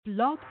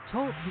Blog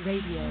Talk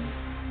Radio.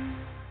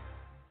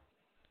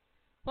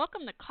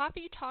 Welcome to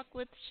Coffee Talk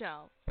with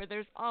Shell, where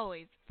there's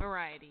always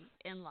variety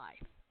in life.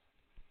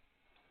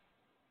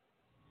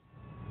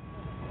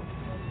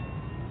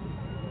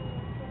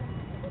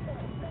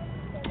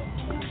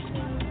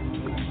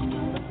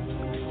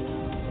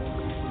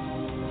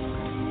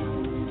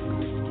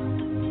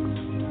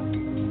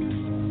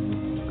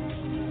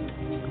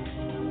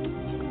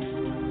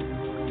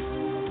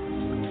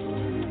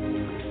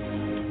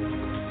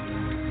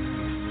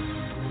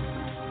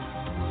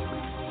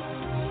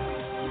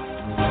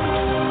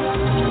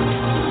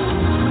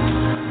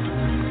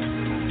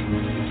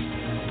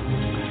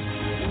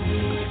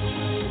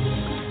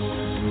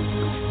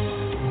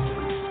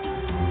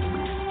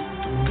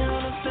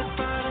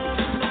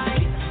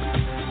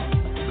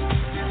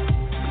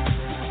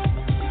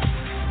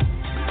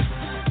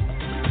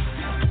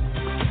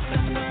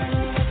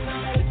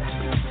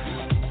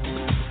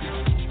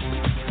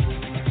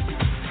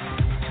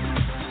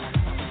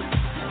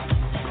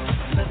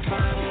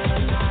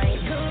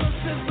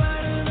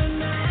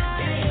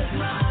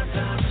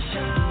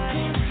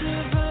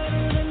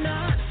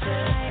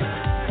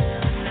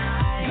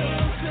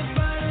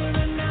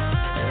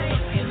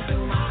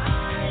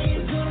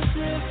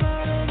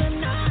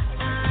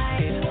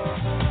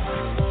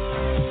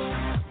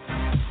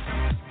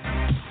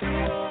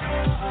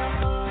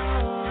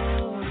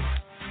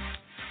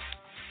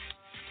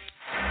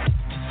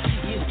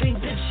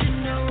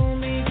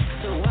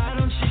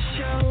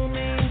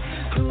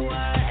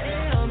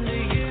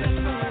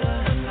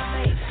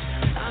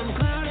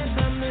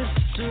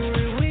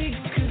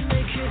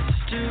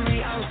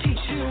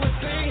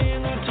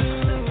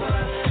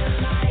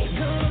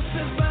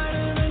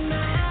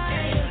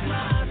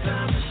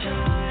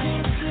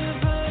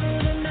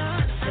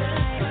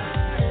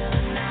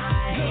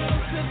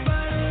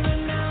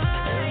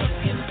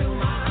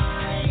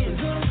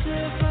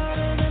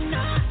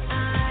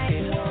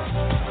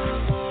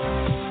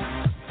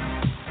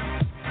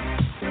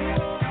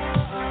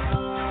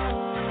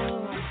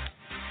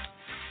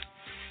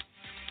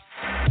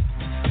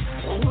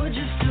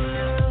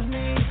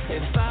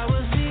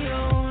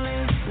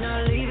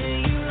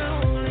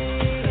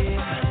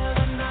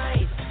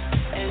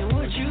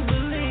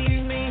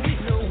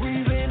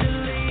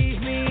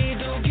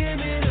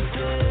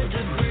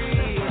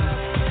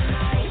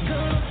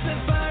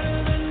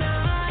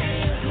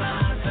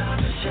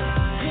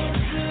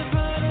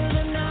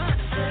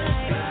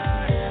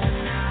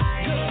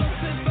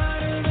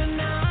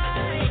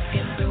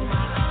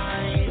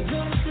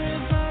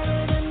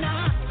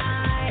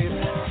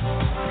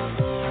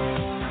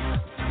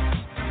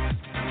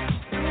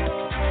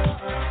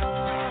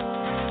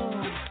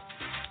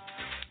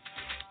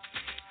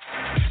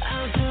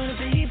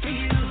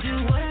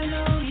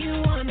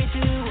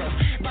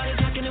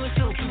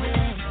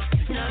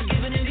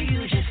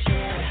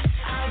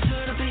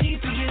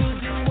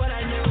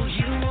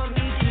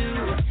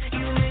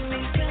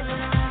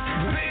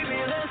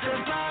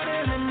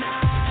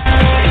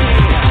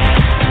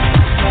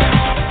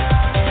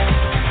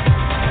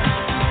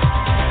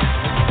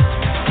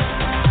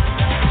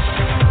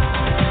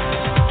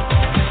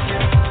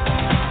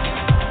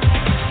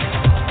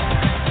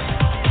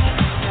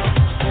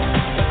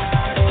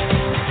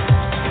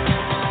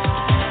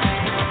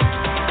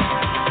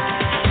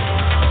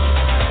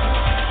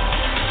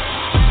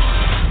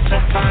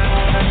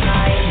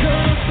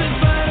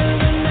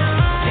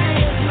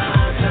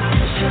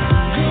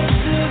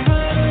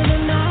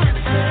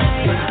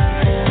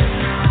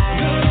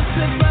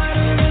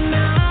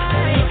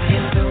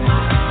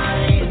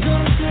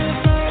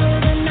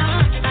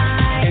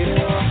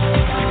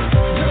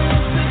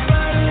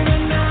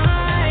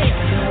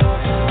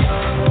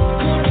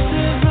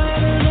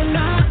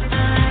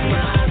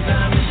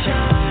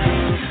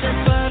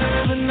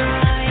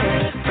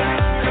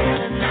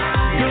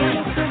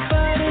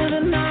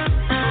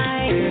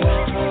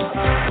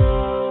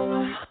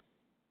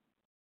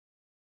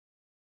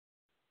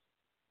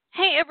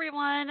 Hey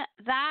everyone,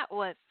 that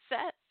was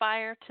Set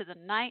Fire to the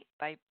Night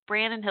by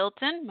Brandon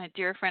Hilton, my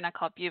dear friend I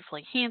call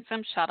Beautifully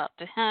Handsome. Shout out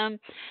to him.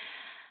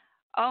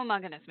 Oh my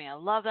goodness me, I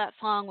love that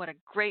song. What a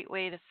great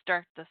way to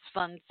start this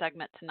fun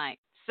segment tonight.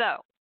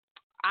 So,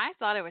 I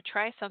thought I would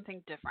try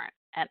something different,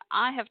 and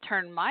I have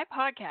turned my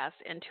podcast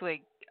into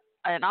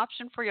an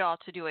option for y'all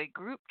to do a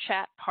group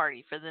chat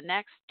party for the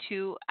next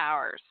 2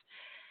 hours.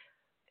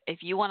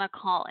 If you want to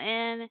call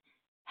in,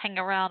 hang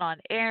around on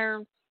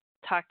air,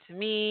 talk to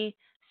me,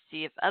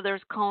 see if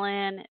others call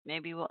in,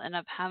 maybe we'll end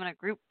up having a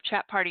group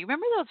chat party.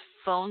 Remember those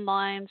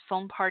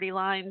phone party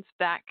lines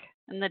back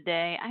in the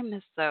day? I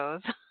miss those.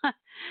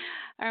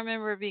 I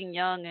remember being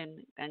young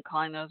and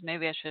calling those.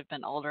 Maybe I should have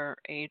been older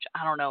age.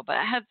 I don't know. But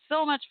I had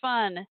so much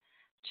fun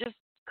just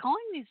calling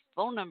these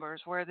phone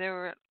numbers where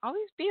there would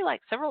always be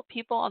like several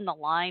people on the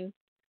line,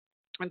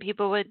 and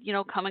people would,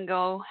 come and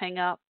go, hang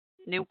up,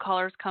 new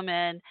callers come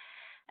in,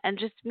 and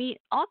just meet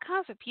all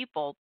kinds of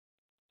people.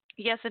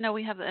 Yes, I know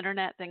we have the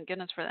internet. Thank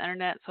goodness for the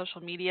internet, social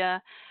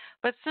media.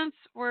 But since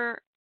we're,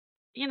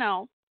 you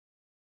know,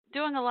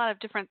 doing a lot of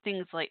different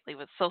things lately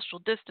with social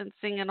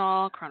distancing and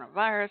all,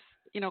 coronavirus,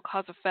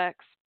 cause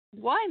effects.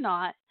 Why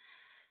not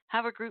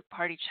have a group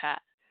party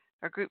chat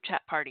or group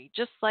chat party,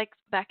 just like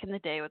back in the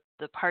day with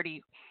the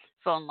party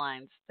phone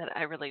lines that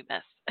I really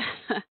miss.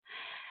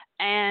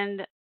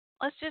 And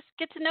let's just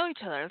get to know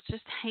each other. Let's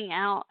just hang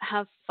out,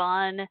 have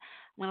fun. I'm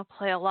going to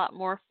play a lot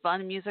more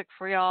fun music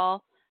for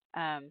y'all.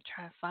 Try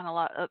to find a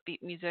lot of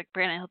upbeat music.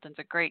 Brandon Hilton's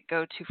a great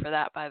go-to for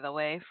that, by the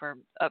way, for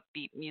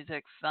upbeat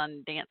music,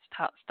 fun dance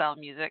style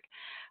music.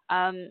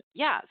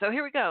 So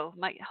here we go.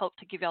 Might help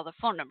to give y'all the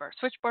phone number.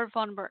 Switchboard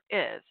phone number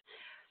is,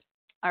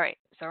 all right,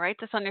 so write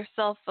this on your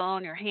cell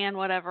phone, your hand,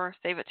 whatever.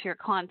 Save it to your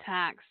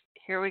contacts.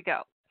 Here we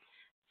go.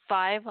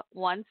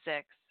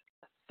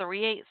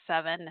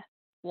 516-387-1416.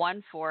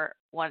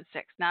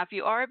 Now, if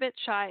you are a bit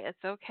shy,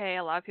 it's okay.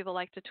 A lot of people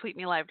like to tweet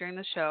me live during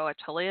the show. I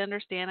totally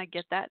understand. I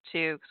get that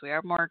too, because we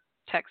are more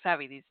tech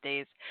savvy these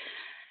days.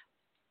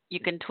 You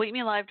can tweet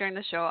me live during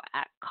the show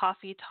at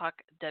Coffee Talk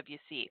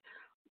WC.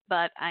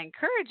 But I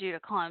encourage you to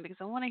call in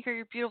because I want to hear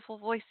your beautiful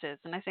voices.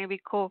 And I think it'd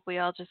be cool if we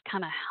all just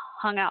kind of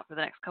hung out for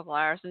the next couple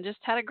hours and just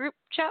had a group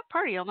chat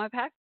party on my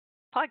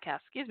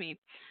podcast.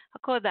 How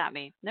cool would that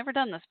be? Never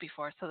done this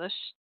before, so this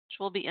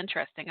will be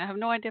interesting. I have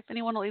no idea if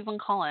anyone will even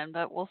call in,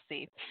 but we'll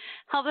see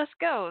how this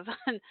goes.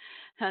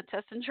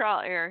 Test and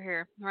trial error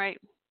here,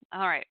 right?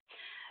 All right.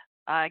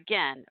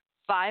 Again,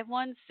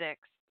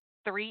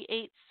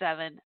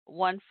 516-387-1416.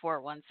 One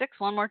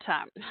more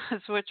time.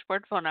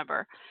 Switchboard phone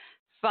number,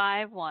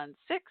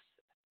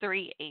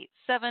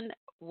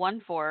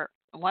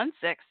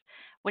 516-387-1416.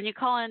 When you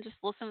call in, just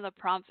listen to the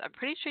prompts. I'm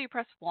pretty sure you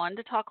press 1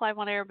 to talk live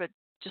on air, but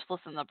just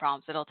listen to the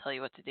prompts. It'll tell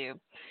you what to do.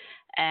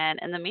 And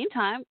in the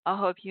meantime, I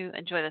hope you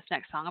enjoy this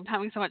next song. I'm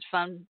having so much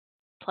fun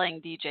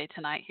playing DJ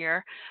tonight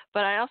here,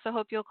 but I also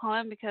hope you'll call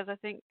in because I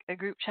think a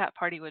group chat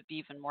party would be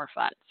even more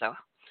fun. So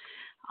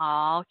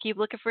I'll keep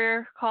looking for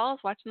your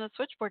calls, watching the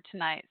switchboard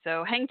tonight.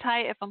 So hang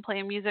tight. If I'm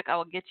playing music, I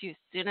will get you as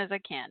soon as I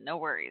can. No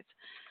worries.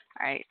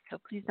 All right. So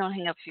please don't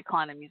hang up if you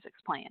call in and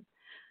music's playing.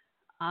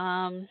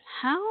 How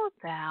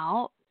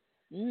about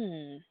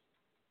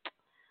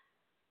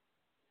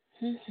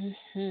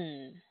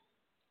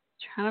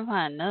trying to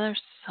find another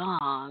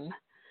song.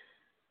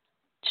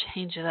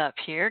 Change it up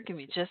here. Give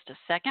me just a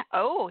second.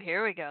 Oh,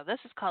 here we go. This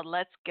is called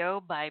Let's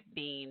Go by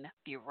Bean.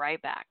 Be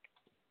right back.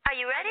 Are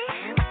you ready?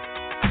 Are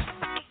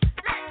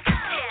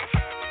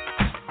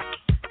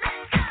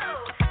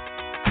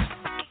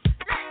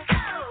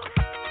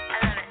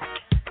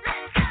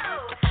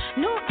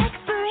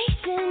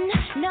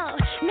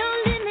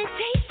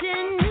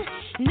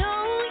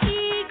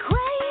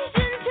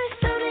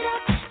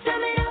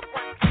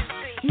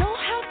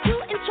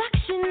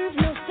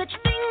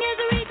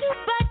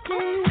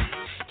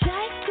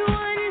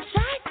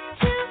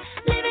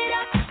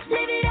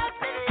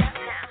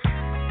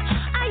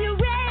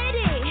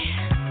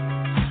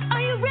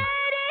you ready?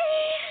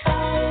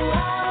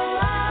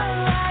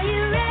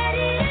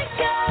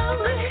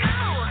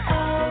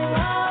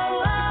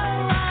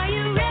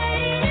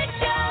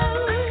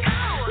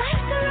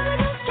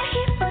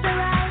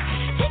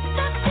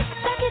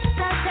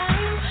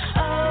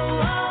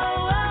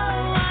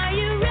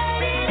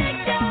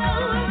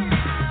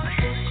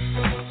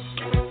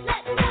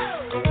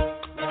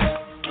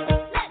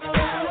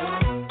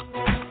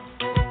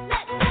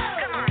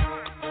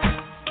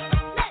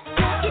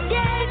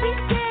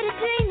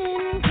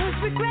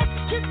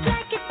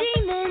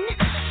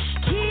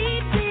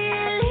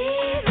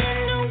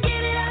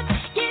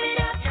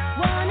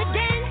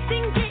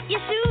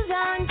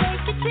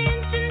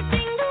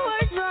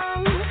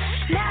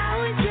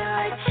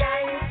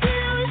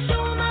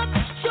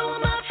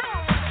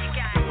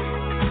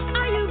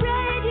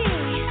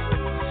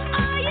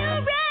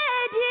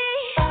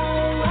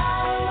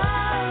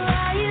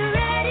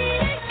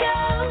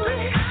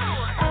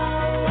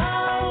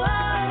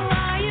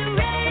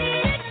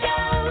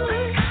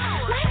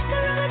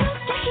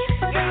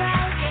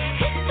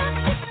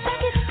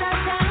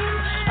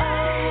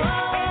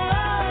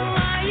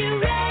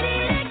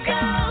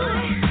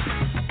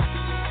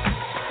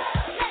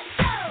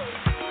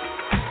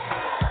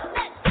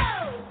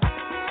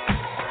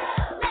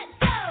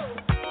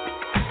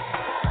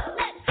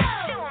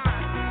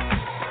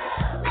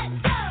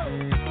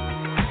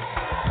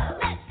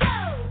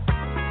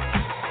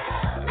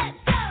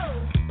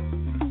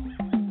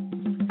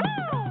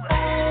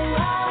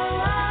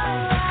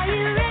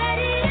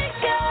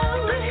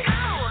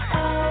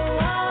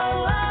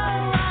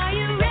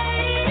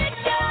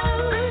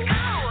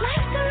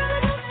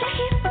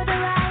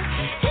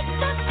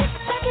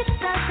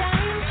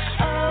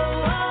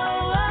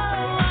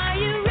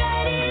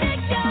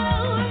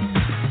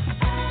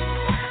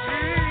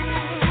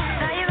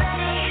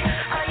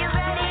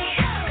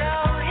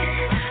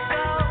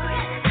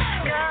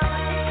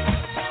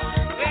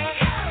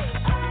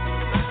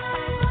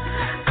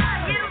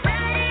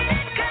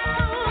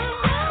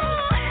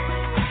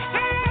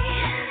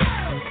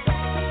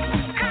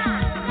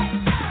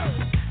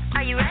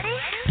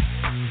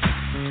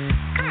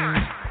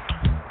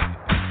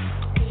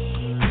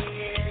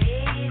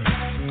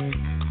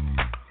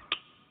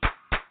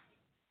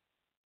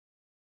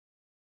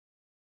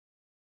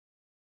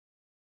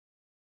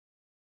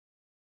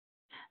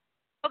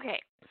 Okay.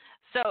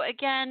 So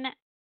again,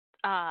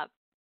 uh,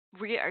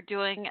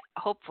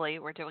 hopefully,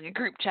 we're doing a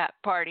group chat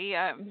party.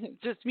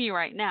 Just me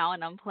right now,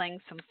 and I'm playing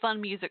some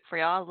fun music for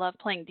y'all. I love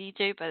playing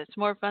DJ, but it's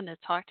more fun to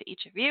talk to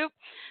each of you.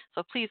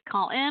 So please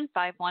call in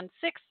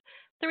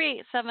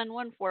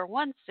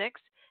 516-387-1416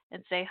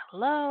 and say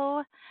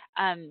hello.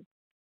 Um,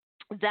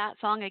 that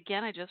song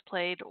again I just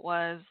played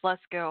was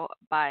 "Let's Go"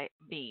 by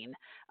Bean.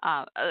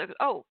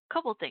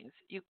 Couple things.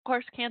 You of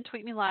course can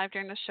tweet me live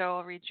during the show.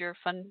 I'll read your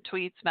fun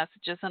tweets,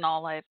 messages, and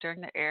all live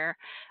during the air.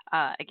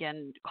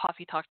 Again,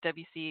 Coffee Talk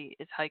WC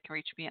is how you can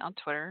reach me on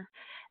Twitter,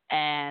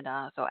 and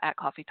so at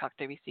Coffee Talk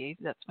WC,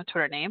 that's my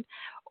Twitter name.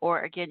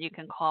 Or again, you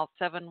can call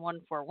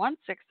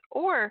 71416,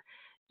 or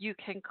you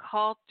can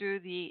call through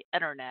the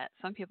internet.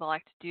 Some people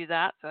like to do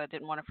that, so I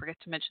didn't want to forget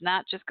to mention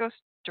that. Just go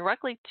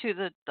directly to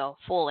the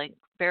full link.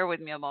 Bear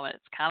with me a moment.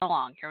 It's kind of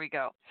long. Here we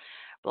go.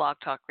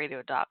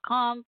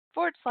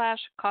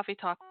 blogtalkradio.com/Coffee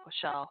Talk with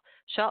Shell.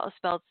 Shell is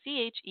spelled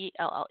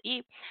Chelle.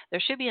 There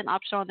should be an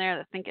option on there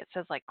that I think it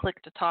says like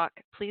click to talk.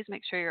 Please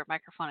make sure your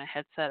microphone and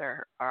headset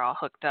are all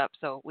hooked up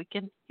so we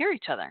can hear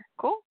each other.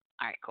 Cool?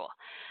 All right, cool.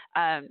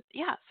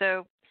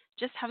 So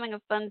just having a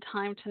fun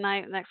time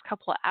tonight, the next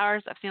couple of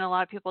hours. I've seen a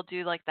lot of people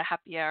do like the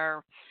happy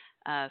hour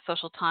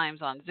social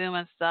times on Zoom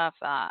and stuff.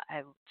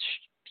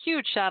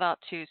 Huge shout out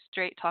to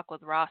Straight Talk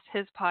with Ross,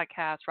 his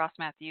podcast, Ross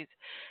Matthews,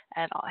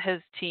 and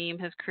his team,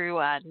 his crew,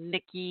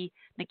 Nikki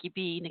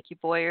B, Nikki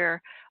Boyer,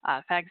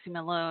 Fagsy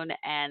Malone,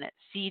 and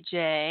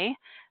CJ.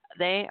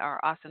 They are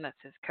awesome. That's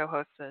his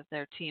co-hosts of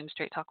their team,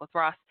 Straight Talk with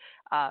Ross.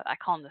 I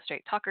call them the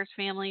Straight Talkers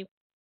family.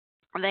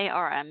 They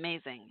are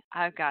amazing,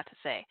 I've got to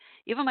say.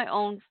 Even my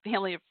own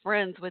family and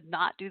friends would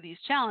not do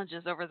these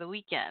challenges over the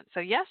weekend. So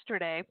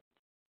yesterday,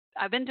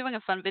 I've been doing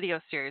a fun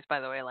video series, by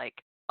the way,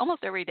 like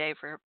almost every day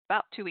for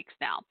about 2 weeks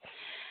now.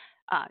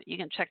 You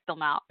can check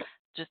them out.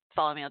 Just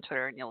follow me on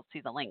Twitter and you'll see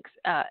the links.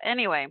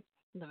 Anyway,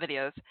 the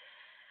videos.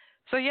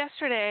 So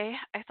yesterday,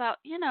 I thought,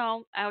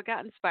 I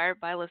got inspired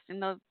by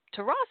listening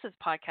to Ross's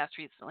podcast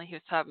recently. He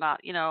was talking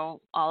about,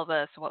 all of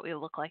us, what we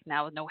look like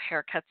now with no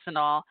haircuts and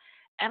all.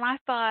 And I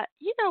thought,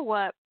 you know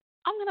what?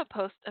 I'm going to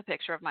post a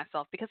picture of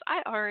myself because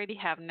I already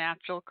have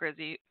natural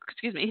curly,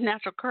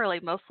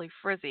 mostly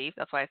frizzy.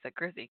 That's why I said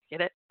frizzy.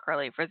 Get it?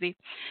 Curly, frizzy.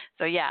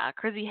 So yeah,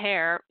 frizzy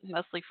hair,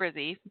 mostly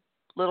frizzy,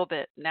 little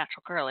bit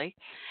natural curly.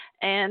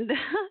 And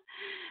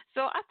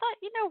so I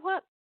thought, you know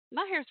what?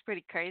 My hair's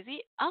pretty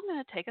crazy. I'm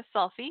going to take a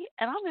selfie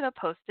and I'm going to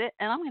post it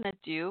and I'm going to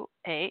do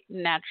a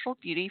natural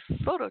beauty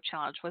photo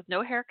challenge with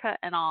no haircut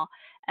and all.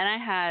 And I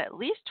had at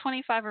least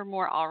 25 or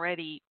more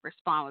already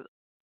respond with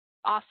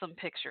awesome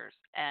pictures.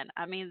 And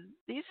I mean,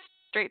 these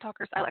straight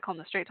talkers, I like calling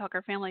them the straight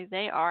talker family,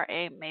 they are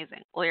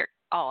amazing. Well, they're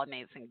all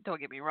amazing, don't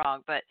get me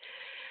wrong, but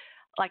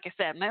like I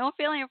said, my own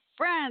family and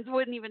friends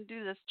wouldn't even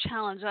do this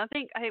challenge. I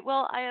think I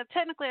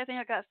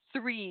got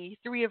three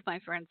of my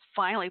friends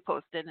finally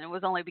posted, and it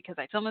was only because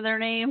I told them their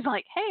names,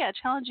 like, hey, I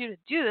challenge you to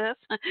do this.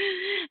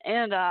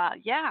 And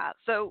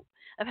so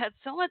I've had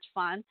so much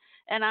fun,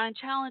 and I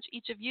challenge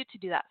each of you to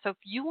do that. So if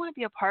you want to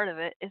be a part of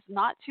it, it's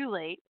not too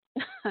late.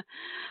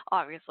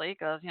 Obviously,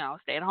 because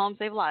stay at home,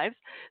 save lives.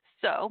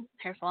 So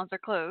hair salons are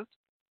closed.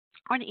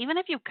 Or even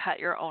if you cut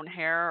your own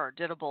hair or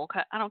did a bowl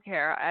cut, I don't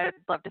care. I'd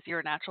love to see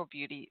your natural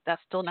beauty.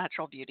 That's still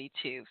natural beauty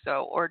too.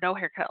 So, or no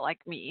haircut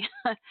like me.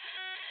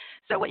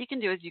 So what you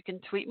can do is you can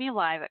tweet me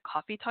live at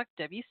Coffee Talk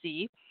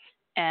WC,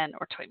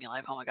 or tweet me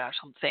live. Oh my gosh,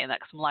 I'm saying that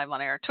because I'm live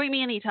on air. Tweet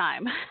me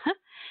anytime,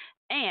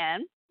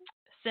 and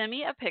send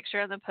me a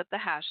picture and then put the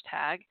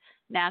hashtag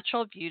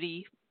Natural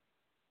Beauty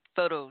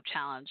Photo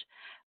Challenge.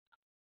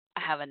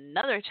 I have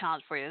another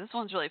challenge for you. This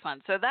one's really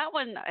fun. So that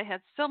one, I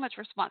had so much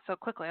response so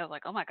quickly. I was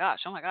like, oh my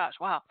gosh,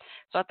 wow.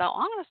 So I thought,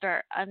 well, I'm going to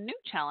start a new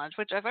challenge,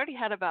 which I've already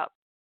had about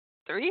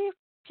 3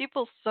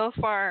 people so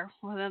far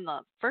within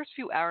the first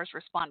few hours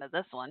respond to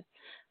this one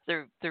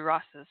through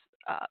Ross's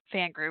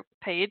fan group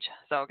page.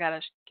 So I got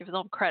to give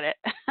them credit.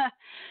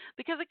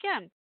 Because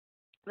again,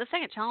 the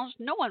second challenge,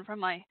 no one from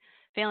my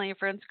family and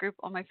friends group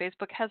on my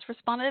Facebook has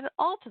responded at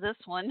all to this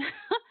one.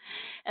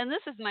 And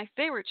this is my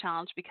favorite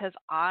challenge because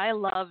I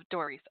love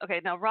Dory's. Okay,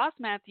 now Ross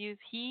Matthews,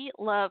 he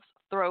loves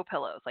throw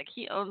pillows. Like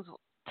he owns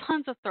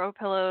tons of throw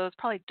pillows,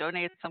 probably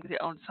donated some because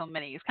he owns so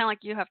many. It's kind of like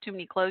you have too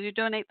many clothes you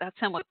donate. That's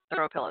him with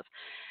throw pillows.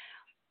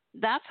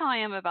 That's how I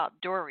am about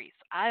Dory's.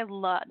 I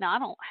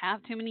don't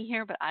have too many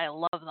here, but I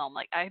love them.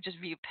 Like I just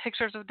view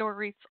pictures of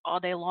Dory's all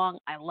day long.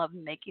 I love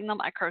making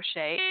them. I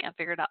crochet and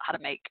figured out how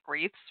to make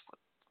wreaths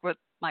with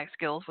my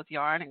skills with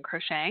yarn and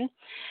crocheting.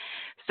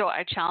 So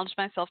I challenged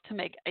myself to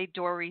make a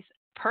Dory's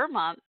per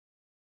month,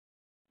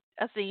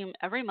 a theme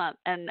every month,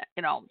 and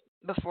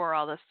before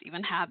all this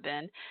even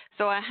happened.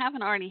 So I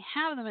haven't already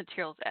have the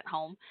materials at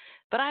home,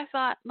 but I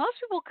thought most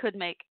people could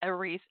make a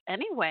wreath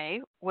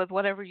anyway with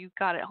whatever you've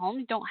got at home.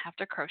 You don't have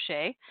to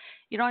crochet.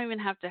 You don't even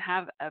have to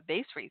have a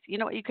base wreath. You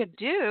know what you could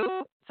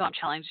do? So I'm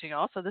challenging you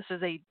all. So this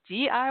is a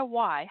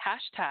DIY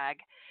hashtag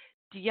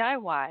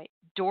DIY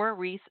door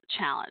wreath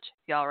challenge.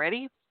 Y'all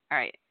ready? All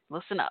right,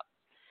 listen up.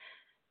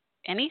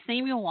 any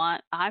theme you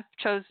want. I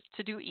chose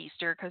to do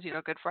Easter because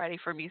Good Friday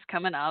for me is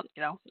coming up.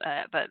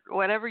 But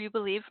whatever you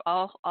believe,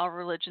 all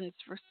religions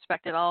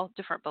respected, all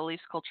different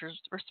beliefs, cultures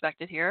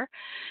respected here.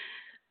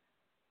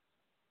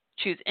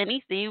 Choose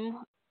anything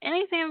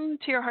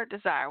to your heart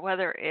desire,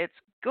 whether it's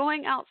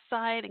going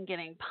outside and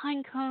getting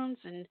pine cones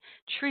and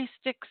tree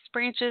sticks,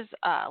 branches,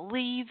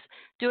 leaves,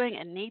 doing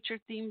a nature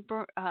themed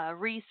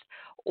wreath,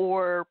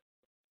 or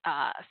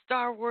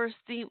Star Wars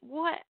theme,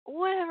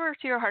 whatever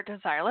to your heart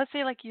desire. Let's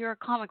say like you're a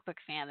comic book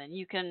fan, and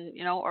you can,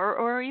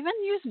 or even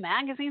use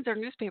magazines or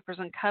newspapers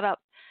and cut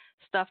up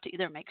stuff to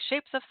either make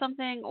shapes of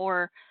something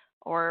or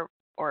or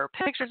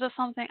pictures of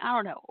something. I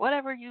don't know,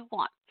 whatever you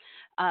want.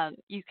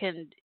 You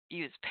can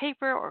use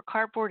paper or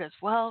cardboard as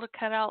well to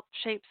cut out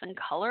shapes and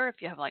color if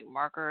you have like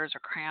markers or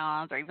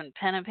crayons or even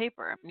pen and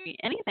paper. I mean,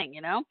 anything.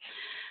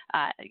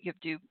 You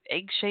do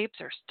egg shapes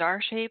or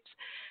star shapes.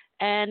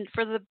 And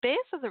for the base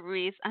of the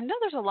wreath, I know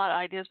there's a lot of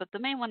ideas, but the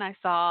main one I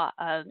saw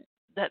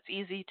that's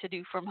easy to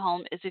do from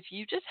home is if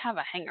you just have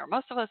a hanger.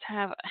 Most of us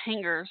have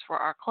hangers for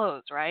our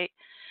clothes, right?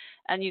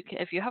 And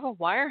if you have a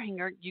wire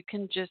hanger, you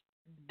can just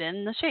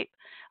bend the shape.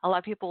 A lot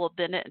of people will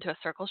bend it into a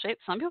circle shape.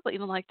 Some people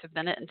even like to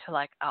bend it into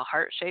like a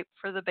heart shape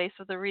for the base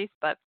of the wreath.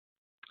 But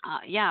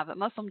but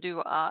most of them do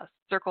a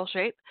circle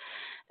shape.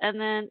 And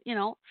then,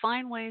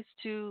 find ways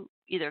to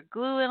either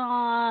glue it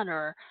on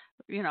or,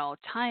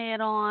 tie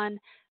it on.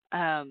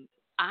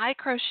 I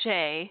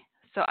crochet,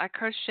 so I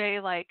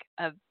crochet like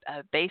a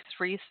base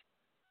wreath,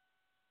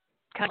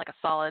 kind of like a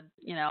solid,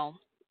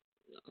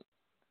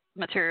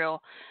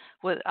 material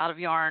out of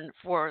yarn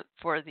for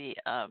the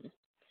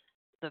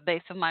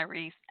base of my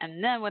wreath.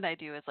 And then what I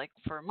do is like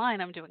for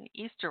mine, I'm doing an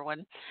Easter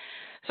one.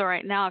 So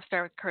right now I've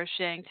started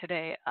crocheting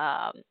today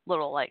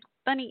little like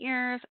bunny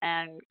ears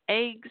and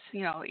eggs,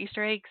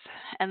 Easter eggs,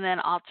 and then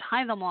I'll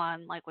tie them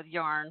on like with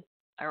yarn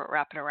or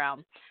wrap it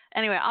around.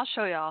 Anyway, I'll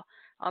show y'all.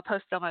 I'll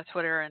post on my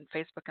Twitter and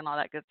Facebook and all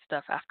that good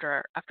stuff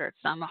after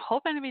it's done. I'm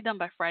hoping to be done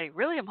by Friday.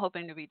 Really, I'm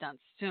hoping to be done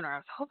sooner. I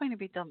was hoping to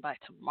be done by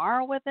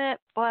tomorrow with it,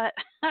 but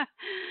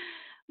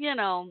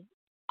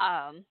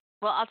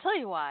well, I'll tell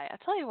you why.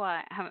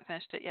 I haven't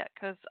finished it yet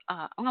because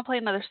I'm gonna play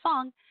another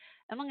song,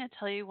 and I'm gonna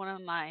tell you one of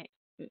my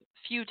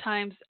few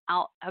times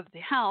out of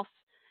the house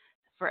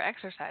for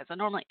exercise.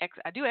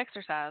 I do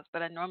exercise,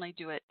 but I normally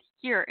do it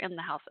here in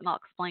the house, and I'll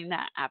explain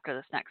that after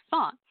this next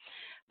song.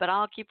 But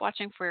I'll keep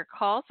watching for your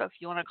calls. So if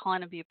you want to call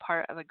in and be a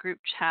part of a group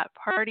chat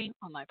party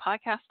on my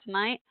podcast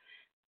tonight,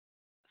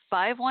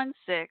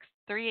 516-387-1416.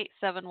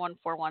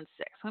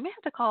 We may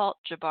have to call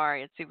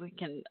Jabari and see if we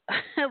can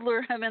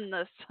lure him in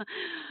this.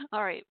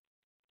 All right,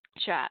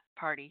 chat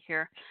party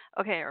here.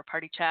 Okay, or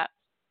party chat.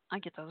 I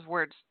get those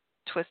words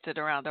twisted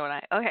around, don't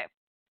I? Okay,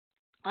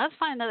 let's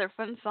find another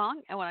fun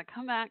song. And when I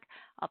come back,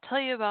 I'll tell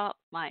you about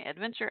my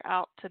adventure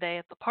out today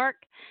at the park.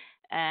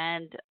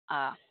 And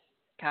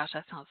gosh,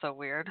 that sounds so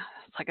weird.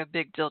 It's like a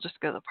big deal just to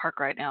go to the park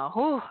right now.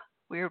 Whew,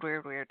 weird.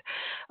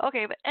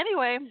 Okay, but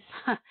anyway,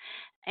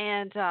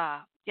 and so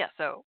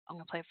I'm going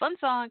to play a fun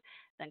song,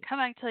 then come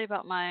back and tell you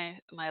about my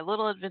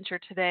little adventure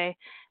today,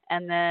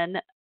 and then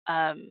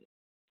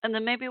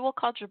maybe we'll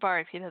call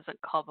Jabari if he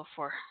doesn't call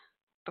before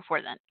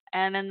then.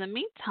 And in the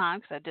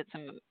meantime, because I did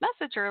some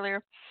message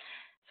earlier,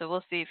 so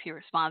we'll see if he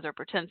responds or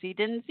pretends he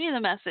didn't see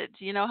the message.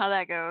 You know how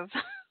that goes.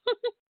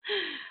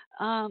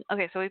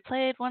 Okay, so we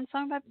played one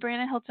song by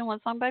Brandon Hilton, one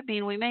song by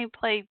Bean. We may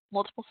play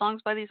multiple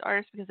songs by these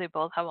artists because they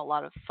both have a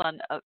lot of fun,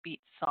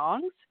 upbeat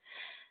songs.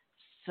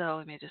 So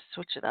let me just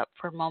switch it up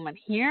for a moment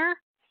here.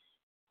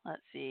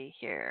 Let's see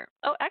here.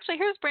 Oh, actually,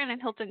 here's Brandon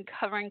Hilton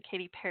covering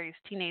Katy Perry's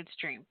Teenage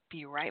Dream.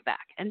 Be right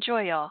back.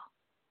 Enjoy, y'all.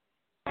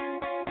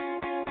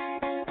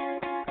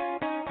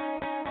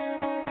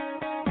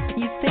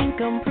 You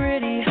think I'm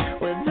pretty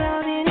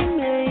without any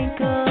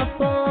makeup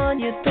on.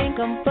 You think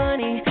I'm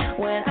funny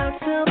when I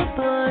tell the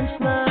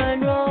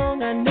punchline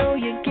wrong. I know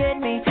you get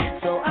me,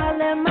 so I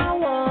let my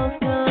walls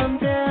come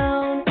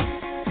down.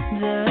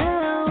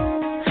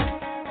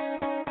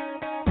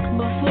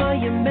 Before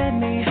you met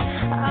me,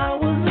 I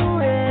was a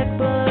wreck,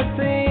 but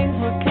things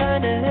were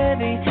kinda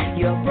heavy.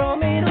 You brought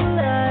me to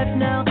life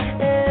now.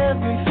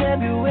 Every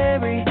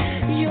February,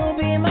 you'll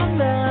be my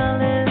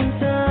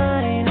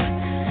Valentine.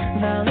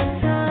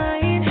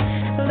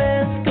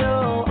 Let's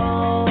go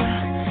all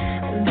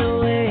the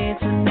way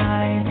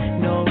tonight.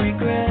 No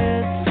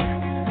regrets,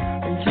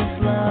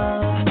 just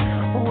love.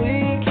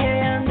 We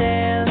can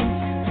dance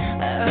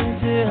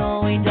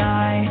until we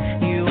die.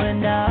 You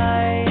and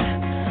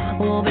I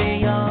will be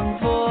young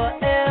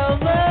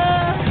forever.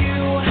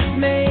 You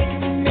make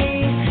me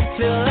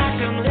feel like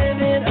I'm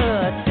living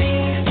a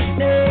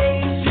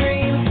teenage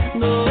dream.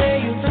 The way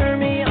you turn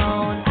me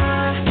on,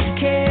 I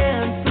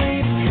can't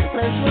sleep.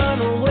 Let's run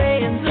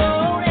away and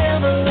don't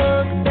ever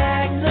look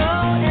back.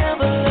 Don't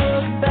ever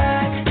look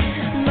back.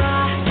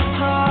 My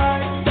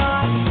heart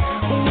stops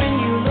when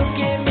you look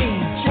at me.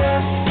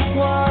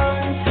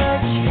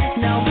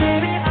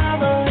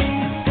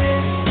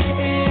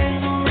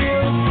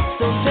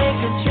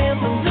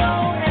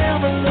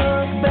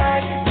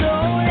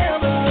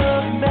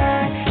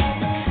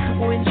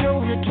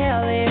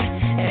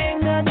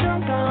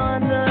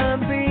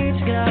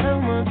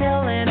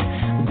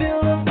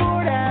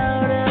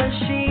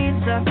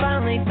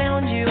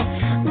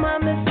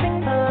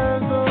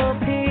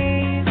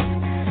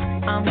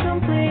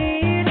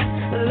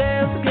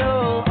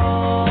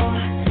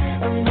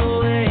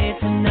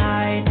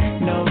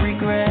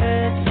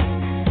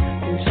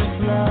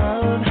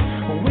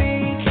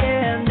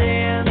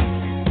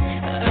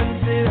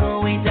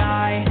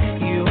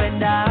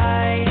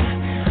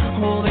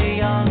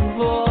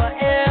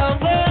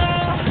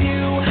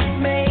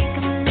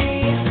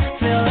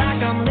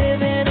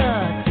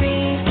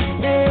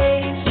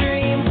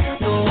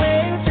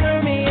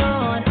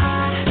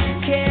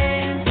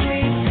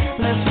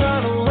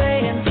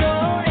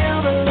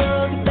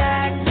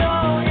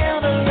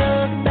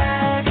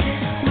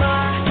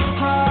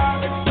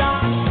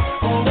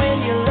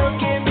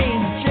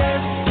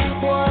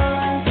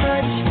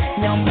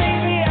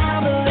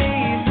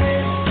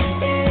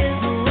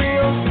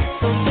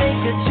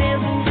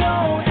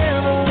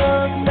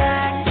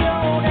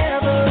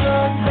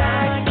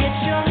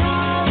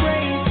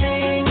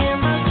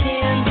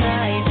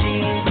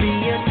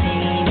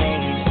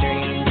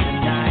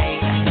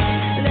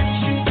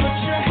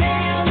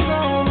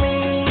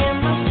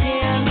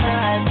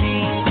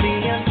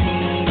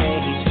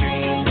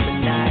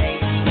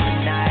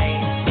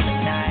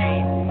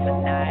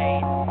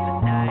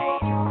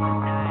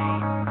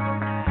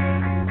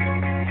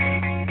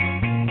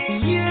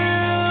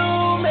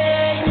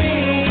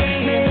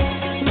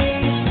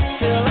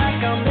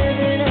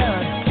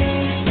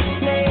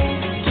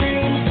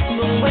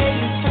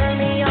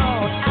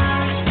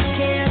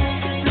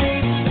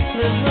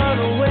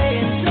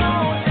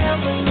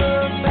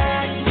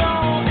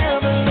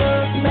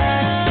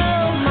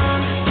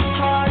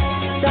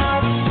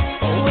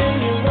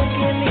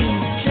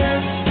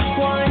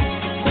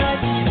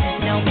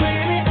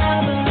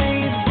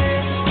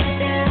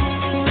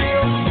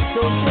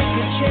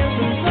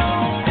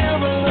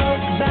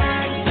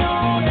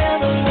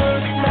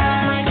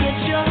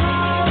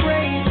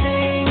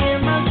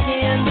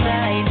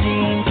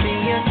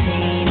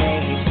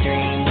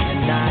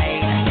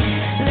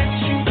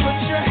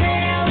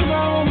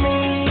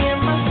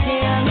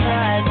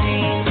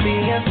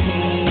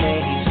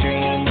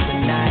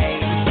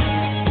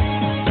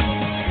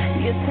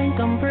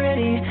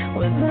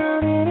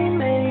 without any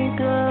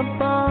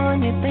makeup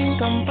on. You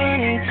think I'm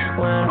funny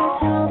when I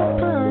tell the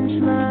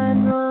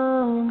punchline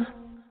wrong.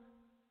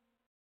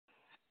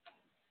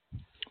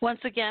 Once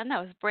again,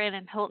 that was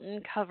Brandon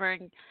Hilton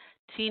covering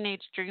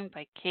Teenage Dream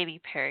by Katy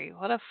Perry.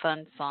 What a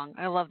fun song.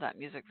 I love that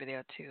music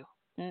video too.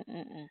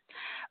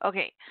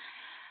 Okay,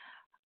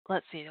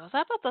 let's see. Was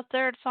that about the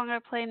third song I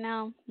played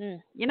now?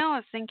 You know, I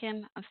was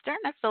thinking, I'm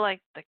starting to feel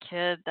like the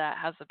kid that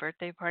has a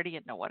birthday party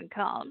and no one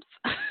comes.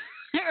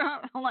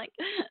 I'm like,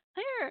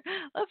 here,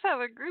 let's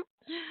have a group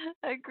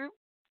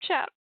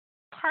chat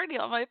party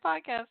on my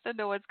podcast and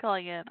no one's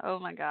calling in. Oh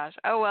my gosh.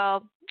 Oh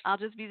well, I'll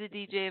just be the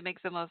DJ and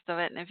make the most of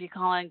it. And if you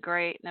call in,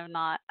 great. And if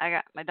not, I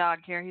got my dog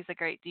here. He's a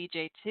great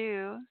DJ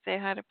too. Say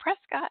hi to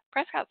Prescott.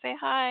 Prescott, say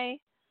hi.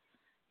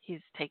 He's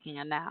taking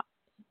a nap.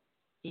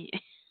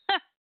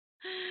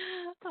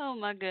 Oh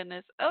my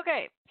goodness.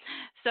 Okay.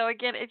 So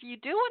again, if you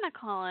do want to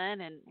call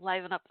in and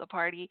liven up the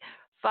party,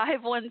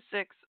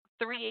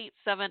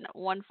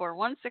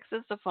 516-387-1416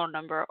 is the phone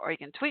number, or you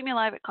can tweet me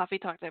live at Coffee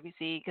Talk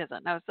WC because I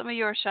know some of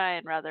you are shy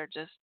and rather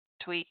just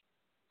tweet,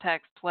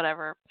 text,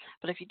 whatever.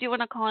 But if you do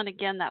want to call in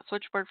again, that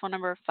switchboard phone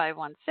number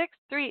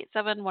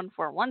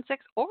 516-387-1416,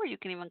 or you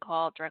can even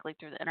call directly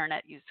through the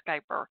internet, use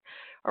Skype or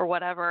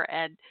whatever,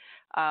 and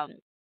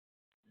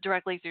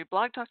directly through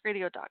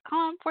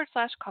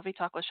blogtalkradio.com/Coffee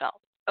Talk with Shell.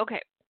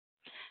 Okay.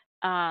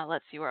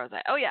 Let's see, where was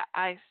I? Oh, yeah.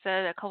 I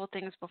said a couple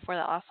things before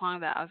that last song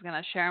that I was going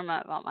to share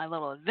about my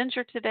little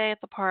adventure today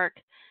at the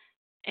park.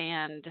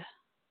 And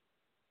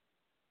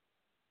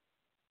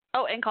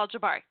called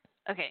Jabari.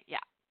 Okay, yeah.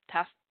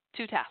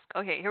 Two tasks.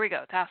 Okay, here we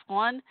go. Task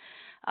 1.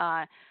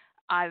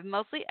 I've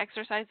mostly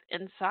exercised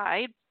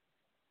inside,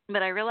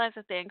 but I realized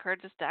that they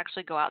encourage us to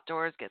actually go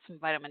outdoors, get some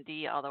vitamin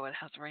D, although it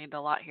has rained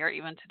a lot here.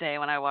 Even today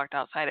when I walked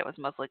outside, it was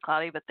mostly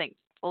cloudy, but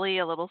thankfully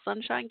a little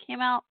sunshine came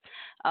out.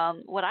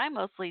 What I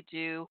mostly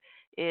do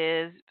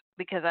is,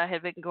 because I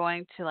had been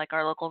going to like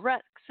our local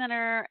rec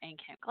center and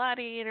Camp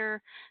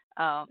Gladiator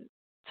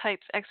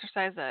types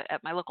exercise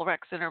at my local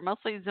rec center,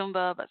 mostly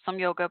Zumba, but some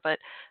yoga, but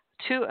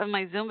 2 of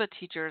my Zumba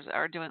teachers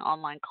are doing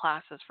online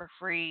classes for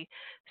free.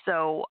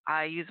 So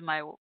I use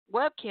my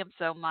webcam,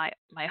 so my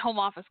home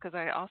office, because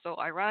I also,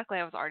 ironically,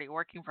 I was already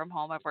working from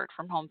home. I've worked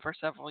from home for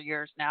several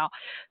years now.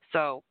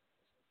 So,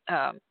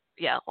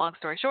 yeah, long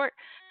story short,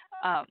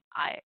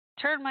 I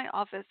turned my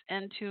office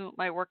into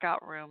my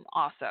workout room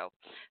also.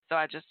 So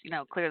I just,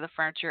 clear the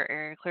furniture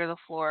area, clear the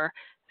floor,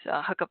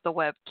 hook up the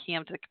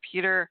webcam to the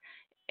computer,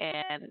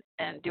 and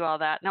do all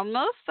that. Now,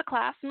 most of the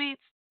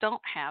classmates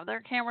don't have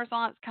their cameras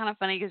on. It's kind of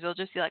funny because you'll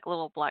just see like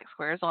little black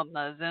squares on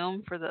the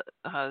Zoom for the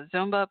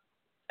Zumba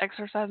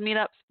exercise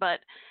meetups, but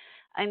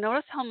I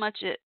noticed how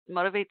much it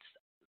motivates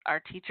our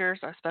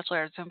teachers, especially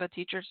our Zumba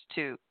teachers,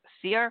 to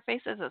see our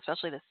faces,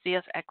 especially to see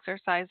us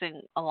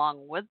exercising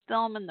along with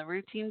them and the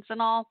routines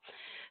and all.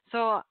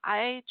 So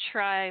I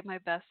try my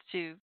best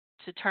to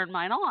turn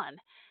mine on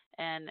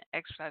and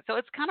exercise. So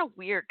it's kind of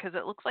weird because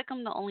it looks like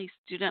I'm the only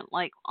student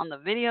like on the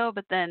video,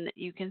 but then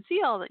you can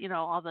see all the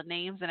all the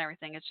names and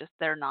everything. It's just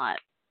they're not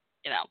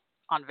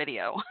on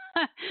video.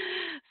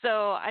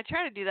 So I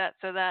try to do that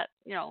so that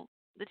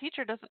the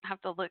teacher doesn't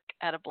have to look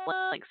at a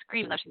blank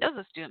screen unless she knows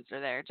the students are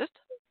there. Just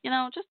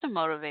to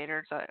motivate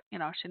her, so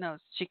she knows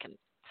she can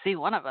see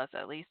one of us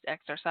at least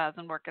exercise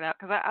and work it out.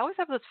 Because I always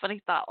have this funny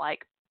thought,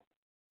 like,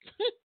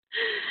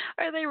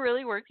 are they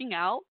really working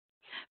out?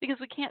 Because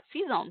we can't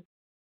see them.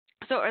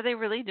 So are they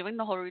really doing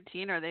the whole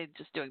routine, or are they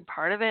just doing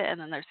part of it and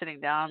then they're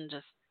sitting down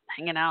just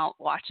hanging out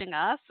watching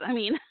us? I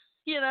mean,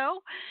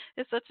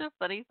 it's such a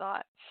funny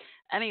thought.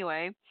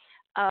 Anyway,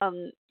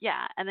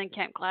 yeah, and then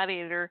Camp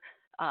Gladiator,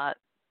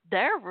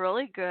 they're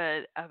really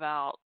good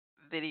about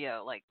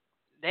video. Like,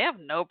 they have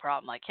no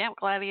problem. Like Camp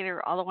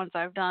Gladiator, all the ones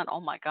I've done,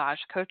 oh my gosh,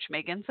 Coach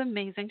Megan's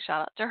amazing.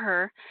 Shout out to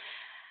her.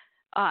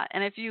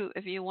 And if you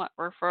want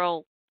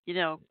referral,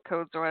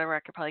 codes or whatever,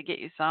 I could probably get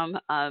you some.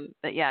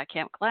 But yeah,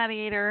 Camp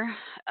Gladiator,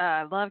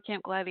 I love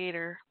Camp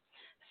Gladiator.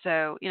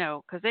 So,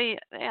 because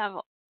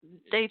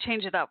they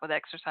change it up with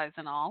exercise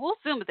and all. Well,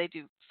 Zumba, they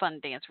do fun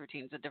dance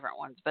routines and different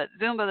ones, but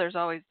Zumba, there's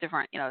always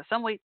different.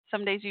 Some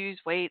days you use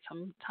weight,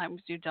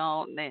 sometimes you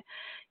don't. And they,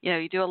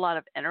 you do a lot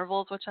of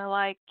intervals, which I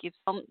like. The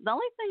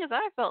only thing is,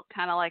 I felt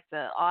kind of like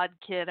the odd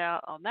kid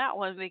out on that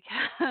one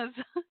because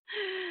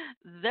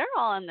they're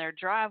all in their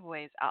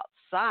driveways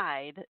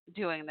outside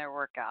doing their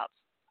workouts.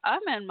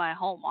 I'm in my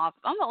home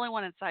office. I'm the only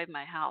one inside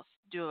my house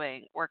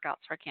doing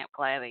workouts for Camp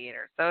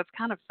Gladiator, so it's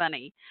kind of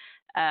funny.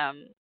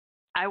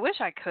 I wish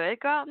I could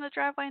go out in the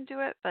driveway and do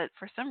it, but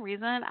for some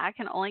reason I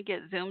can only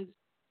get Zoom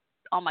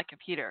on my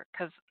computer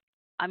because,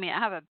 I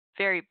have a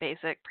very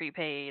basic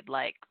prepaid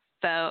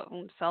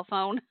cell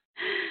phone,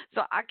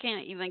 so I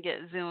can't even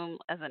get Zoom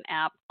as an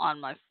app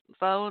on my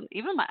phone.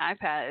 Even my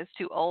iPad is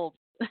too old.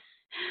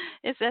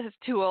 It says it's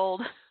too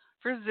old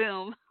for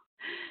Zoom.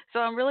 So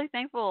I'm really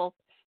thankful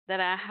that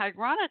I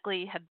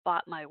ironically had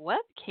bought my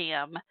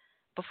webcam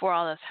before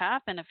all this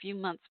happened a few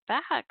months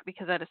back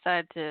because I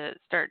decided to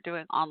start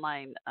doing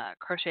online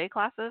crochet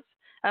classes.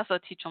 I also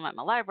teach them at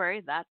my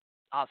library. That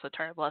also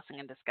turned a blessing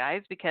in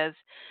disguise because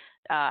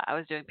I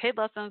was doing paid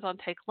lessons on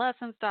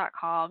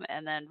takelessons.com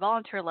and then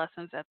volunteer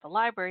lessons at the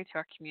library to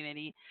our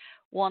community.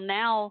 Well,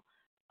 now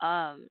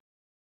um,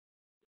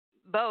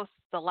 both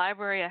the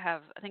library, I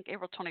have, I think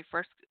April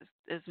 21st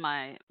is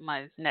my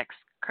next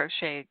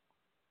crochet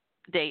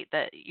date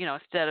that,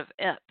 instead of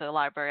at the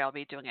library, I'll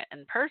be doing it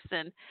in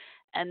person.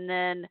 And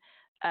then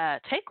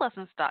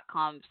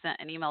takelessons.com sent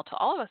an email to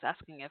all of us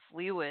asking if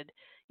we would,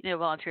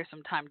 volunteer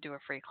some time to do a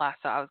free class.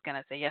 So I was going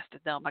to say yes to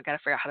them. I got to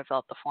figure out how to fill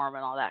out the form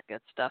and all that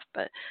good stuff.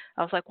 But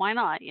I was like, why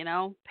not?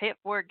 Pay it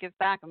forward, give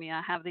back. I mean,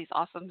 I have these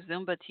awesome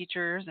Zumba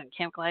teachers and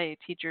Camp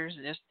Gladiator teachers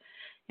and just,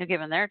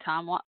 giving their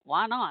time.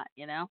 Why not,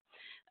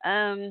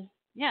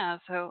 Yeah,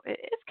 so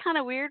it's kind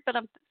of weird, but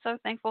I'm so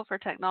thankful for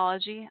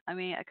technology. I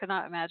mean, I could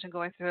not imagine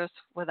going through this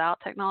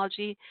without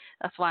technology.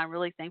 That's why I'm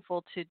really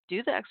thankful to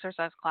do the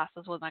exercise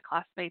classes with my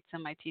classmates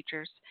and my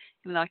teachers,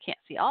 even though I can't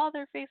see all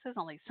their faces,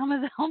 only some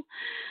of them.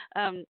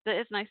 But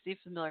it's nice to see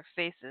familiar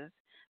faces.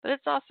 But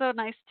it's also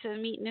nice to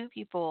meet new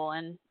people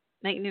and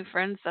make new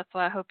friends. That's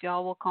why I hope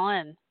y'all will call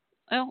in.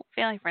 Well,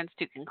 family friends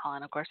too can call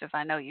in, of course, if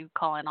I know you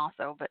call in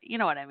also, but you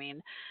know what I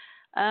mean.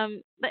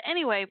 But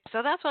anyway,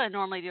 so that's what I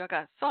normally do. I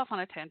got so off on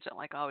a tangent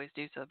like I always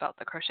do so about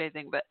the crochet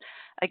thing. But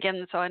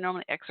again, so I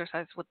normally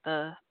exercise with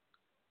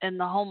in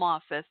the home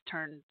office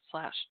turn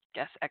slash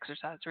guest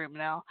exercise room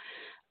now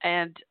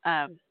and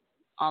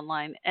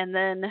online. And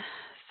then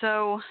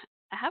so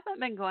I haven't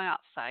been going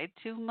outside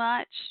too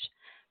much.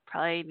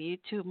 Probably need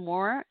to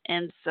more.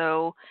 And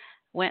so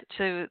went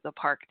to the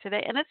park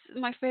today, and it's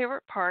my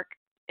favorite park.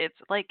 It's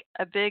like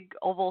a big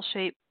oval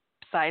shaped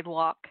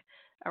sidewalk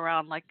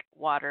around like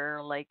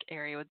water lake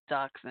area with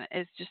ducks, and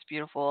it's just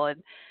beautiful.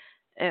 And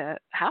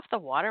half the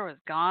water was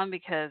gone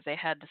because they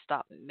had to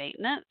stop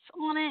maintenance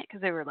on it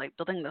because they were like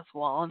building this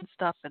wall and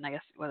stuff, and I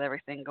guess with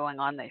everything going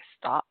on they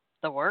stopped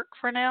the work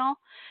for now,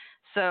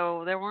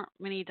 so there weren't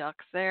many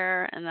ducks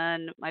there. And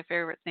then my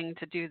favorite thing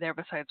to do there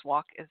besides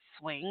walk is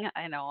swing.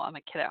 I know I'm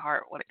a kid at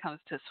heart when it comes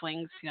to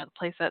swings, the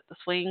place at the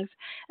swings,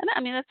 and I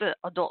mean that's an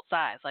adult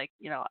size, like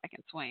I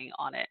can swing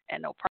on it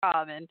and no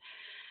problem. And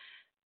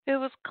it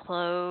was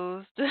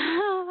closed.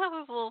 I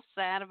was a little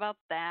sad about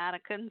that. I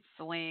couldn't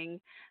swing.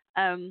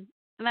 And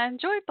I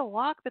enjoyed the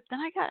walk, but then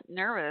I got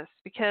nervous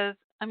because,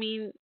 I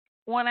mean,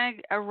 when I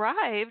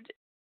arrived,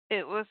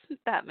 it wasn't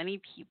that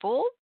many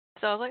people.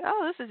 So I was like,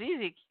 oh, this is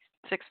easy,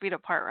 6 feet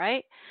apart,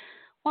 right?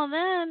 Well,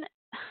 then,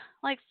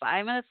 like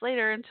 5 minutes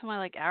later into my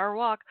like hour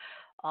walk,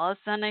 all of a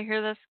sudden I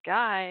hear this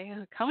guy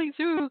coming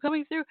through,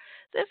 coming through.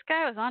 This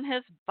guy was on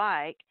his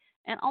bike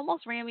and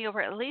almost ran me over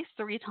at least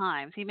 3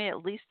 times. He made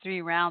at least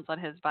 3 rounds on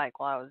his bike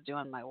while I was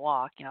doing my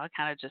walk. I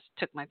kind of just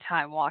took my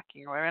time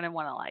walking, or I didn't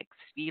want to like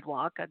speed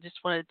walk. I just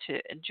wanted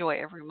to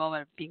enjoy every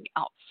moment of being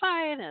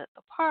outside and at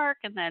the park,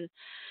 and then,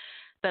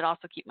 but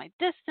also keep my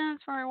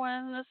distance from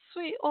everyone. And this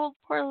sweet old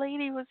poor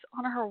lady was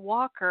on her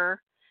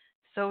walker.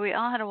 So we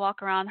all had to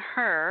walk around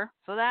her.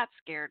 So that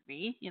scared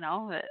me,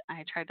 that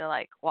I tried to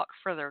like walk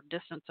further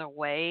distance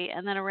away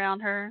and then around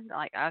her.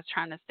 Like I was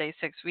trying to stay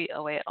 6 feet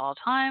away at all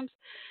times.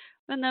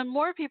 And then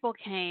more people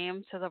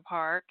came to the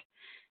park,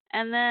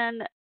 and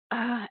then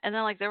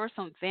like there were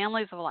some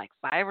families of like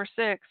 5 or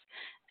 6,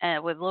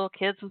 with little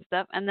kids and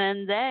stuff. And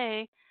then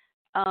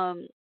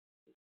um,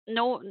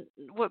 no,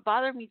 what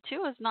bothered me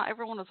too is not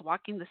everyone was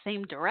walking the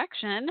same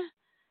direction.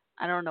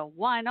 I don't know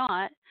why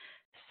not.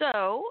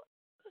 So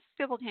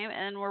people came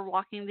and were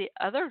walking the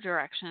other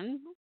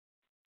direction,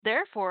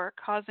 therefore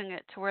causing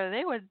it to where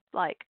they would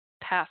like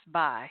pass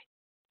by.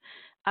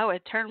 I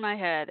would turn my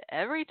head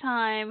every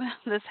time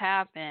this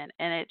happened,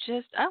 and I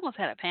almost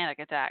had a panic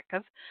attack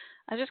because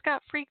I just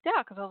got freaked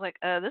out because I was like,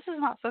 this is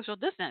not social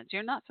distance.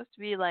 You're not supposed to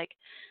be like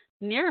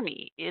near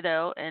me,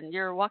 and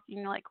you're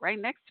walking like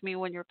right next to me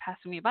when you're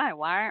passing me by.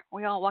 Why aren't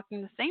we all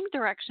walking the same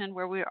direction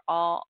where we're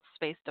all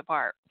spaced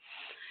apart?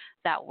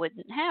 That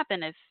wouldn't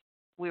happen if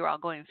we were all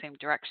going the same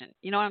direction.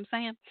 You know what I'm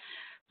saying?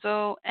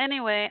 So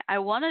anyway, I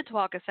wanted to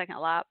walk a second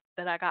lap,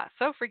 but I got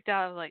so freaked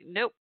out. I was like,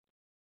 nope.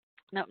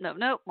 Nope, nope,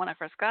 nope. When I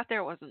first got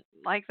there, it wasn't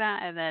like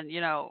that. And then,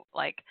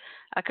 like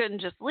I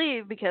couldn't just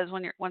leave because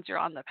once you're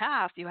on the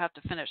path, you have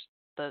to finish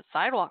the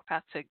sidewalk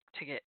path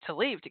to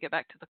leave, to get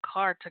back to the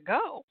car to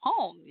go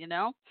home.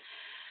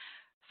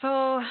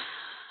 So,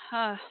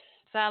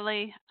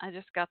 sadly, I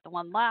just got the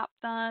one lap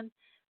done.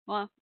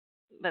 Well,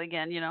 but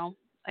again,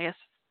 I guess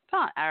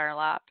about an hour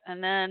lap,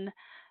 and then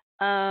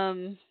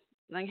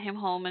I came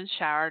home and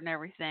showered and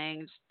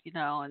everything,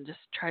 and just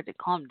tried to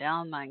calm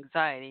down my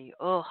anxiety.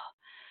 Ugh.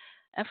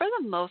 And for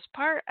the most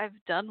part, I've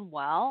done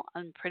well.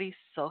 I'm pretty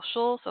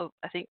social, so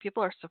I think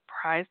people are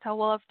surprised how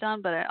well I've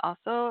done. But I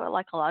also,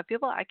 like a lot of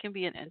people, I can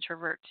be an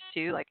introvert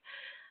too. Like,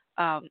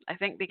 I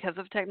think because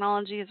of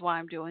technology is why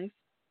I'm doing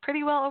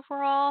pretty well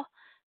overall.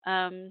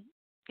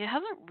 It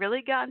hasn't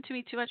really gotten to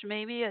me too much.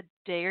 Maybe a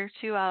day or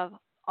two out of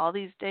all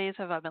these days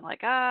have I been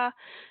like,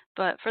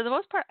 but for the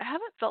most part, I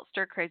haven't felt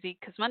stir crazy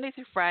because Monday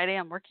through Friday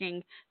I'm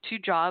working 2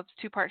 jobs,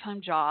 2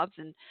 part-time jobs,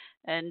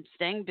 and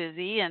staying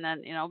busy, and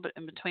then but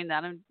in between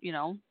that I'm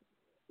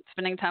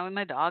spending time with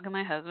my dog and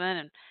my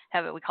husband,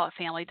 and we call it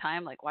family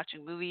time, like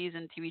watching movies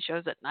and TV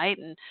shows at night.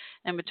 And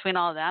in between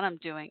all of that, I'm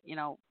doing,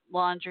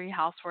 laundry,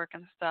 housework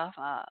and stuff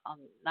on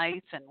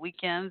nights and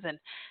weekends,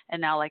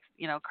 and now, like,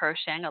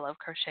 crocheting. I love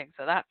crocheting,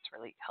 so that's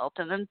really helped.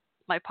 And then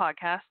my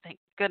podcast, thank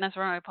goodness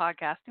for my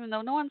podcast, even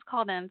though no one's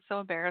called in,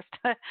 so embarrassed.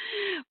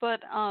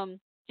 But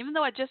even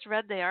though I just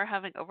read they are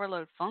having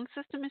overload phone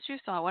system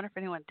issues, so I wonder if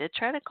anyone did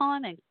try to call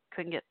in and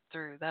couldn't get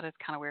through. That is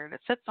kind of weird.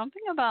 It said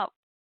something about,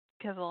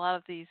 because a lot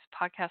of these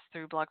podcasts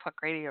through Blog Talk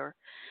Radio are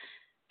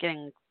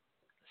getting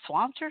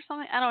swamped or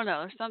something. I don't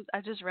know.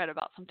 I just read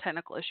about some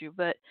technical issue,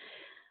 but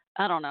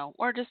I don't know.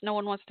 Or just no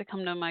one wants to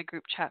come to my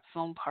group chat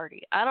phone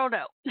party. I don't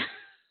know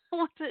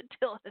what the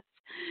deal is.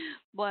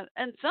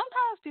 And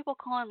sometimes people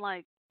call in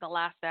like the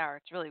last hour.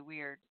 It's really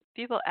weird.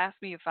 People ask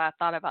me if I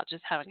thought about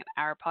just having an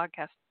hour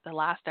podcast the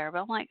last hour,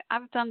 but I'm like,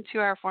 I've done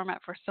 2-hour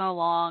format for so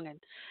long and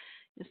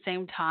the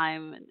same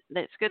time. And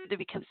it's good to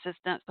be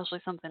consistent,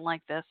 especially something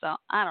like this. So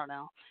I don't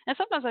know. And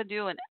sometimes I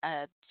do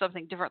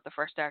something different the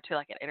first hour too,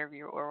 like an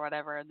interview or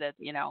whatever that,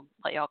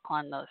 let y'all call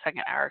in the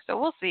second hour.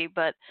 So we'll see.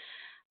 But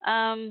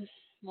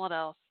what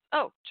else?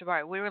 Oh,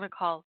 Jabari. We're going to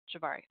call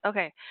Jabari.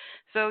 Okay.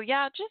 So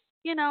yeah, just,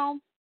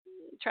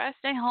 try to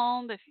stay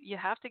home if you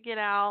have to get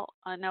out.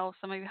 I know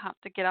some of you have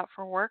to get out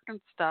for work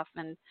and stuff,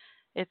 and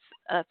it's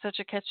such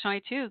a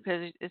catch-22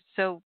 because it's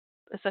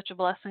such a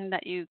blessing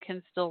that you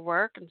can still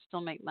work and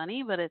still make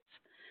money, but it's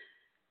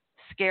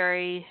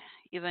scary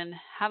even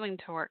having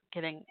to work,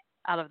 getting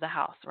out of the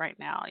house right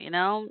now,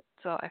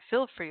 So I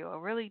feel for you. I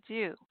really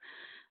do.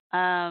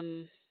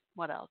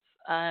 What else?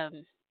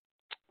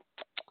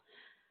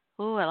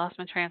 Oh, I lost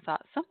my train of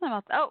thought. Something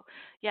about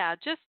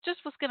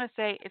just was gonna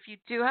say, if you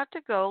do have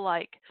to go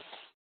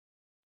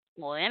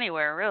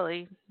anywhere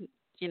really,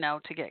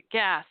 to get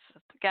gas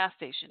at the gas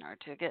station or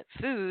to get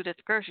food at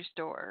the grocery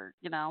store,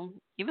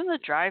 even the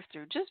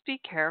drive-through, just be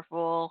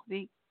careful.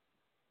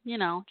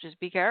 Just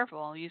be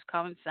careful. Use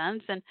common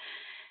sense, and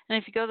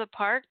if you go to the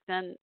park,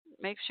 then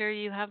make sure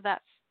you have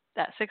that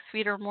 6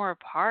 feet or more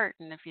apart.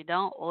 And if you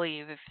don't,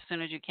 leave as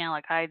soon as you can,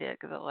 like I did,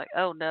 because I was like,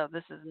 oh no,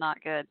 this is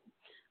not good.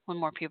 When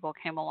more people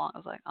came along, I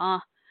was like,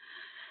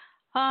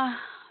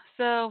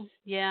 so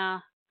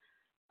yeah.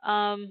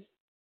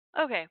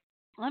 Okay,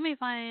 let me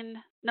find,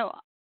 no,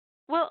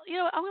 well,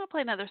 I'm going to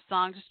play another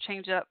song, just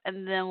change it up,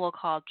 and then we'll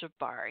call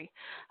Jabari.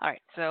 All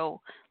right, so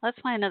let's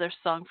play another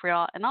song for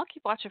y'all, and I'll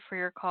keep watching for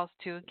your calls,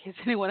 too, in case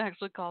anyone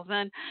actually calls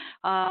in.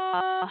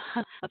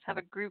 Let's have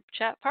a group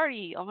chat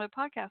party on my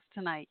podcast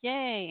tonight.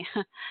 Yay.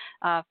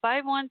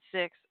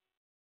 516-387-1416.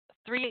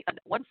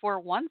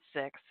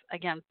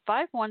 Again,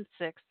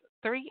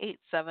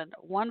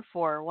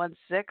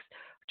 516-387-1416.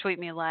 Tweet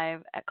me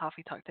live at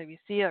Coffee Talk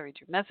WC. I'll read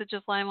your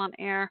messages live on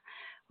air,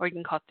 or you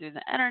can call through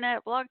the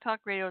internet,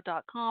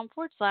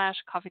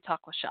 blogtalkradio.com/Coffee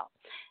Talk with Shell.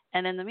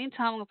 And in the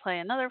meantime, I'm going to play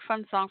another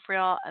fun song for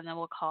y'all, and then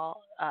we'll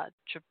call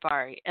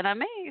Jabari. And I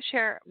may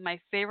share my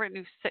favorite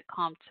new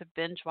sitcom to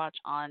binge watch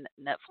on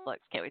Netflix.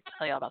 Can't wait to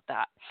tell y'all about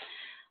that.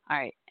 All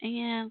right,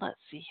 and let's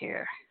see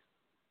here.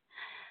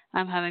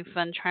 I'm having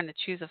fun trying to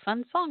choose a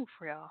fun song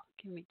for y'all.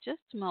 Give me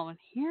just a moment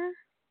here.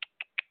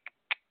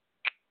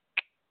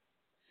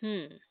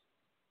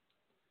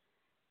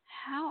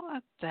 How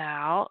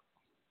about,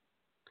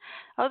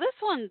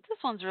 this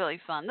one's really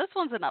fun. This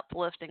one's an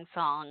uplifting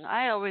song.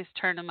 I always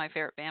turn to my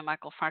favorite band,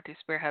 Michael Franti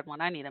Spearhead,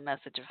 when I need a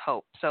message of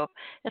hope. So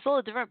it's a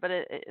little different, but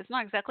it's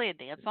not exactly a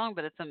dance song,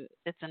 but it's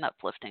an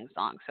uplifting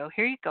song. So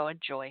here you go,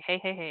 enjoy. Hey,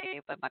 Hey,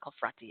 Hey by Michael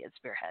Franti and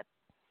Spearhead.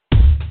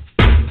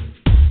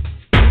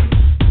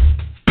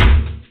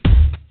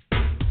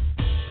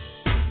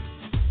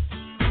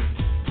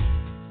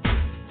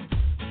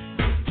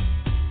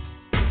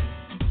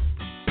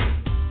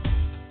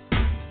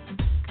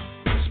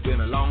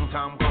 Long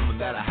time coming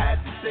that I had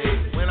to say.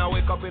 When I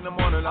wake up in the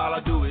morning, all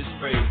I do is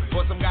pray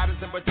for some guidance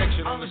and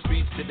protection on the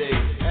streets today,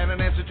 and an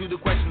answer to the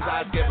questions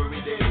I ask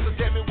every day. So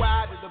tell me,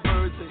 why did the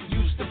birds that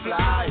used to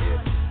fly here?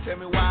 Tell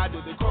me, why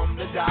did they come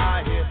to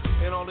die here?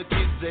 And all the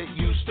kids that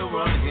used to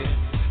run here,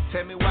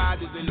 tell me, why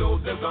did they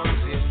load their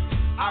guns here?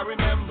 I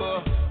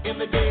remember in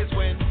the days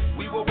when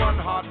we were one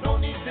heart, no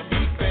need to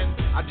defend.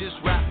 I just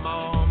wrap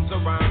my arms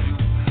around you.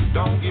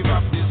 Don't give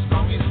up, this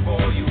song is for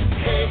you.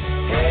 Hey,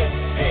 hey,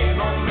 hey,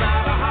 no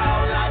matter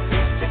how life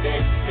is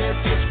today, there's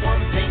just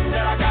one thing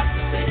that I got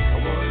to say. I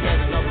won't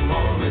let another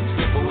moment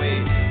slip away.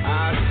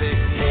 I say,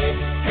 hey,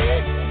 hey,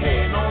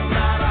 hey, no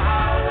matter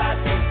how life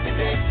is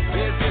today,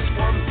 there's just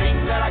one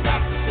thing that I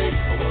got to say.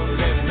 I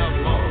won't let another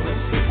moment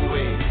slip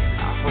away.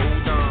 I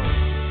hold on,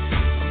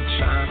 I'm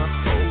trying to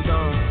hold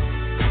on.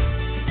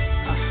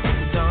 I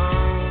hold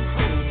on,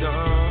 hold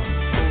on,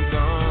 hold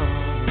on.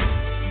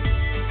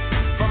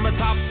 From the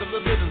tops of the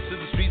buildings to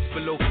the streets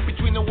below,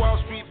 between the Wall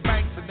Street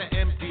banks and the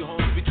empty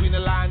homes, between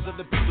the lines of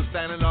the people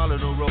standing all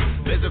in a row,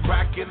 there's a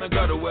crack in the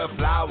gutter where a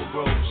flower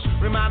grows,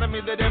 reminding me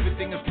that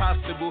everything is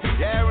possible.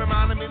 Yeah,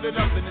 reminding me that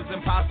nothing is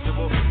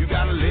impossible. You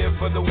gotta live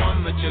for the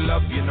one that you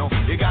love, you know.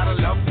 You gotta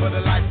love for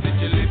the life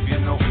that you live, you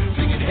know.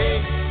 Singing,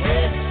 hey,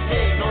 hey,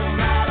 hey, no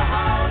matter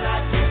how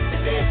life is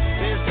today,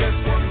 there's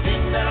just one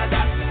thing that I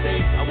got to say.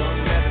 I won't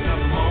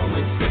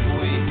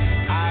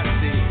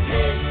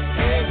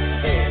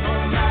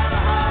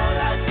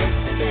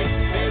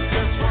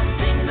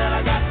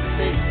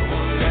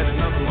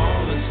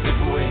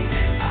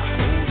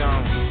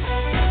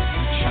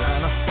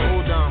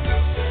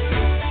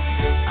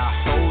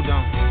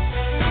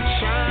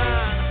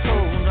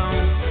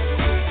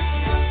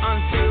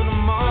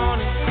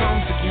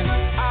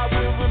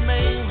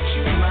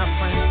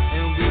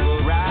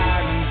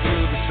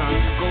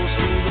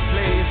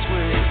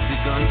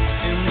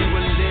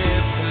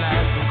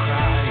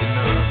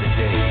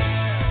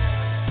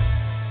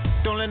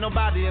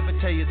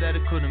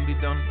couldn't be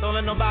done. Don't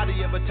let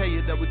nobody ever tell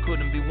you that we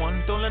couldn't be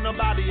one. Don't let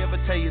nobody ever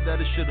tell you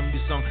that it shouldn't be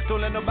sung.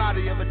 Don't let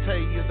nobody ever tell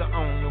you you're the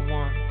only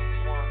one.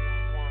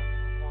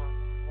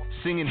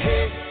 Singing,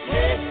 hey,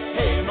 hey,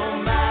 hey, no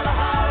matter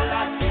how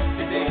life is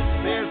today,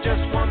 there's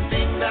just one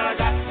thing that I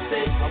got to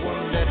say. I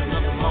won't let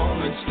another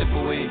moment slip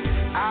away.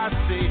 I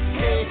say,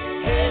 hey,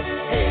 hey,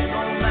 hey,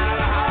 no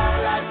matter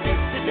how life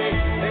is today,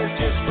 there's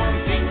just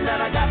one thing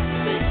that I got to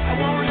say. I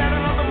won't let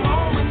another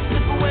moment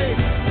slip away.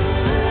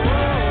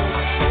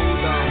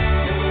 Hold on.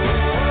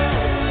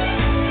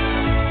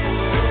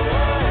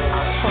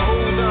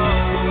 Hold on.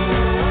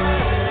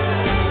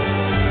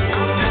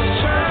 I'm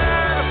just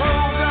trying to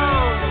hold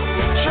on.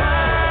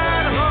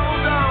 Trying to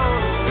hold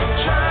on.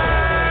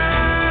 Trying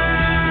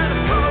to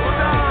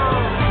hold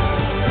on.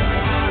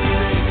 I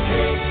say,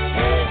 hey,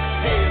 hey,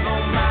 hey, no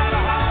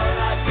matter how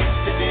life is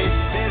today,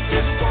 there's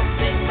just one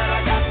thing that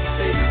I got to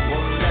say.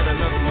 Won't let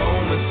another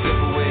moment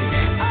slip away.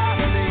 I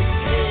say,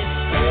 hey,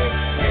 hey,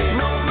 hey,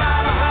 no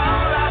matter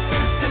how life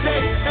is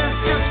today, there's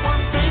just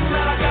one thing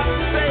that I got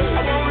to say.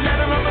 I won't let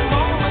another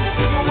moment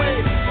slip away.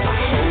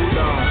 I hold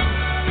on,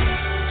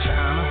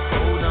 trying to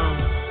hold on.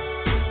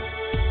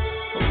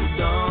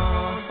 Hold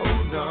on,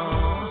 hold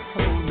on,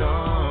 hold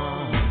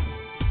on,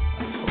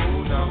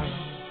 hold on.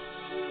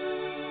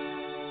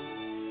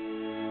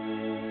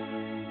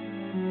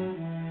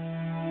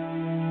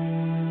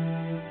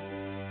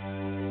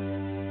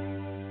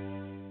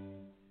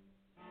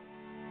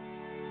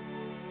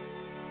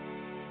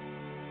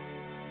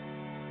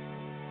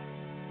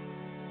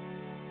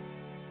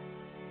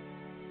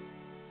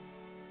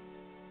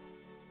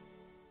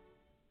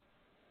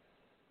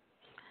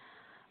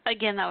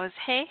 Again, that was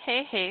Hey,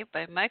 Hey, Hey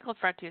by Michael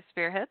Franti of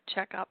Spearhead.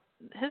 Check out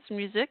his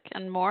music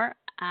and more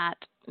at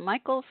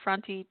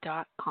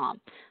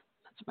michaelfranti.com.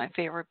 That's my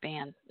favorite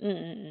band.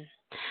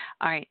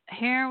 All right,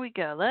 here we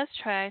go. Let's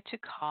try to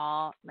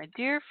call my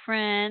dear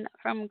friend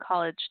from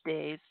college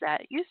days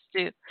that used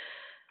to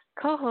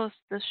co-host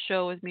the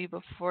show with me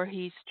before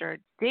he started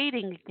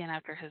dating again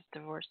after his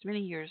divorce many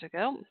years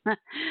ago.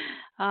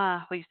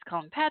 We used to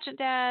call him Pageant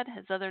Dad.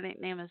 His other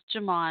name is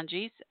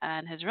Jumanji,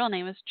 and his real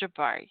name is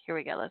Jabari. Here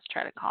we go. Let's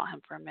try to call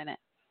him for a minute.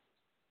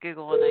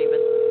 Google and I even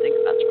think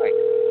that's right.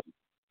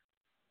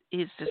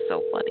 He's just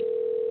so funny.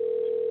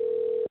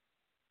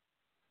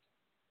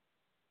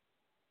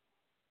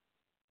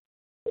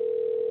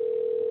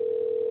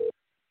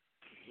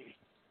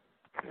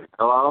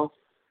 Hello?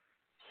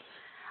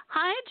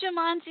 Hi,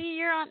 Jumanji.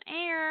 You're on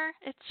air.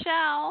 It's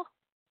Shal.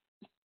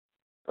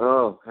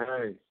 Oh,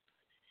 hey.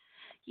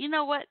 You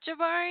know what,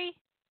 Jabari?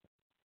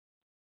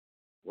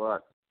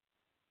 What?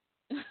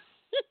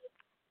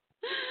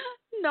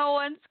 No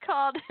one's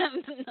called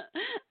him.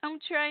 I'm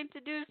trying to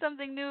do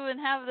something new and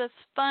have this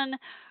fun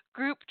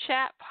group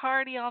chat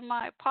party on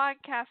my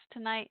podcast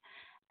tonight,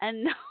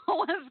 and no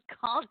one's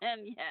called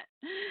in yet.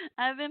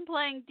 I've been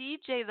playing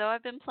DJ, though.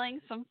 I've been playing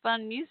some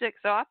fun music,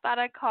 so I thought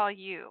I'd call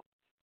you.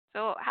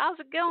 So how's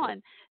it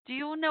going? Do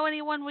you know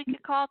anyone we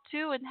could call,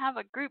 too, and have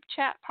a group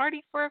chat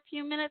party for a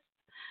few minutes?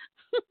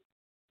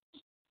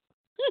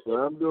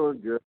 Well, I'm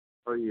doing good.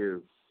 How are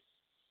you?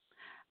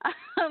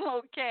 I'm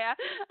okay.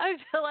 I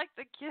feel like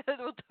the kid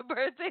with the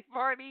birthday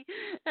party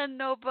and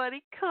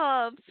nobody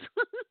comes.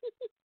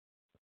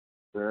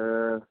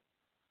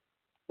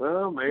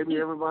 Well, maybe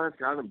everybody's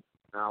kind of,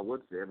 I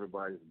would say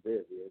everybody's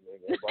busy.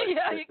 Everybody's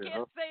Yeah, busy, you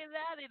can't say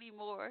that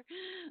anymore.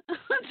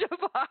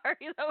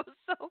 Jabari, that was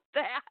so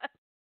bad.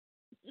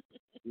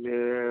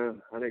 Yeah,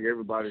 I think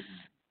everybody's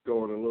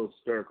going a little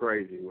stir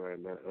crazy right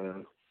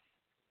now.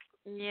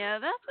 Yeah,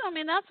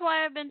 that's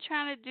why I've been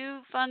trying to do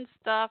fun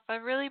stuff.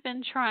 I've really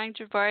been trying,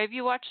 Jabari. Have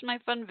you watched my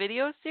fun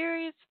video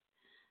series?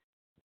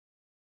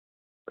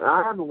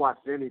 I haven't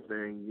watched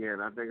anything yet.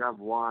 I think I've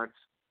watched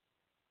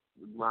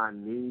my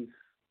niece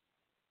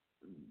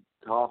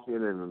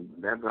talking,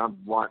 and I've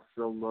watched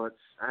so much.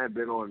 I haven't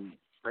been on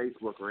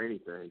Facebook or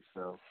anything,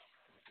 so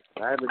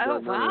I haven't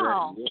done none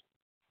of that yet.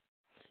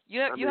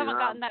 You haven't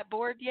gotten that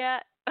bored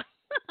yet?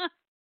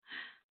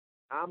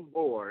 I'm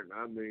bored.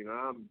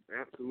 I'm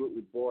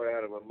absolutely bored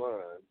out of my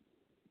mind.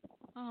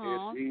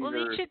 Oh, well,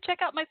 you should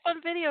check out my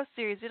fun video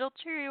series. It'll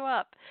cheer you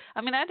up.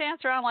 I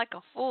dance around like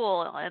a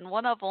fool in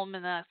one of them,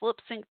 and I lip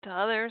sync to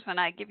others, and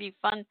I give you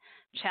fun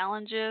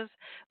challenges.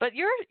 But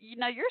you're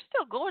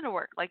still going to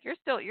work. Like you're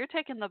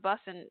taking the bus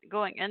and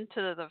going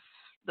into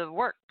the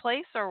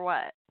workplace, or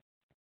what?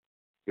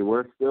 Yeah,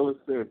 we're still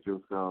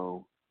essential,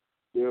 so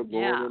still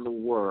going into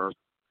work.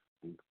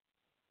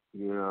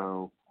 You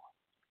know.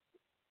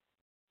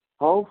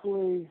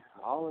 Hopefully,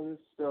 all of this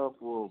stuff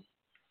will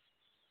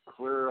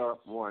clear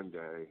up one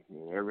day,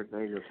 and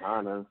everything will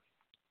kind of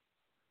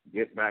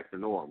get back to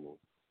normal.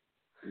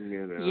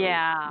 You know,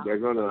 yeah, they're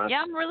gonna.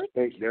 Yeah, I'm really. I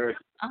think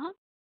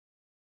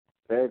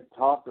they've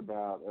talked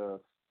about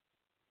us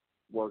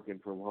working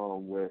from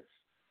home, which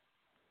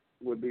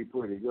would be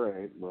pretty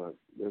great, but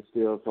they're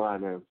still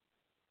trying to.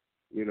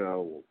 You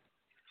know,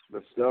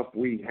 the stuff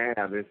we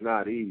have is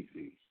not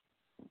easy.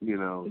 You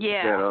know,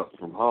 set up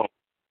from home.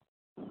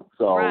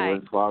 So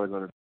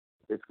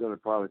it's gonna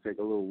probably take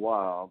a little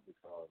while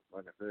because,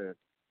 like I said,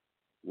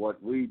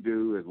 what we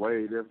do is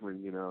way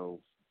different.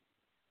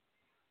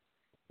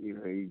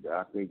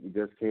 I think you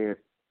just can't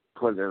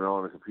put it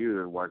on a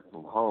computer and work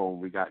from home.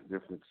 We got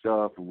different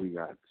stuff, and we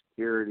got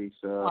security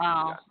stuff, and we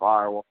Wow. got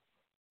firewall.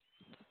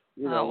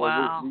 Oh,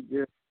 wow.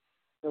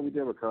 We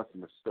deal with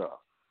customer stuff.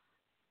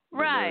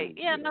 Right.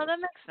 Yeah, no, that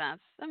makes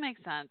sense. That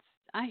makes sense.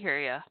 I hear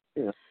you.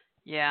 Yeah.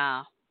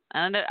 Yeah.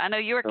 And I know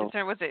you were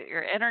concerned with it,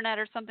 your internet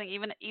or something.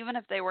 Even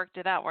if they worked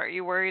it out, were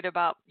you worried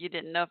about? You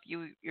didn't know if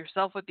you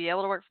yourself would be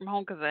able to work from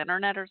home because of the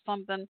internet or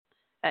something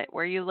at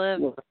where you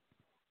live.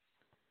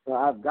 Well,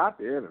 I've got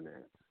the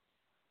internet.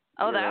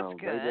 Oh, that's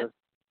good.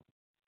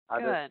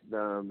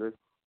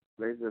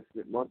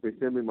 Once they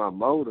send me my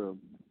modem,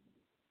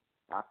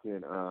 I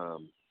can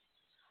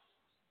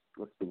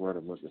what's the word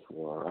I'm looking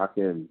for?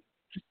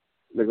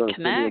 They're going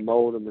to send me a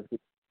modem. They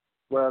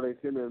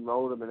send me a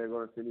modem, and they're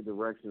going to send me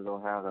directions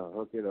on how to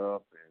hook it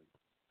up.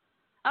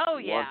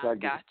 And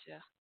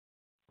gotcha.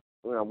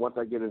 Once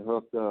I get it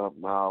hooked up,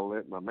 I'll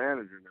let my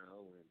manager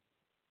know,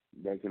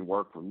 and they can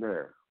work from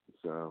there.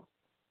 So.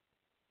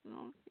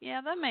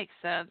 Yeah, that makes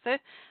sense.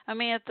 I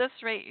mean, at this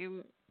rate,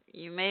 you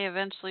may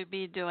eventually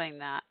be doing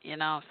that,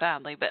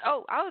 sadly. But I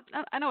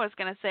know what I was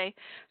gonna say,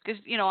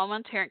 because I'm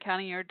in Tarrant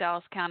County, you're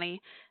Dallas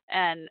County,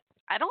 and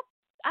I don't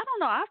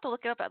know. I have to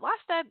look it up. But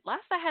last I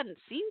hadn't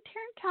seen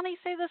Tarrant County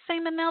say the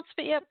same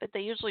announcement yet, but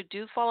they usually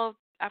do follow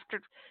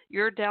after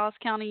your Dallas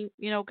County,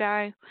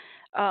 guy,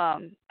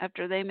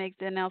 after they make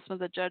the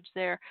announcement, the judge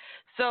there.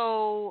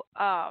 So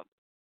I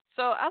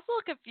was a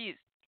little confused.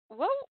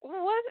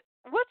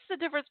 What's the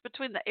difference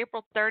between the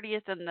April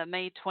 30th and the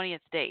May 20th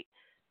date?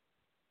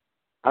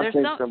 There's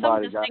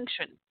some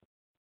distinction.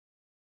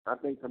 I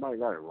think somebody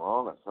got it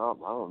wrong or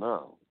something. I don't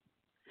know.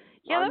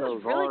 Yeah, that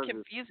was really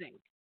confusing.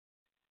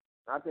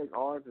 I think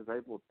ours is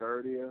April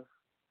 30th.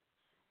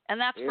 And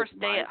that's for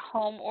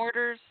stay-at-home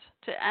orders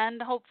to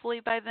end,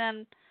 hopefully, by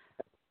then?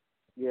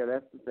 Yeah,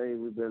 that's the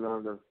thing we've been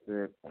under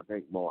since, I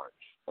think, March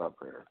up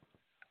here.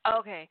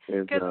 Okay,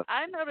 because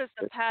I noticed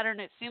a pattern.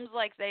 It seems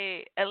like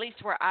they, at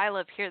least where I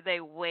live here,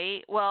 they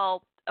wait.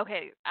 Well,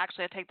 okay,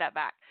 actually, I take that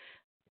back.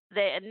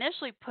 They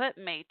initially put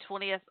May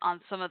 20th on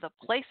some of the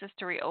places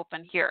to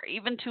reopen here,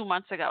 even 2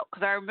 months ago.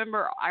 Because I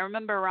remember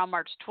around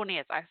March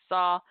 20th, I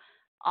saw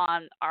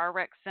on our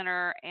rec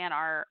center and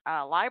our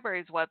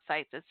library's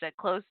websites it said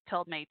closed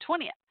till May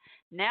 20th.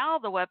 Now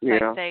the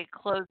websites say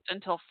closed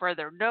until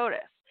further notice.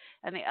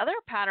 And the other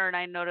pattern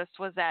I noticed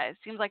was that it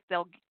seems like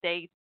they'll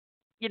say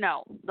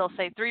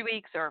 3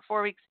 weeks or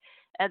 4 weeks,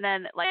 and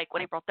then like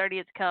when April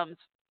 30th comes,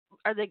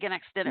 are they going to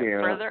extend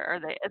it further, or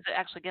is it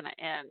actually going to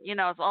end?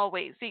 It's all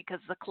wait and see, because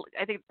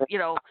I think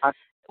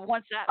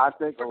once that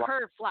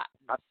curve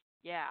flattens,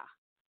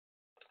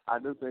 I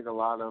do think a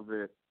lot of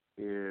it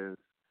is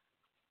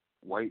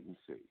wait and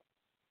see.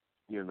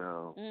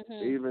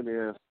 Even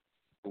if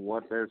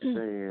what they're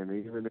saying,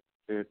 even if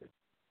it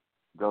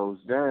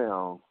goes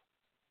down,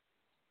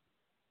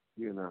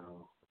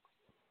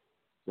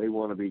 they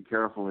want to be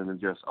careful and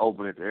just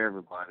open it to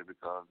everybody,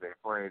 because they're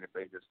afraid if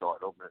they just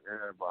start opening it to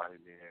everybody,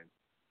 then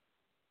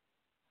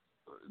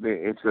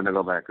it's going to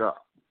go back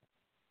up.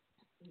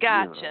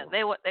 Gotcha.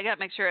 They got to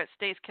make sure it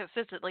stays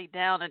consistently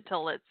down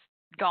until it's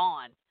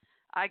gone.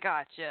 I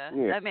gotcha.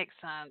 Yeah. That makes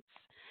sense.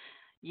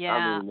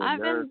 Yeah,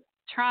 I've been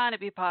trying to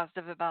be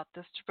positive about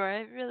this, but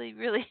I'm really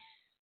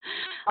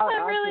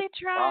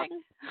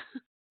trying.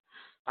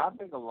 I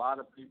think a lot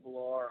of people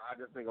are. I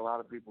just think a lot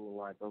of people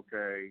are like,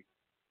 okay,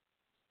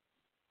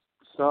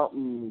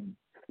 something,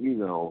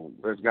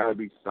 there's got to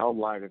be some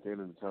light at the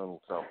end of the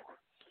tunnel somewhere.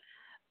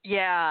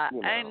 Yeah,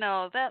 I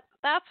know.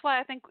 That's why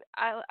I think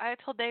I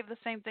told Dave the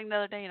same thing the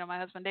other day. My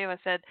husband Dave, I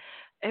said,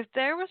 if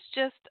there was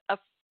just a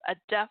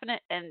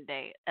definite end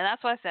date, and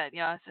that's what I said.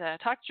 I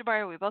talked to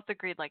Jabari, we both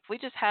agreed, like, if we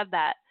just had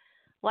that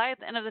light at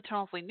the end of the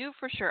tunnel, if we knew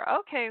for sure,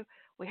 okay,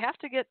 we have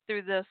to get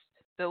through this,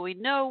 but we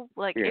know,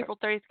 like, April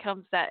 30th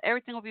comes, that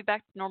everything will be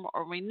back to normal,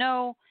 or we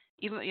know,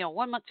 even,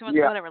 1 month, 2 months,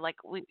 whatever,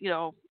 like, we,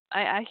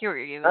 I hear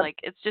you, like,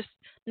 it's just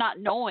not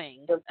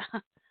knowing.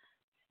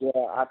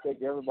 Yeah, I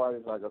think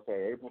everybody's like,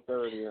 okay, April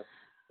 30th,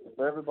 if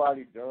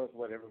everybody does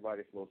what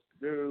everybody's supposed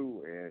to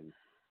do and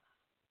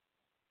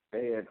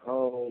stay at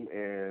home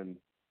and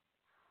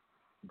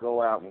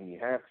go out when you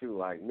have to,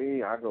 like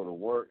me, I go to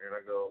work and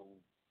I go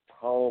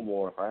home,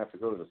 or if I have to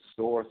go to the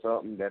store or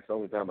something, that's the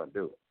only time I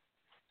do it.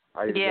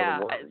 I either go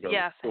to work or go to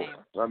the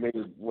store. I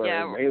mean,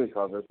 mainly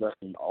because there's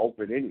nothing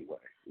open anyway,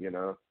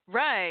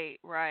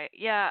 Right.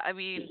 Yeah, I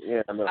mean,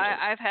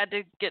 I've had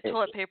to get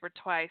toilet paper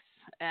twice,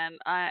 and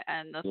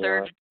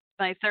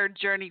my third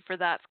journey for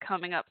that's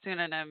coming up soon,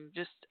 and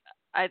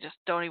I just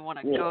don't even want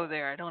to go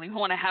there. I don't even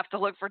want to have to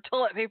look for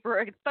toilet paper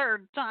a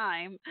third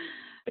time.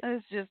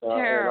 It's just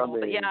terrible.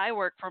 But yeah, I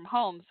work from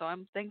home, so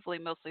I'm thankfully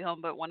mostly home.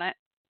 But when I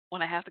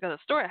have to go to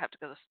the store, I have to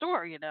go to the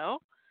store.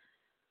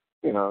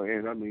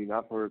 And I mean,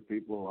 I've heard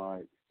people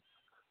like,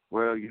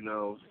 well,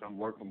 some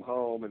work from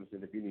home, and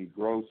if you need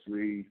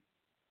groceries,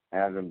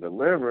 have them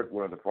delivered.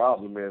 Well, the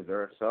problem is there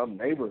are some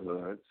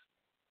neighborhoods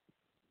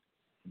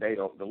they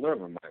don't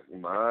deliver.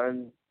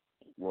 Mine,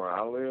 where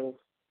I live,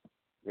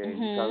 and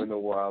you kind of know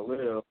where I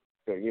live.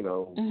 That, you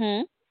know,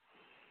 Mhm.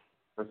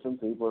 for some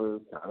people,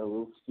 it's kind of a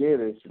little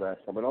skittish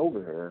about coming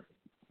over here,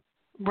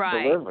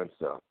 Right. delivering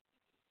stuff.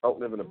 Don't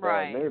live in a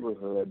Right. bad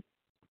neighborhood,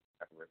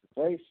 have a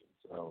reputation.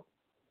 So,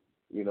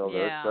 you know,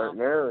 there's Yeah.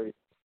 certain areas,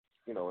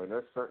 you know, and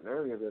there's certain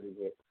areas that it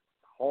gets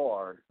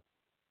hard,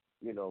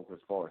 you know,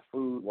 as far as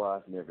food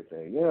wise and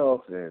everything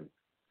else. And,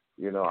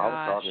 you know, I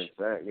was talking to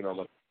Sarah,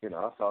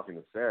 I was talking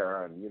to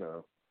Sarah, and, you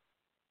know,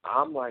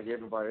 I'm like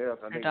everybody else.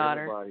 I Her think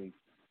daughter. everybody's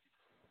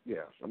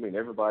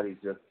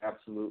just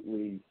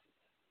absolutely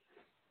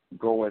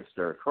going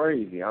stir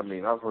crazy. I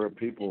mean, I've heard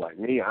people like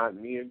me, I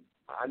need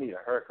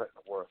a haircut in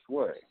the worst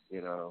way,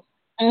 you know.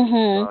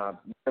 Mhm.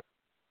 A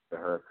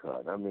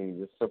haircut. I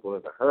mean, as simple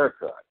as a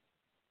haircut.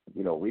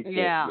 You know, we can't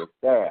Yeah.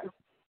 get that.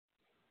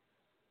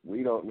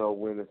 We don't know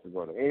when this is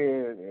going to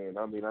end, and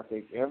I mean, I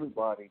think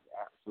everybody's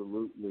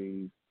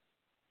absolutely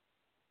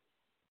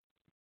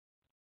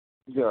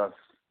just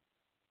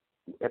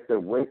at their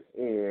wits'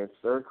 end,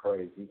 stir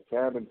crazy,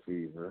 cabin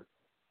fever,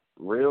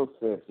 real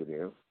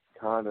sensitive,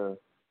 kind of.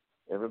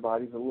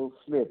 Everybody's a little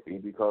snippy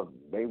because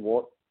they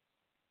want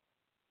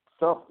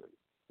something.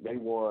 They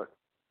want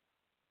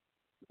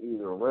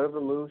either a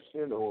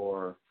resolution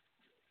or,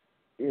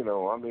 you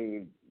know, I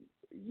mean,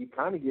 you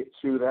kind of get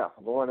chewed out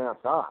for going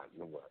outside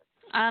in a way.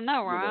 I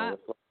know, You right? know,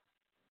 it's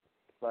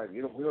like,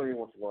 you know, we don't even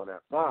want you going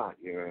outside,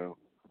 you know.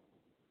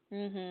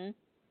 Mhm.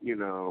 You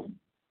know,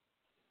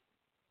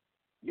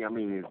 yeah, I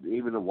mean, it's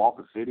even to walk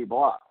a city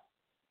block,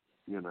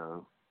 you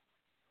know.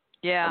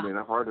 Yeah. I mean,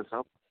 I've heard of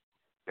some,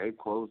 they've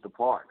closed the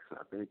parks.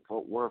 I think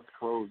Fort Worth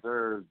closed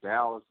theirs,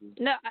 Dallas is.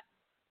 No,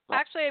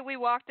 actually, we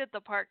walked at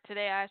the park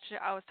today. I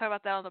was talking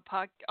about that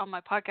on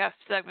my podcast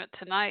segment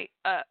tonight.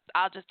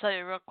 I'll just tell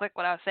you real quick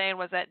what I was saying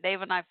was that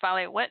Dave and I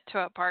finally went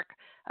to a park.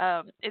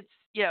 It's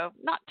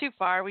not too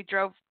far. We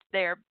drove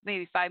there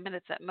maybe 5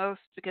 minutes at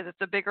most because it's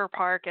a bigger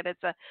park and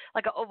it's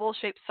like an oval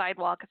shaped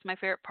sidewalk. It's my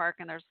favorite park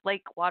and there's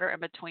lake water in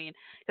between.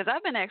 Because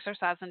I've been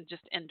exercising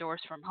just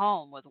indoors from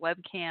home with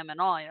webcam and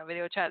all,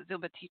 video chat,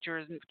 Zumba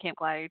teachers and Camp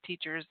Gladiator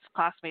teachers,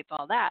 classmates,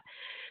 all that.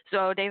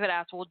 So David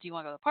asked, well, do you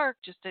want to go to the park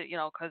just to,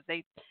 because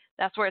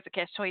that's where it's a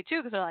catch-22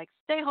 because they're like,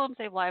 stay home,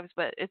 save lives,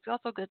 but it's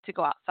also good to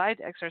go outside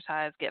to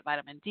exercise, get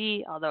vitamin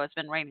D, although it's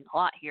been raining a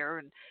lot here,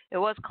 and it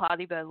was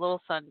cloudy, but a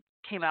little sun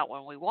came out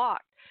when we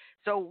walked.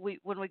 So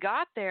when we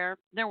got there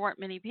weren't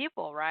many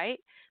people, right?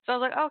 So I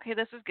was like, okay,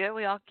 this is good.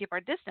 We all keep our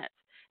distance.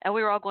 And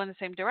we were all going the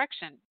same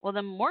direction. Well,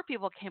 then more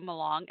people came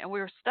along, and we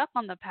were stuck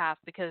on the path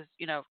because,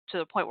 to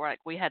the point where,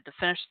 like, we had to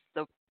finish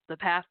the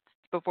path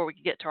before we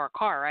could get to our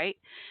car, right?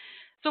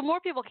 So more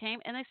people came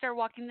and they started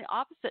walking the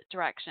opposite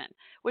direction,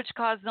 which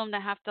caused them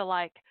to have to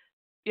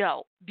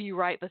be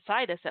right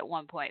beside us at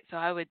one point. So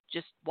I would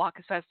just walk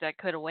as fast as I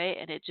could away,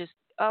 and it just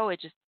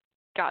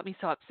got me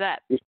so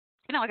upset. I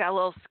got a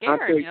little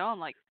scared. I'm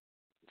like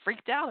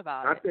freaked out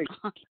about it.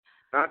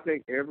 I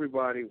think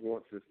everybody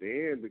wants this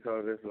to end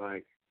because it's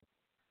like,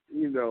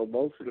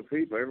 most of the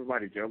people,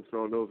 everybody jumps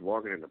on those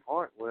walking in the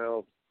park.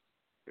 Well,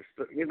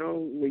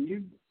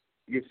 when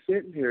you're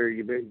sitting here,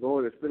 it's been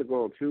going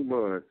 2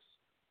 months.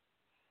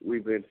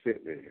 We've been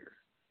sitting in here,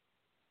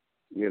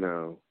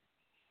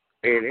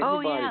 and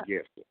everybody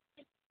gets it.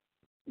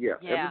 Yeah,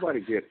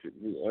 everybody gets it.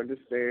 We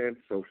understand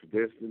social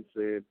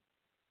distancing,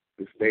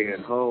 to stay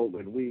at home,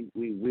 and we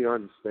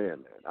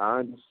understand that. I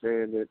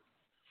understand it.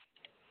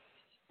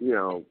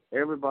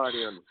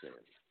 Everybody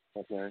understands it,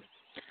 okay?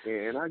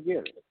 And I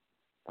get it.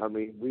 I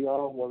mean, we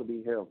all want to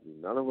be healthy.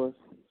 None of us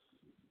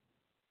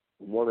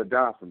want to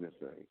die from this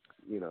thing,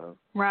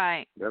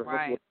 Right, None of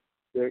right. us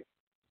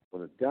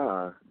want to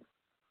die.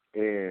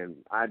 And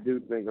I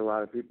do think a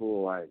lot of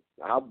people are like,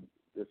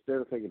 instead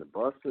of taking the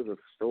bus to the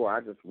store,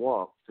 I just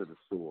walk to the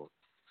store,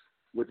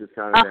 which is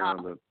kind of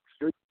down the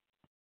street.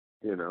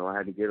 I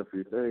had to get a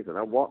few things, and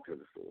I walked to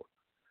the store.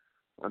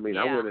 I mean,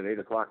 I went at 8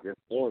 o'clock this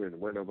morning, and there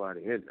wasn't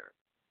nobody in there,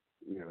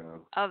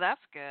 Oh,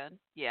 that's good.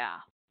 Yeah.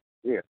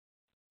 Yeah.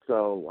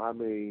 So, I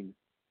mean,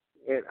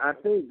 and I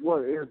think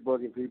what is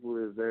bugging people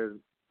is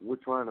we're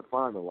trying to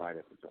find a light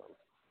at the tunnel.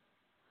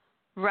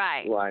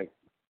 Right.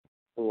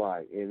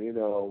 And,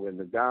 when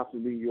the guy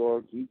from New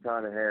York, he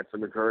kind of had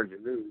some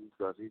encouraging news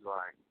because he's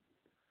like,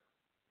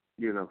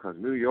 because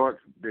New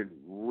York's been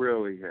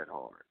really hit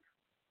hard.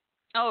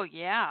 Oh,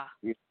 yeah.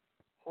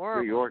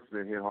 Horrible. New York's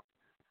been hit hard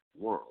in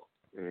the world.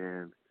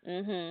 And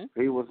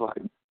he was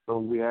like, so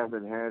we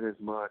haven't had as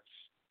much,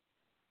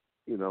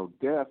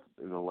 death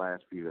in the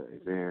last few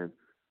days. And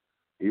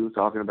he was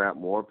talking about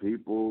more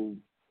people,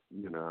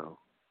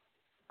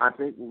 I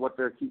think what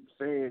they keep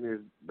saying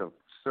is the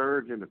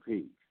surge and the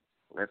peak.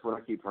 That's what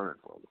I keep hearing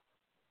from them.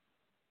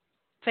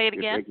 Say it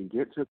again. If they can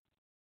get to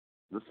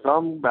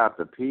something about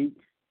the peak,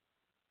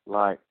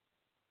 like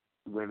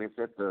when it's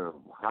at the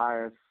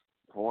highest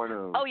point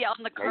of. Oh yeah,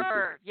 on the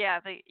curve.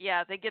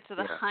 They get to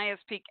the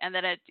highest peak, and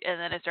then it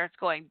starts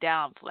going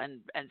down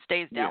and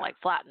stays down like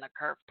flat in the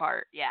curve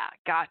part. Yeah,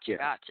 gotcha.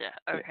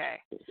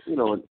 Okay.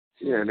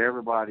 And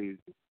everybody,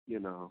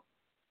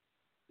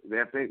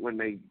 I think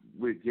when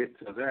we get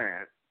to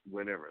that,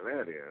 whenever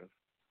that is,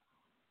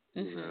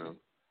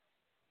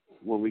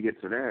 when we get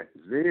to that,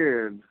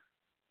 then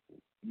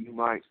you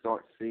might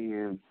start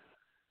seeing,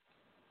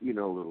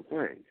 little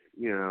things.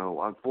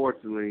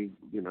 Unfortunately,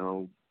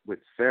 with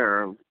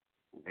Sarah,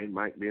 it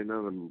might be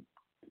another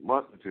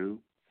month or two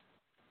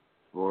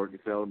before we can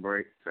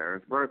celebrate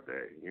Sarah's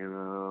birthday.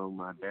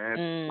 My dad,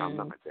 I'm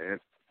not my dad.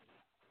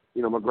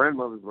 My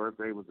grandmother's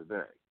birthday was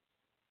today.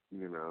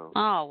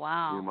 Oh,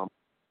 wow.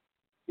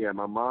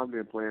 My mom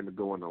didn't plan to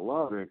go in the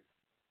Lubbock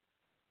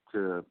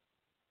to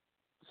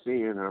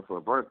seeing her for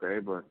her birthday,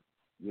 but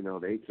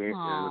they can't. There's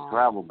a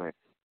travel ban,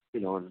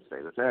 in the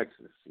state of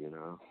Texas.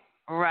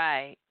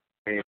 Right.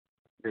 And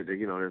there's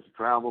a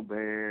travel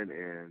ban,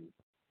 and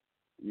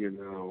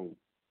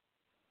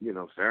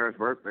Sarah's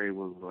birthday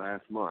was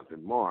last month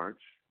in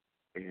March,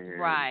 and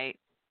right.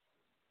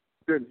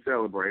 couldn't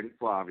celebrate it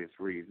for obvious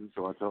reasons.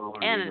 So I told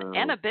her,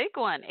 and a big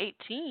one,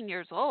 18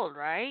 years old,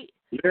 right?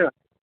 Yeah,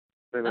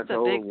 and that's I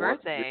told a big her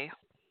birthday.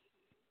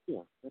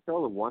 I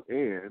told her one,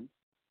 and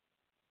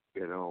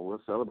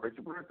we'll celebrate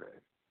your birthday.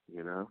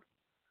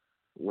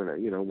 When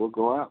we'll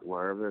go out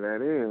wherever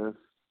that is.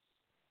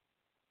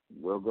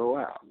 We'll go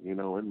out.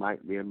 It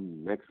might be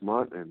in next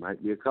month. It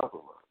might be a couple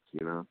of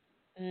months.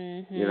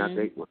 Mm-hmm. And I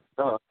think what's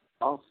tough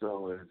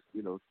also is,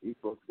 she's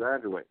supposed to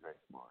graduate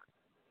next month.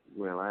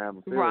 Well, I have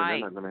a feeling they're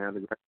not going to have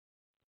the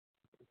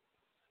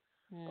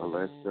graduation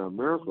unless a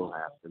miracle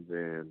happens.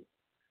 And,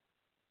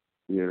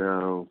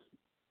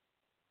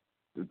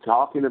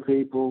 talking to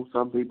people,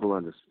 some people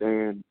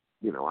understand.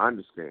 I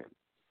understand.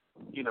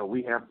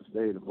 We have to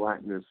stay the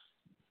blackness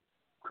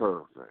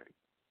curve thing.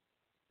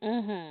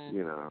 Mm-hmm.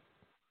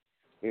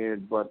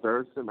 But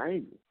there's some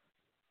anger.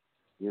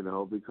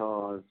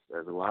 Because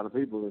as a lot of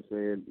people are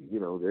saying,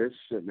 this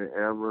shouldn't have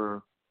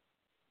ever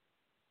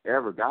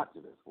got to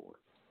this point.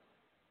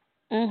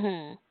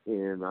 Mm-hmm.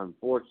 And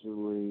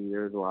unfortunately,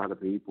 there's a lot of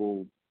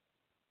people,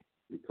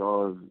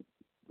 because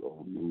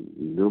of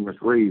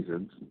numerous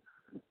reasons,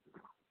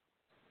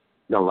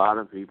 a lot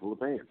of people are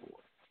paying for it.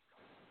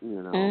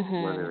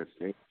 Whether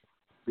it's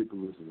people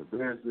losing their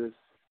business,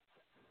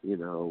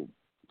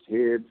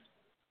 kids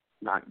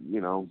not,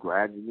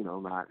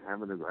 not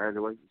having a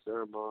graduation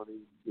ceremony,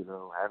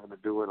 having to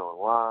do it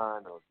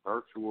online or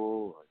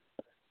virtual,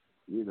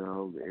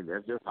 and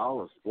that's just all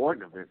the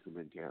sporting events have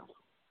been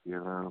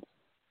canceled,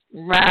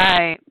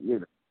 Right.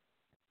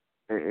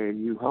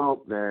 And you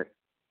hope that,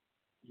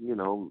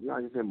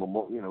 like I said,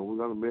 we're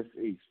going to miss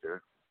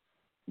Easter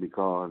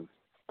because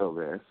of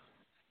this,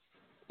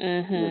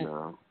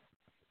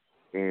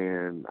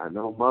 and I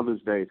know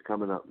Mother's Day is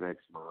coming up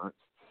next month.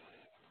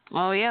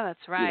 Oh, yeah,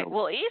 that's right.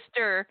 Well,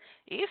 Easter,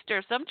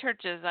 some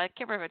churches, I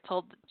can't remember if I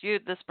told you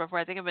this before,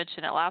 I think I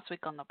mentioned it last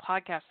week on the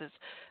podcast, is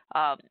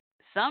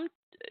some,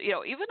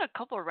 even a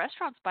couple of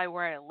restaurants by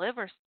where I live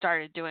are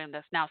started doing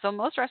this now. So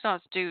most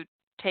restaurants do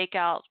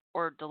takeout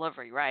or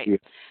delivery, right? Yeah.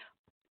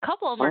 A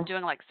couple of them are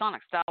doing like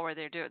Sonic style where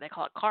they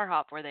call it car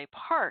hop, where they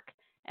park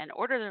and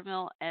order their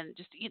meal and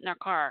just eat in their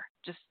car,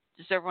 just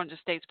everyone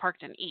just stays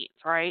parked and eats,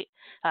 right?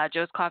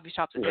 Joe's Coffee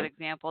Shop's a good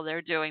example.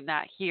 They're doing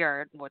that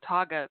here in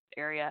Watauga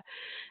area.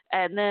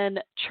 And then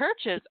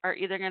churches are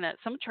either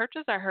some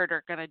churches I heard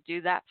are going to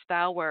do that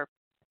style where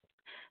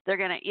they're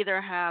going to either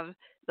have,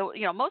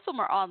 most of them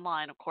are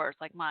online, of course,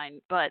 like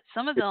mine, but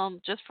some of them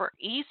just for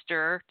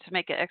Easter to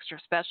make it extra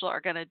special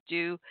are going to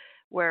do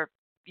where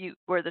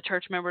the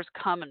church members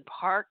come and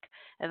park,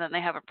 and then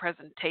they have a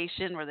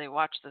presentation where they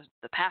watch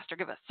the pastor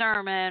give a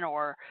sermon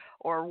or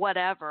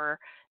whatever,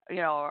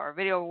 or a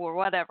video or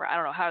whatever. I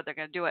don't know how they're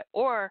going to do it,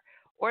 or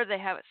they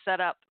have it set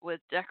up with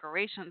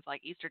decorations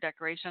like Easter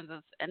decorations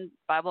and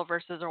Bible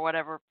verses or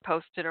whatever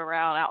posted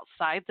around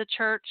outside the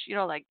church,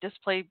 like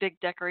display big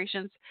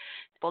decorations.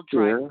 People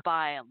drive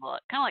by and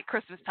look, kind of like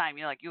Christmas time,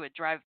 like you would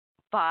drive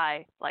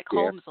by like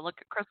homes and look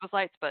at Christmas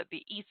lights, but it'd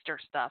be Easter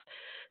stuff.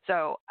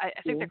 So I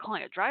think they're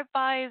calling it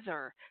drive-bys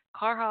or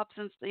car hops,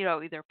 and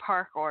either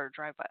park or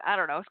drive-by. I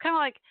don't know. It's kind of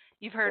like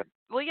you've heard.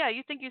 Well, yeah,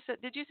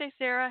 did you say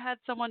Sarah had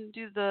someone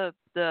do the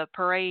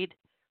parade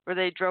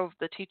where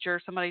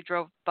somebody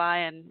drove by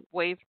and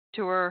waved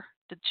to her?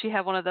 Did she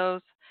have one of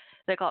those?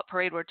 They call it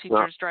parade where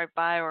teachers drive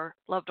by or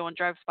loved one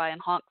drives by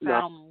and honks at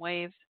them and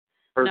waves.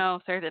 No,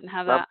 Sarah didn't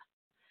have that.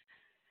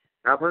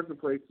 I've heard some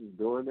places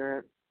doing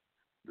that.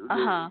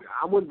 I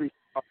wouldn't be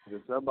surprised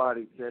if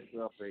somebody sets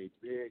up a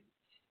big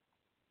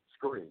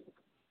screen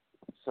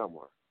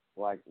somewhere,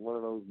 like one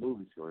of those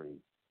movie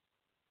screens.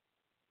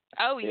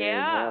 Oh,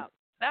 yeah.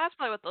 That's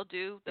probably what they'll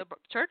do. The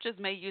churches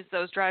may use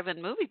those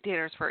drive-in movie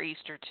theaters for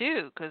Easter,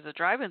 too, because the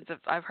drive-ins,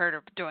 I've heard,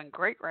 are doing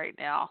great right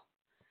now.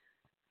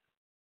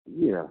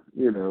 Yeah,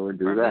 and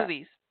do for that.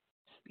 Movies.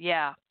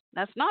 Yeah,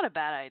 that's not a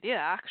bad idea,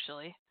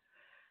 actually,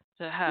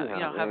 to have,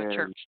 have a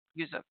church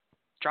use a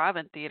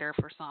drive-in theater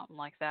for something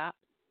like that.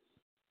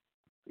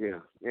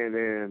 Yeah, and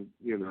then,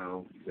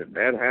 if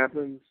that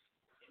happens,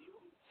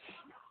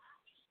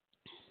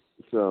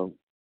 so,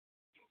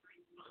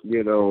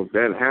 if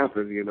that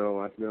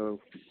happens,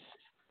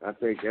 I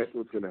think that's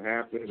what's going to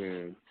happen,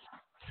 and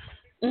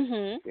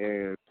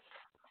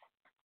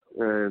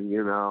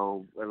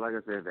like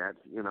I said, that,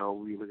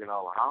 we look at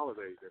all the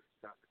holidays that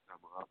start to come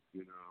up,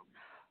 you know.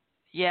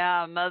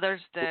 Yeah,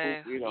 Mother's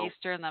Day, You know,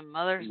 Easter, and then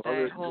Mother's Day.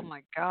 Mother's Oh Day,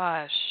 my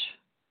gosh,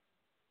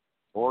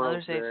 Memorial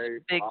Mother's Day is Day, a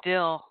big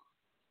deal.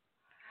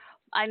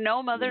 I know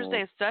you Mother's Day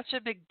know. is such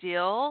a big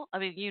deal. I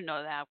mean, you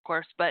know that, of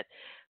course, but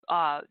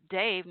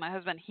Dave, my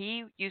husband,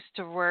 he used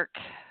to work.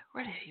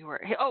 Where did he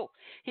work?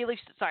 He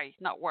used to, sorry,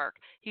 not work.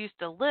 He used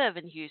to live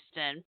in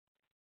Houston,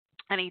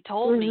 and he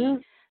told me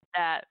Mhm.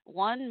 that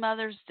one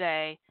Mother's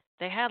Day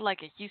they had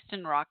like a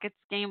Houston Rockets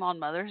game on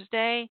Mother's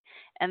Day,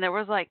 and there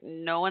was like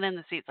no one in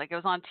the seats. Like it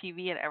was on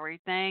TV and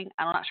everything.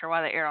 I'm not sure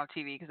why they aired on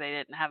TV because they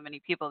didn't have many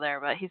people there,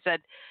 but he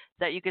said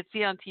that you could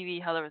see on TV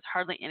how there was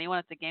hardly anyone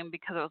at the game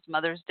because it was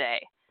Mother's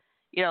Day.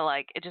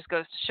 Like it just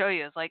goes to show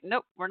you, it's like,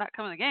 nope, we're not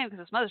coming to the game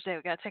because it's Mother's Day.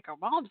 We got to take our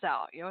moms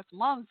out. It's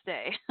Mom's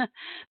Day. It's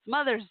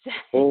Mother's Day.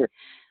 It,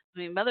 I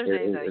mean, Mother's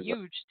Day is a it,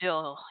 huge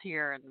deal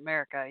here in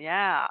America.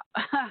 Yeah.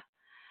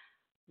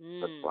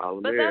 the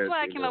problem But that's is,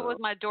 why I you came up know, with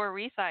my door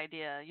wreath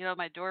idea.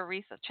 My door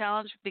wreath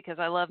challenge because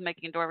I love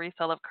making door wreaths.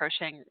 I love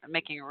crocheting,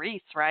 making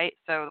wreaths, right?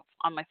 So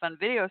on my fun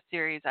video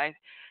series,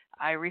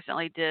 I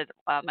recently did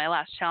my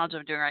last challenge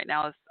I'm doing right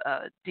now is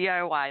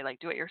DIY, like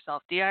do it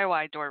yourself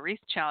DIY door wreath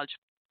challenge.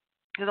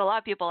 Because a lot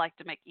of people like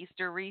to make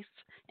Easter wreaths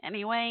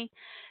anyway,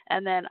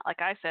 and then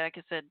like I said,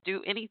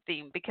 do any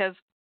theme because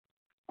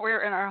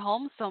we're in our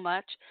home so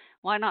much.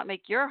 Why not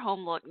make your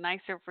home look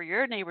nicer for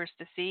your neighbors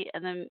to see,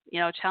 and then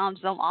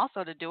challenge them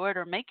also to do it,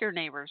 or make your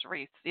neighbors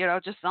wreaths,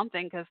 just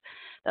something. Because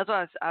that's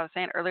what I was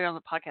saying earlier on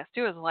the podcast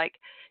too. Is like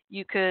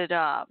you could.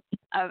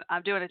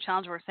 I'm doing a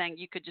challenge where we're saying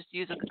you could just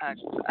use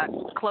a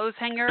clothes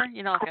hanger,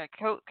 like a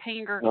coat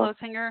hanger, clothes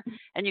hanger,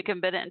 and you can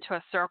bend it into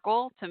a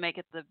circle to make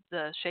it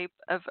the shape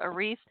of a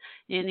wreath.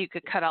 And you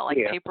could cut out like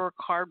yeah, paper,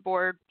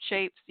 cardboard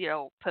shapes,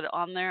 put it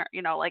on there.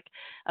 Like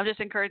I'm just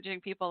encouraging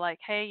people like,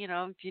 hey,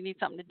 if you need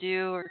something to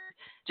do or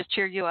just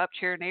cheer you up,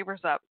 cheer your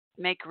neighbors up,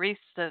 make wreaths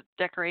to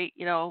decorate,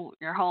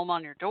 your home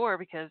on your door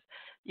because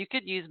you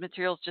could use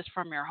materials just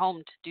from your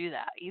home to do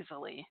that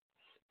easily.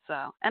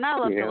 So, and I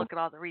love to yeah, look at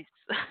all the wreaths.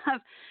 I've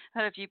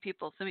had a few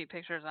people send me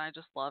pictures and I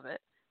just love it.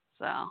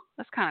 So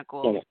that's kind of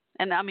cool. yeah.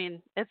 And I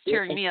mean, it's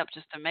cheering me up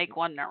just to make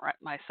one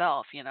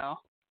myself.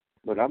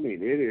 But I mean,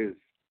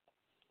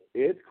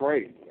 it's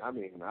crazy. I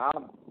mean,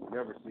 I've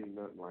never seen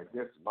nothing like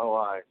this in my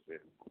life. And,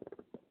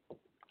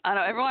 I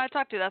know everyone I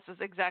talk to, that's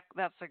the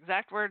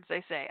exact words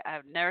they say. I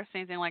have never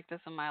seen anything like this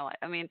in my life.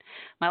 I mean,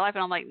 my life,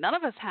 and I'm like, none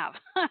of us have.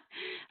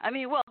 I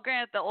mean, well,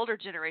 granted, the older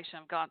generation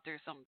have gone through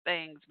some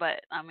things,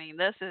 but I mean,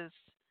 this is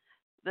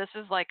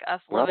like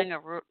us well, living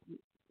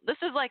this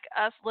is like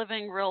us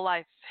living real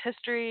life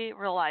history,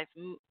 real life,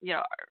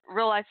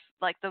 real life,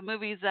 like the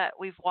movies that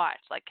we've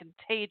watched, like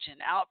Contagion,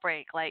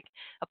 Outbreak, like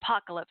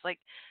Apocalypse, like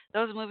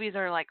those movies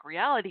are like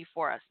reality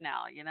for us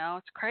now.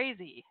 It's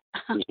crazy.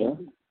 yeah.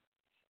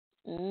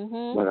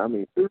 Mhm. But I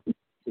mean,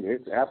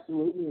 it's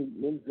absolutely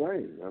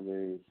insane. I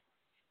mean,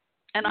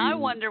 And I you,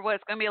 wonder what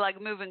it's going to be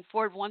like moving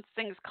forward once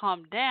things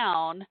calm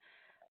down.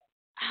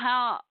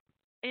 How,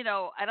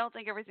 I don't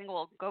think everything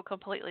will go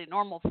completely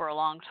normal for a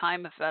long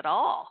time, if at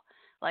all.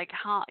 Like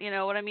how, you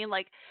know what I mean?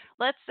 Like,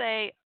 let's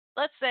say,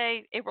 let's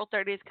say April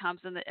 30th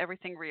comes and that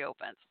everything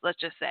reopens. Let's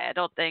just say, I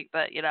don't think,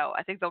 but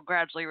I think they'll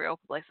gradually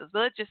reopen places. But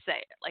let's just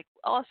say, like,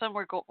 all of a sudden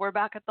we're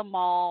back at the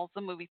malls,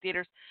 the movie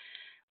theaters.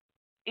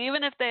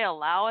 Even if they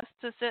allow us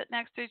to sit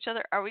next to each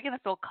other, are we going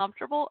to feel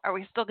comfortable? Are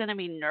we still going to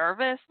be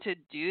nervous to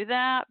do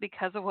that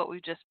because of what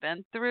we've just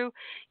been through?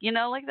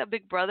 Like that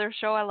Big Brother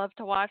show I love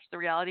to watch, the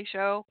reality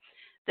show.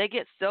 They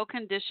get so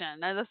conditioned.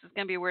 Now, this is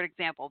going to be a weird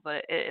example,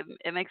 but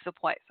it makes a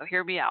point. So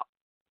hear me out.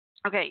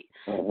 Okay,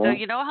 so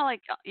uh-huh. how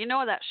like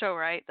that show,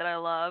 right? That I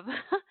love,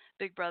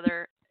 Big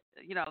Brother.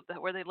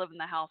 Where they live in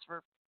the house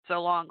for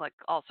so long, like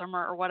all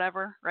summer or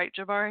whatever, right,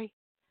 Jabari?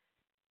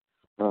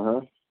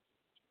 Uh-huh.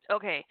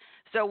 Okay,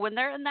 so when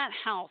they're in that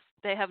house,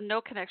 they have no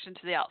connection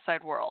to the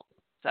outside world.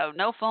 So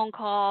no phone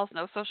calls,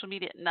 no social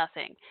media,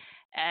 nothing.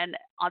 And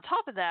on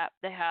top of that,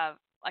 they have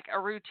like a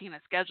routine, a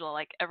schedule.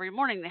 Like every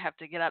morning they have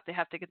to get up, they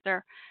have to get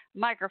their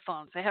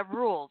microphones. They have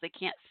rules. They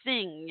can't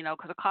sing,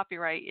 because of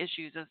copyright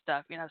issues and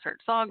stuff, certain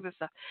songs and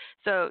stuff.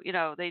 So,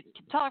 they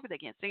can talk, but they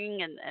can't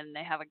sing. And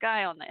they have a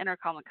guy on the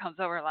intercom that comes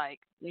over like,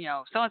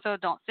 so-and-so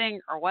don't sing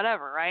or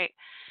whatever, right?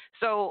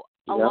 So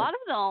a Yeah. lot of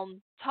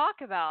them talk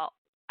about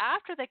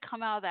after they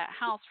come out of that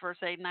house for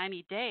say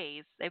 90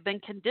 days, they've been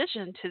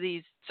conditioned to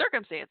these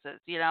circumstances,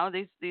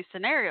 these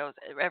scenarios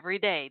every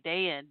day,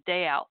 day in,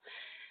 day out.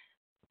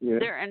 Yeah.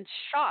 They're in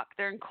shock.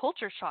 They're in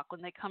culture shock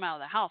when they come out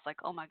of the house. Like,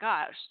 oh my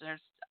gosh, there's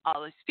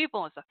all these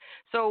people and stuff.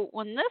 So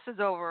when this is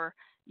over,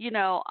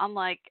 I'm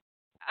like,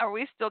 are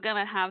we still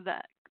gonna have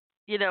that?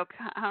 I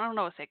don't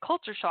know, say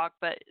culture shock,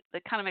 but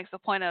that kind of makes the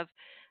point of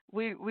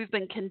we've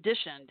been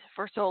conditioned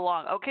for so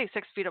long. Okay,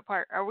 6 feet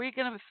apart. Are we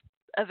gonna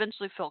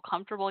eventually feel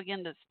comfortable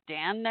again to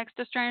stand next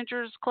to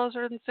strangers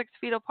closer than 6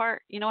 feet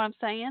apart? You know what I'm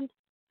saying?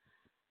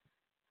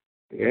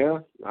 Yeah.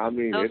 I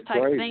mean, Those it's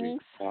type crazy.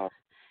 things.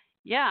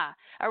 Yeah.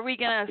 Are we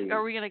I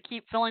gonna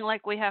keep feeling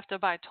like we have to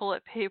buy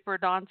toilet paper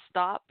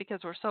nonstop because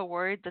we're so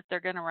worried that they're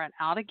gonna run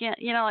out again?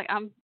 Like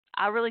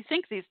I really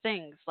think these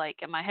things,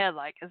 like, in my head,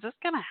 like, is this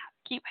going to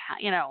keep,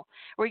 are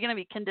we going to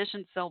be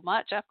conditioned so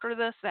much after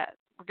this that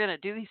we're going to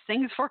do these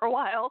things for a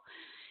while,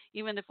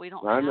 even if we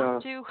don't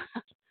have to?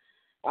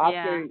 I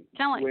yeah. think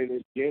when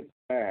it gets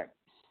back,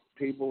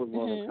 people are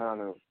going to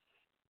kind of,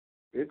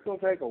 it's going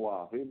to take a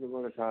while. People are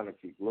going to kind of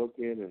keep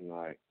looking and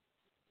like,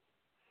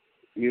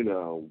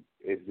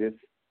 is this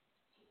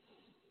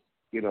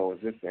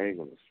thing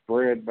going to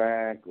spread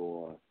back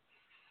or,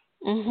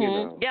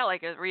 Yeah,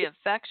 like a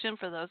reinfection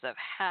for those that have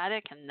had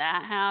it. Can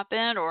that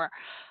happen?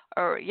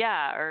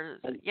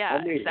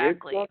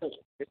 Exactly.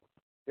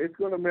 It's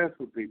going to mess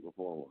with people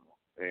for a while.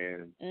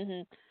 And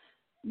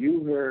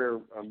you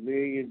hear a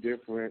million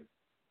different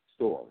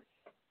stories,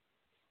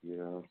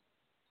 You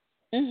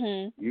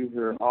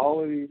hear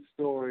all of these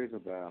stories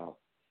about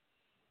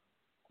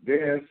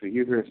this, and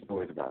you hear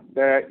stories about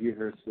that. You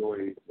hear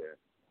stories that,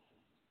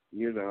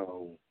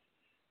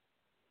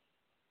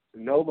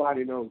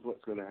 nobody knows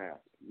what's going to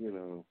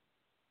happen,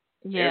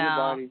 Yeah,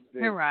 everybody thinks,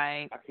 you're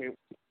right. I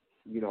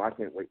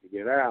can't wait to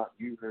get out.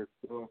 You heard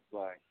stuff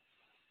like,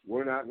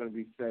 we're not going to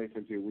be safe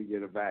until we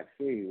get a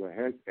vaccine. Well,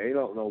 heck, they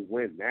don't know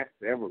when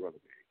that's ever going to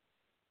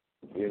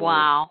be.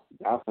 Wow.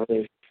 I've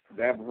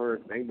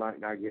heard they might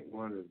not get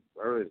one as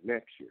early as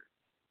next year.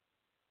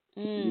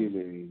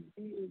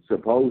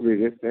 Supposedly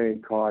this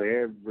thing caught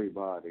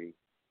everybody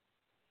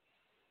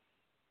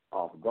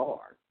off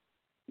guard,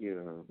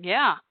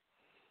 Yeah.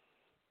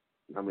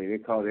 I mean,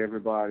 it caught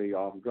everybody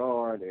off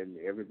guard, and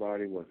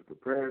everybody wasn't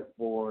prepared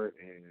for it,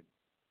 and,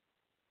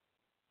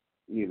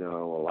 a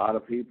lot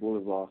of people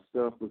have lost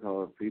stuff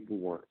because people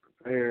weren't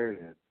prepared,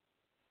 and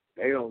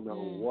they don't know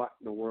what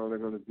in the world they're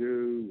going to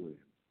do,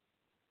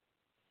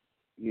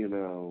 and,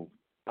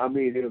 I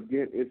mean,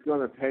 it's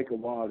going to take a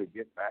while to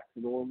get back to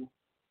normal,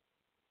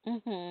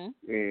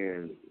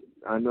 and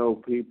I know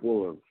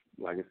people are,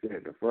 like I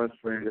said, they're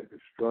frustrated, they're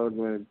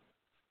struggling.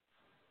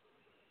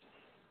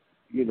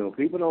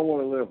 People don't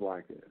want to live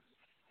like this.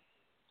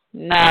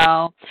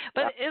 No.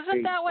 But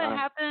isn't that what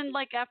happened,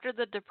 like, after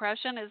the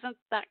Depression? Isn't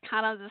that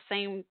kind of the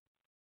same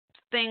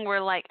thing where,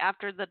 like,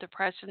 after the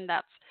Depression,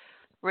 that's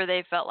where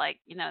they felt like,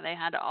 they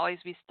had to always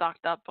be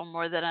stocked up on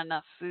more than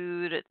enough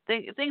food,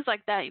 things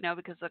like that,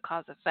 because of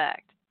cause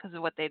effect, because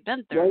of what they'd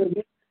been through.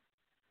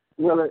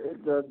 Well,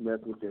 it does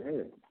mess with your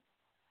head,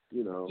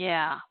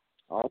 Yeah.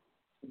 All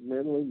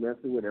mentally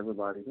messing with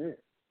everybody's head,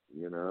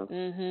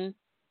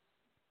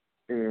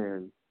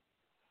 And,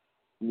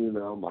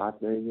 my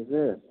thing is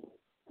this,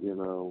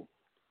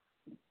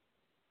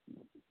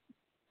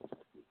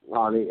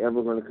 are they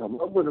ever going to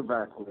come up with a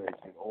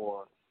vaccination?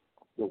 Or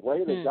the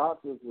way the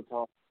doctors were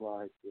talking,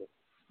 like,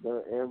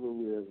 there ever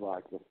is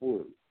like the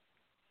flu.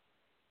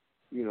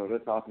 They're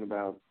talking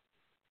about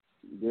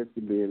this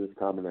being as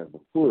common as the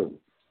flu.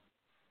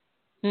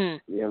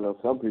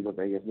 Some people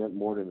think it's nothing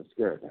more than a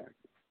scare attack.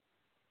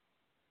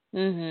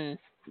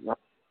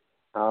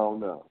 I don't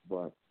know,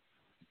 but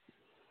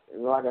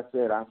like I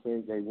said, I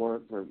think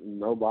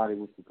nobody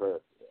was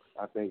prepared for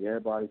it. I think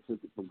everybody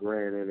took it for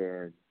granted,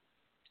 and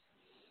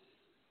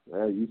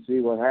you see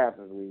what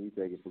happens when you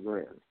take it for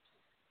granted.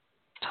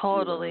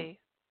 Totally.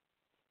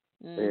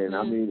 And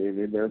I mean, and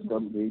then there's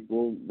some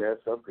people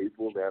that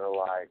are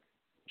like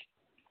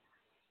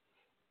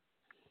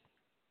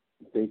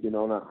thinking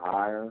on a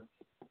higher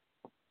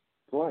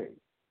plane,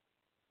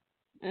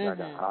 like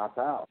a high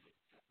power,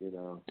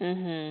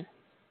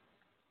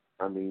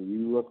 I mean,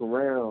 you look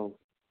around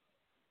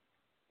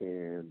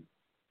and,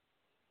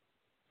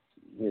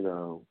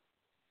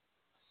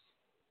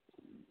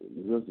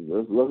 just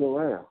look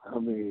around. I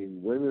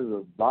mean, when is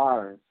a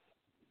virus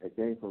that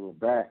came from the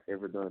back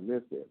ever done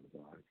this to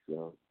everybody?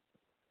 So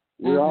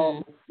we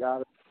all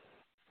gotta,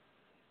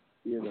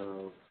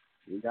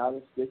 we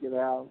gotta stick it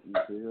out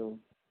until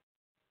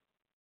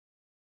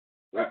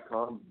it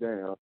calms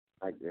down.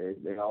 Like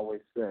they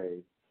always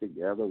say,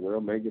 together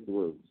we'll make it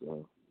through.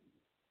 So.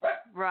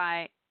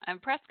 Right. And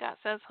Prescott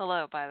says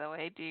hello, by the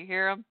way. Do you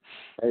hear him?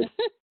 Hey.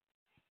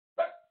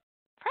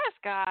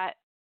 Prescott,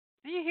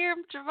 do you hear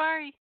him,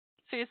 Jabari?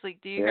 Seriously,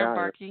 do you hear him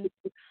barking?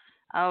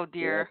 Oh,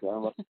 dear.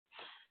 All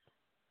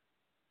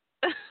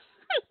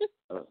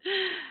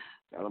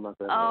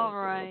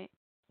right.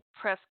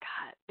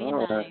 Prescott, be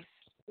nice.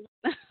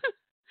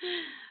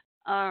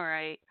 All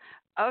right.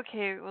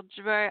 Okay, well,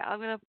 Jabari, I'm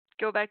going to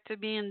go back to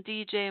being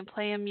DJ and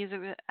playing music.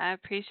 I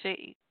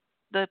appreciate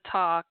the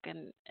talk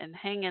and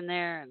hang in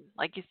there. And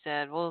like you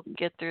said, we'll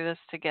get through this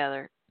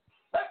together.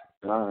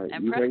 All right.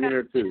 And you hang in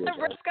there too.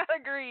 Prescott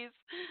agrees.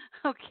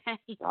 Okay.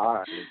 All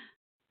right.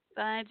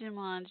 Bye,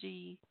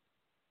 Jumanji.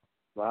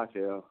 Bye,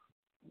 Shell.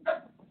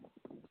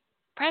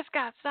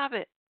 Prescott, stop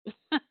it.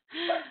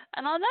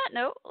 And on that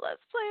note,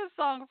 let's play a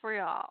song for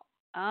y'all.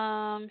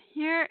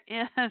 Here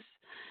is.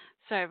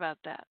 Sorry about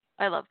that.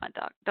 I love my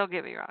dog. Don't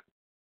get me wrong.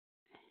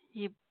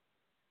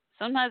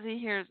 Sometimes he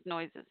hears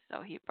noises,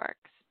 so he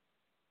barks.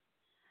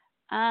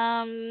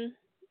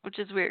 Which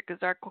is weird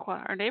because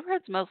our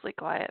neighborhood's mostly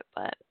quiet,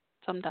 but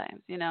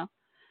sometimes,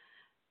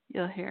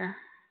 you'll hear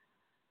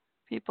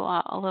people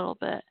out a little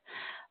bit.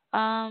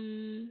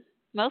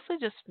 Mostly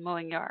just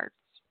mowing yards.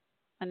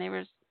 My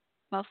neighbors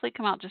mostly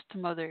come out just to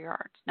mow their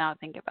yards. Now I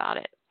think about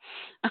it.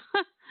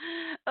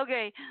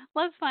 Okay,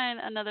 let's find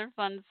another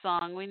fun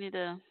song. We need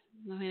to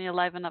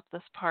liven up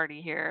this party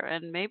here,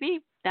 and maybe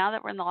now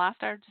that we're in the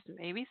last hour, just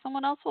maybe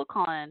someone else will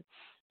call in.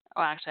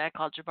 Oh, actually, I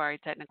called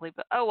Jabari technically,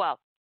 but oh well.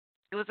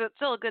 It was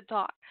still a good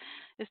talk.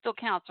 It still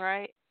counts,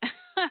 right?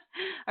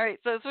 All right,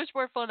 so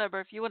switchboard phone number.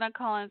 If you want to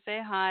call and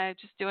say hi,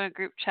 just doing a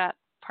group chat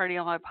party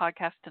on my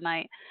podcast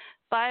tonight,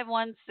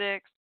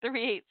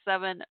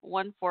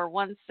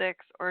 516-387-1416,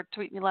 or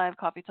tweet me live,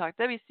 Coffee Talk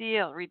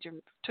WC. I'll read your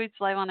tweets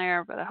live on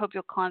air, but I hope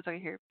you'll call in so I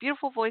can hear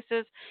beautiful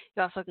voices.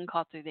 You also can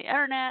call through the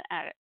internet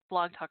at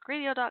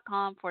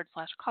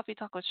blogtalkradio.com/Coffee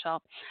Talk with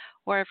Shell.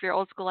 Or if you're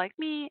old school like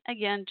me,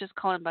 again, just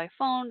call in by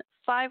phone,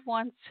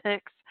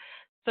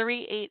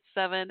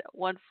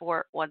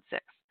 516-387-1416.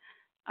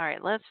 All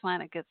right, let's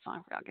find a good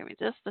song for y'all. Give me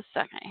just a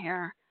second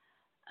here.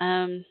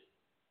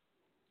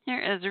 Here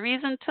is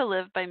Reason to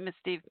Live by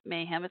Misty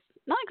Mayhem. It's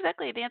not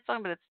exactly a dance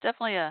song, but it's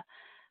definitely a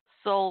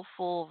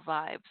soulful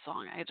vibe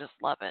song. I just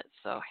love it.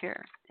 So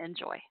here,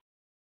 enjoy.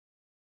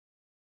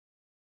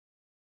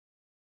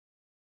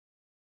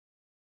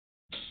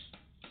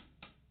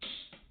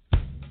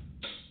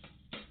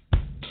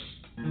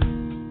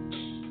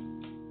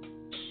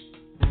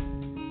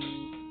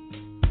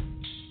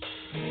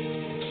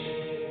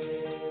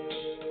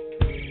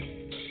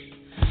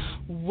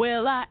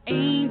 Well, I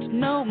ain't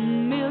no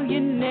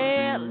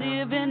millionaire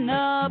living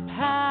up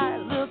high,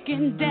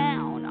 looking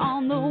down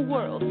on the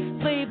world.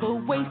 Slave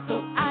away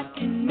so I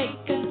can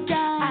make a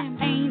dime.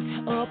 I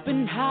ain't up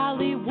in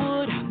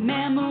Hollywood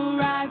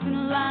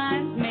memorizing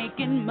lines,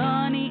 making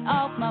money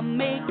off my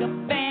makeup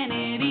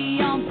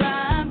vanity on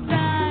prime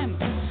time.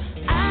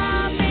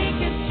 I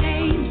make a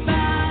change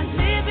by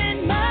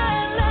living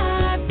my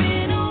life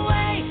in a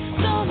way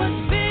so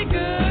much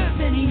bigger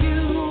than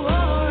you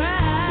or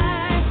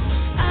I.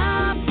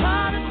 I'm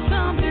part of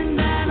something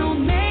that'll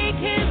make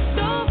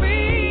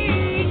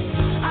history.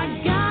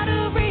 I got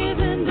a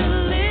reason to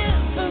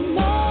live for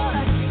more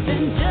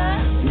than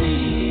just me.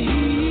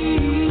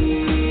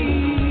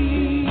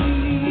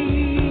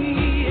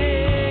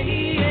 Yeah,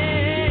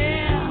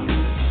 yeah.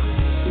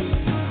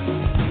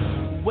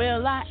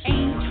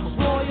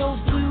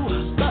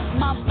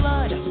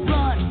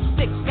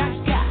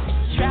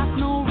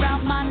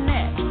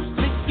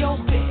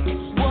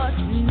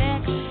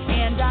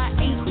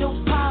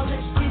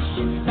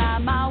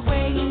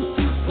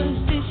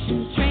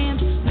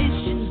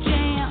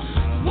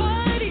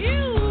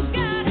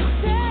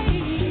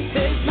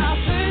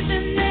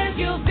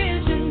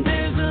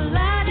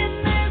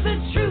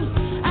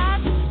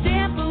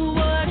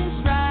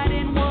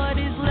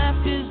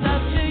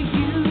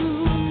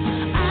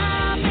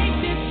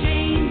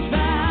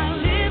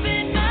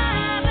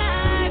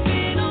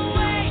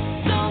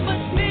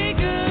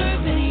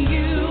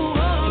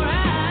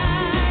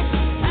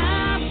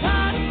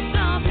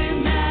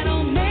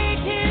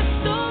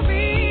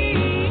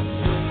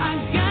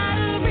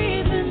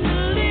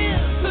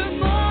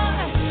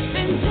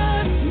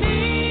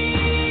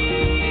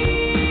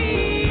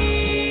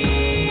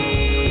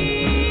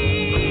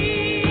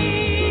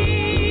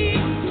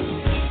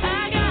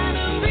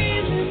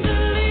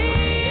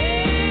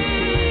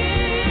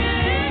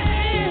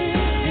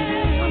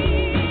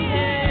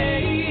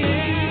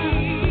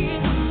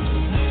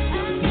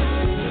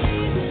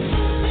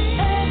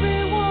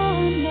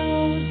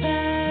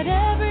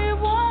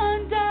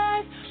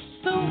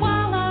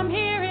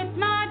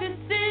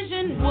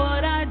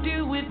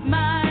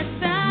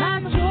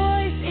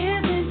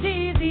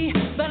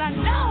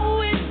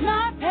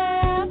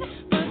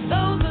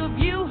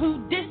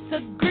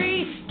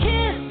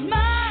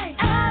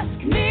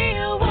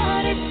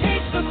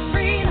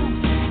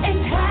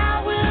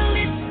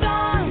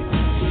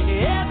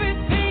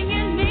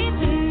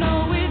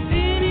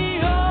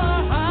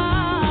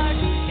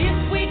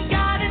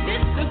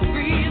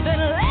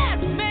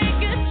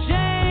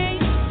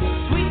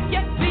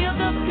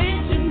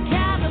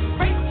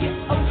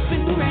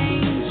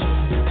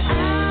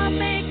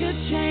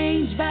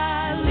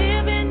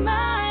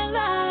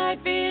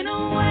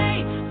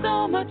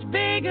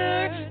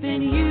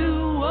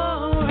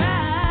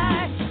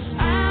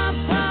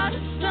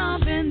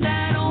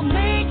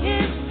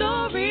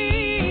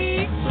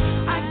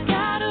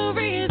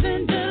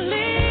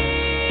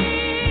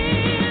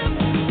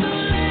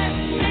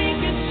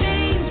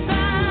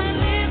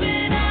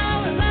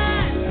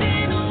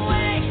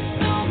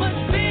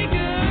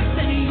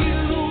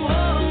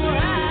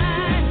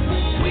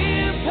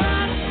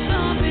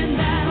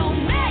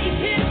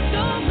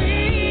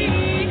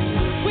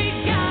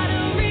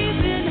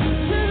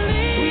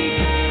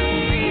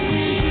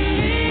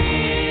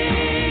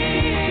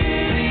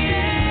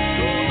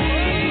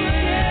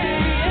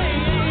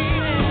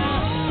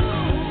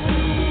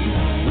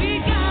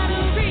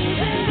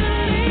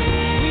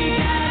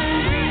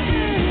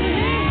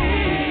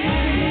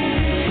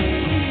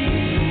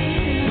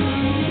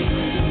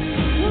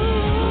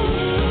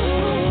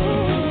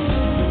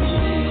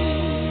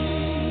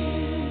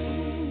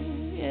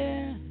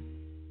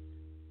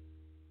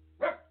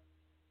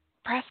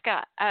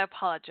 Prescott, I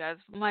apologize.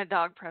 My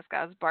dog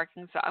Prescott is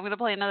barking, so I'm going to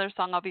play another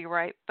song. I'll be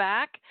right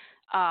back.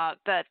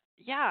 But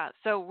yeah,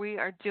 so we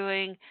are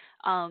doing,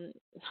 trying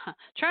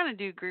to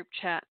do group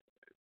chat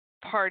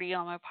party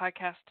on my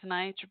podcast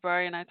tonight.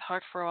 Jabari and I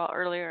talked for a while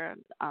earlier,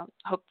 and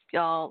hope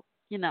y'all,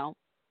 I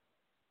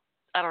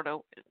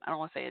don't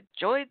want to say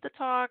enjoyed the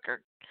talk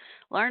or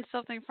learned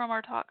something from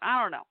our talk.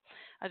 I don't know.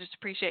 I just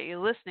appreciate you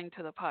listening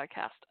to the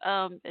podcast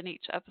in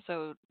each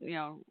episode,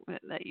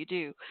 that you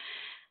do.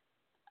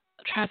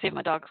 I'm trying to see if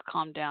my dog's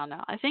calmed down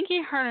now. I think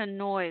he heard a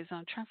noise.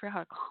 I'm trying to figure out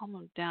how to calm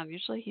him down.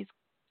 Usually he's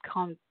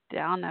calmed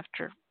down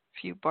after a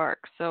few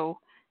barks. So,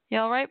 you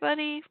all right,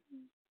 buddy?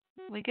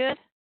 We good?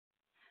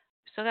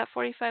 Still got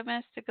 45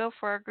 minutes to go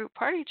for our group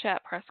party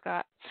chat,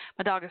 Prescott.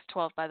 My dog is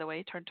 12, by the way.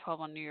 He turned 12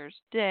 on New Year's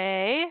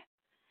Day.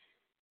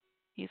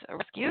 He's a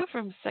rescue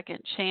from Second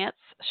Chance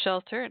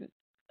Shelter.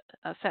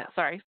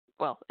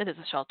 It is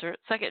a shelter.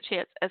 Second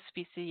Chance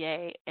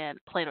SPCA in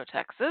Plano,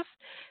 Texas.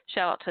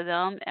 Shout out to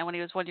them. And when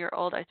he was 1 year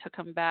old, I took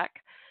him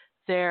back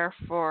there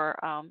for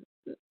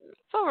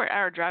it's over an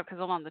hour drive because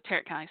I'm on the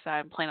Tarrant County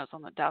side and Plano's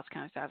on the Dallas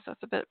County side, so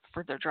it's a bit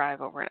further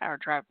drive, over an hour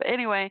drive. But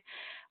anyway,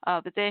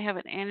 but they have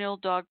an annual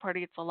dog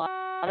party. It's a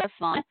lot of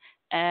fun,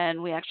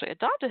 and we actually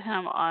adopted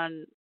him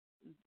on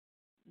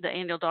the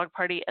annual dog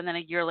party. And then a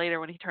year later,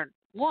 when he turned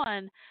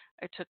 1,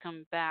 I took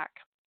him back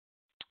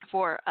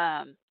for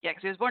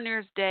because he was born New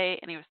Year's Day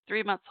and he was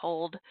 3 months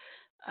old.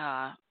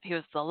 He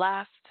was the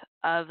last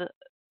of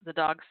the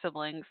dog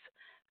siblings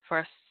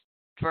for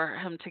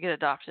him to get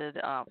adopted.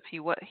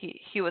 He was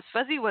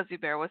Fuzzy Wuzzy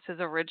Bear was his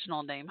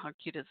original name. How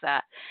cute is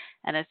that?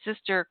 And his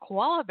sister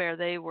Koala Bear,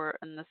 they were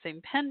in the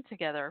same pen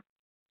together,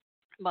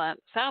 but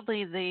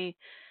sadly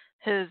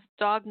his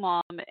dog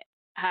mom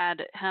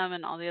had him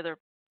and all the other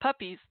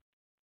puppies,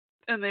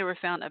 and they were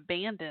found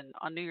abandoned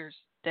on New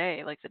Year's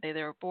Day, like the day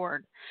they were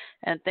born.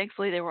 And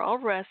thankfully they were all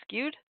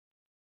rescued.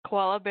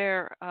 Koala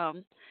Bear, I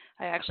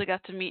actually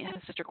got to meet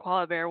his sister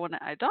Koala Bear when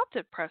I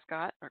adopted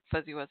Prescott, or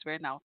Fuzzy Wuzzy Bear.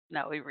 Now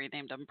we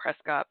renamed him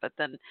Prescott, but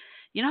then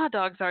you know how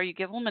dogs are, you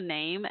give them a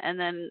name and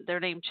then their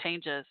name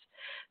changes.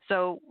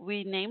 So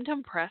we named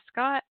him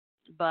Prescott,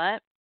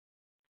 but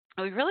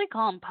we really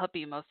call him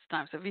Puppy most of the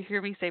time. So if you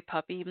hear me say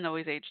Puppy, even though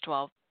he's age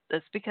 12,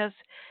 it's because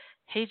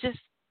he just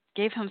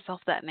gave himself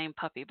that name,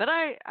 Puppy. But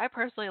I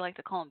personally like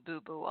to call him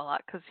Boo Boo a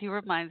lot because he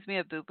reminds me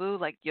of Boo Boo,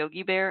 like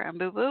Yogi Bear and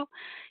Boo Boo.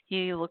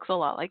 He looks a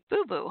lot like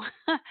Boo Boo.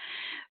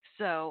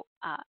 So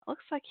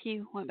looks like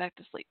he went back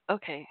to sleep.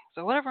 Okay,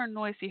 so whatever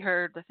noise he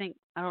heard,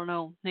 I don't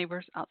know,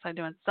 neighbors outside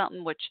doing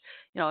something, which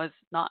is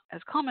not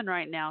as common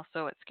right now,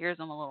 so it scares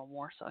him a little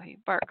more, so he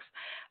barks.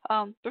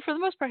 But for the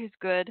most part, he's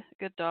good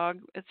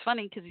dog. It's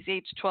funny because he's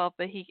age 12,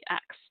 but he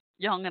acts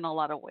young in a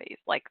lot of ways,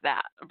 like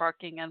that,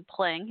 barking and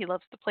playing. He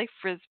loves to play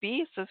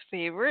Frisbee. It's his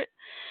favorite.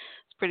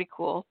 It's pretty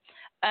cool.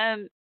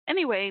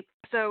 Anyway,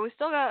 so we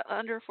still got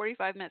under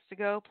 45 minutes to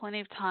go. Plenty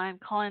of time.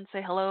 Call in,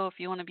 say hello if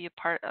you want to be a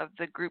part of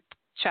the group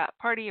chat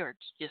party or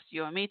just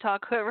you and me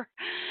talk, whoever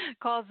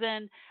calls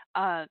in.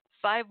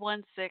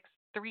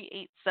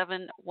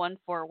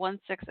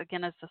 516-387-1416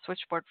 again is the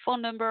switchboard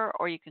phone number,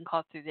 or you can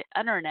call through the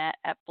internet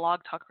at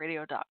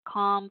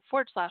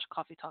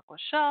blogtalkradio.com/Coffee Talk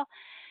with Shell.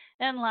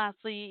 And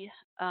lastly,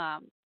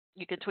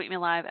 you can tweet me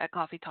live at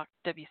Coffee Talk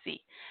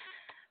WC.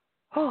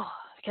 Oh,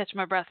 catch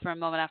my breath for a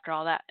moment after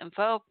all that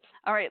info.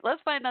 All right,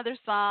 let's find another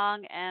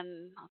song,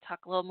 and I'll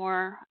talk a little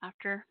more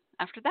after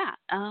that.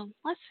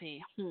 Let's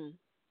see.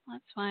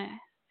 It's kind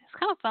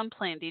of fun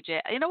playing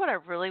DJ. You know what I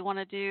really want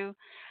to do?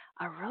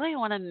 I really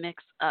want to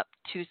mix up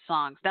 2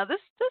 songs. Now, this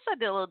I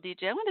did a little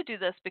DJ. I'm going to do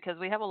this because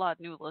we have a lot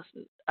of new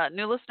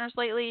listeners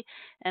lately,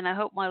 and I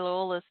hope my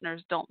loyal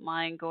listeners don't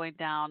mind going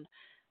down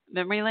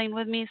memory lane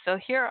with me. So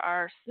here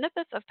are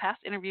snippets of past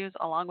interviews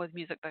along with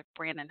music by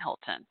Brandon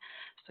Hilton.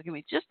 So give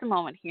me just a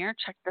moment here.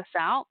 Check this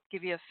out.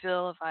 Give you a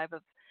vibe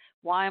of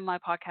why my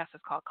podcast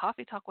is called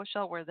Coffee Talk with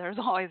Shell, where there's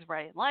always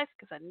variety in life,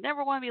 because I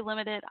never want to be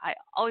limited. I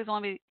always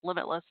want to be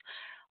limitless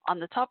on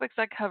the topics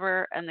I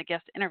cover and the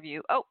guest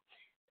interview. Oh,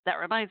 that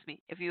reminds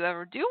me, if you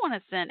ever do want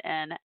to send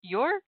in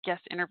your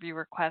guest interview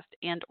request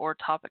and or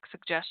topic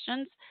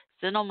suggestions,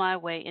 send them my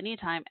way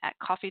anytime at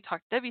Coffee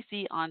Talk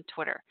WC on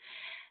Twitter.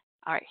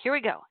 All right, here we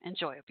go.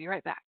 Enjoy. I'll be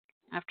right back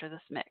after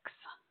this mix.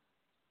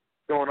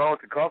 Going on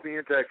to coffee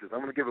in Texas.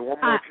 I'm going to give it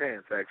one more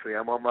chance, actually.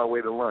 I'm on my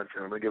way to lunch,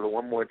 and I'm going to give it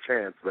one more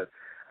chance, but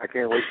I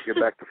can't wait to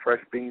get back to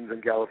fresh beans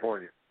in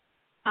California.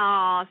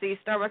 Oh, see,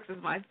 Starbucks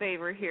is my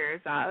favorite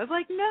here. So I was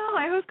like, no,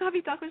 I host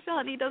Coffee Talk with Shell,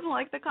 and he doesn't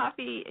like the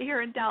coffee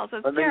here in Dallas.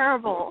 That's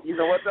terrible. You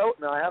know what, though?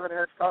 No, I haven't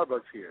had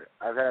Starbucks here.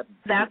 I've had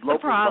That's the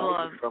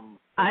problem. From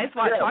I just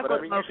want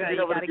chocolate mocha. You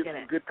got to get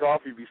it. Some good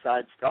coffee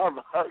besides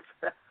Starbucks.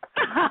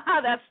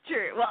 That's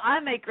true. Well, I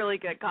make really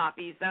good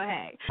coffee, so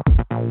hey.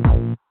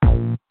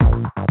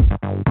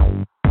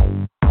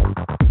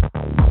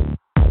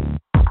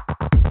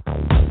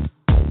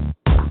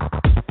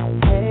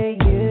 Hey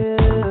you,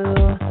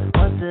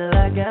 what's it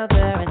like out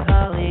there in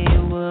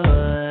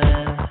Hollywood?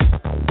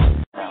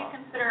 What do you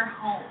consider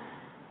home?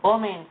 Well, I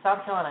mean,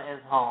 South Carolina is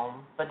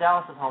home, but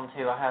Dallas is home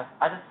too. I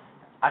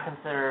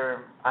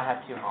consider I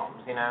have 2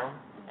 homes,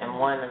 And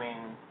one, I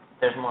mean,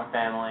 there's more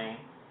family.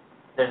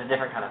 There's a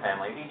different kind of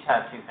family. We each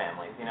have two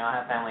families. You know,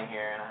 I have family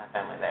here and I have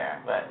family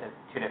there, but it's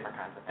two different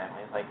kinds of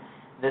families. Like,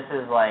 this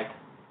is like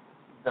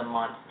the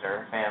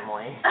monster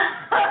family,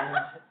 and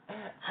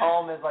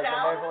home is like the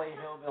Beverly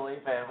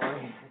Hillbilly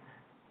family.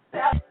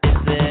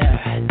 Is there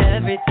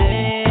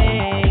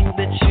everything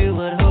that you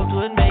would hope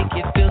would make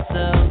you feel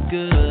so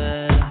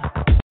good?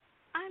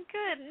 I'm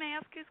good. May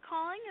I ask who's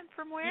calling and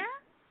from where?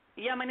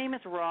 Yeah, my name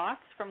is Ross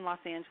from Los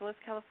Angeles,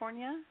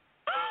 California.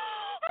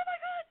 Oh my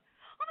God!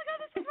 Oh my God!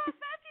 This is Ross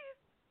Matthews.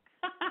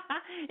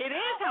 It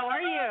is. How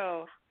are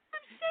you?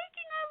 I'm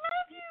shaking. I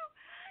love you.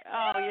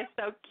 Oh, you're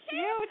so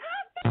cute.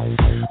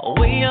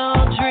 We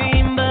all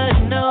dream, but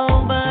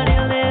nobody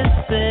listens.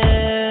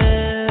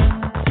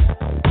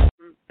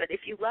 But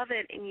if you love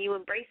it and you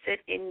embrace it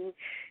and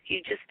you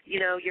just,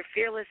 you're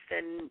fearless,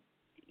 then,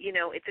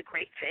 it's a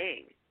great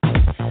thing.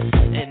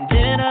 And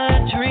in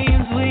our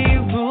dreams, we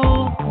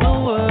rule the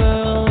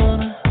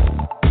world.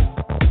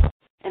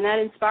 And that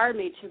inspired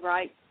me to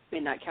write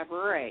Midnight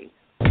Cabaret.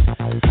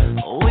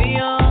 We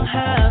all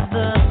have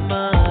the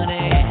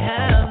money,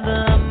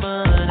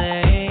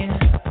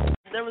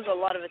 There was a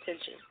lot of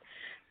attention,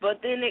 but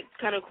then it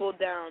kind of cooled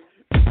down.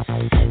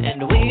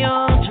 And we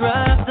all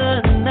drive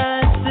the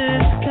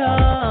nicest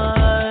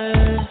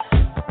cars.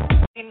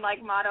 My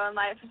motto in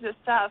life is just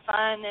to have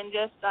fun and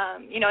just,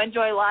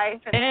 enjoy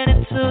life. And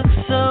it took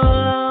so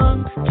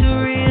long to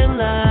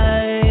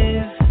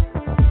realize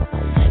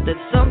that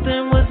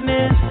something was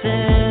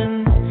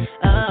missing.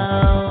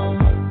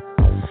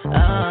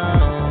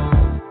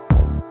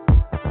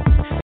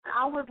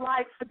 I would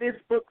like for this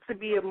book to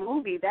be a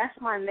movie. That's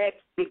my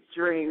next big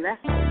dream. Is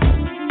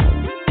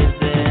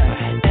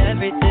there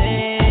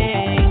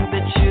everything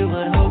that you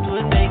would hope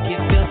would make you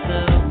feel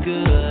so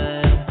good?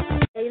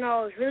 I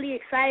was really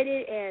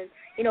excited and,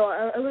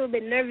 a little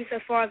bit nervous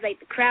as far as like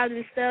the crowd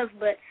and stuff,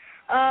 but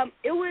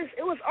it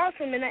was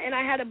awesome, and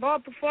I had a ball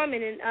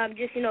performing and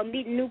just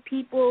meeting new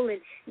people and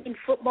meeting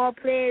football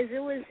players. It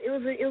was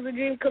a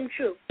dream come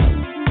true.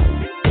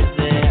 Is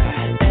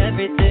there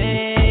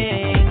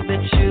everything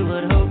that you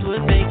would hope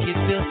would make you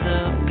feel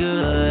so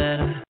good?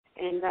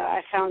 And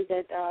I found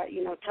that,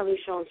 telling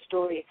Sean's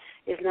story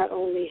is not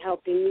only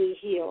helping me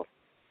heal,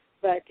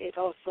 but it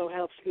also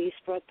helps me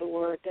spread the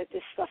word that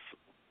this stuff,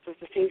 the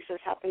things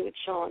that's happening with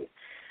Sean,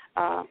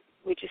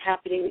 which is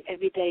happening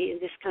every day in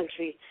this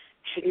country,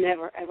 should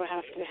never, ever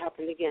have to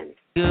happen again.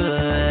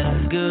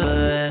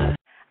 Good.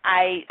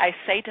 I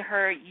say to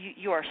her,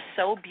 you are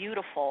so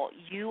beautiful.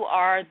 You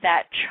are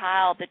that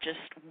child that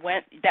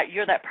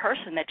you're that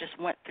person that just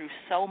went through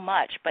so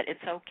much, but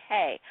it's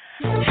okay.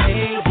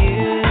 Hey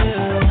you,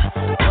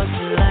 what's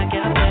it like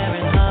out there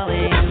in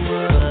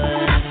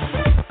Hollywood?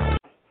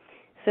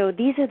 So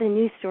these are the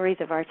news stories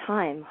of our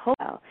time,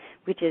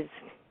 which is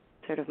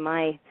sort of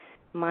my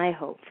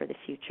hope for the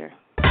future.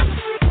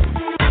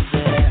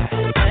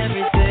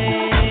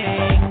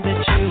 Everything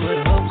that you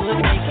would hope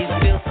would make you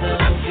feel so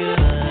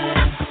good.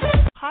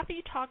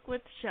 Coffee Talk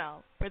with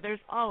Shell, where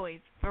there's always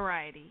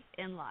variety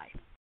in life.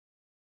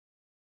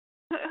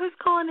 Who's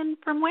calling in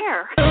from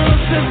where?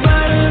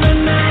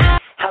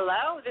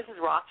 Hello, this is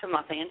Ross from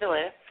Los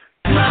Angeles.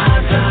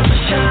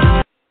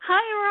 Hi,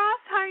 Ross.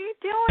 How are you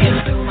doing?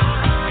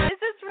 Is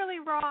this really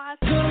Ross?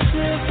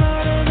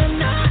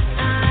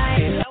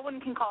 No one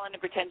can call in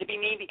and pretend to be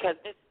me because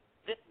this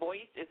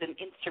voice is an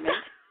instrument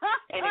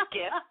and a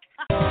gift.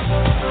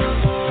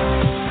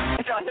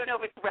 So I don't know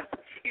if it's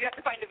you have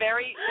to find a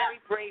very, very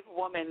brave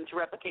woman to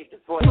replicate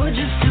this voice. Would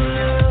you still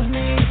love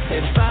me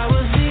if I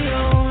was the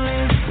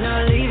only,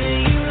 not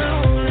leaving you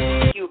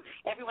lonely? Thank you,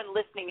 everyone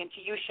listening, and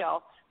to you,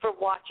 Shell, for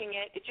watching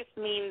it. It just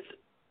means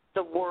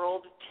the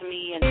world to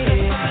me. And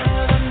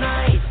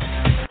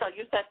so I'll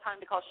use that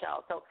time to call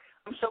Shell. So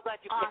I'm so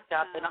glad you picked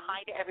up, and a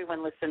hi to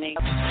everyone listening.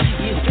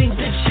 You think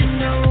that you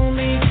know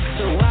me,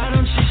 so why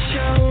don't you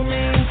show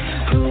me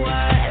who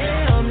I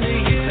am to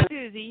you?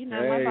 Susie, you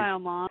know my bio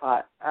mom.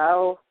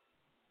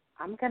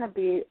 I'm going to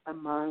be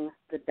among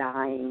the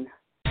dying.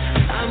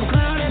 I'm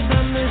clouded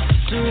by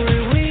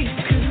mystery. We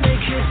could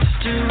make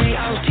history.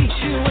 I'll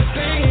teach you a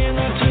thing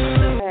or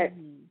two.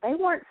 They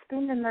weren't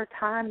spending their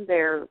time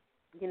there,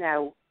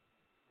 feeling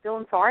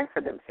sorry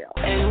for themselves.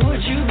 And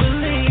would you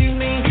believe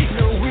me?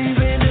 No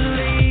reason to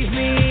leave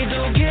me.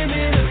 Don't give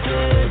me the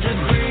third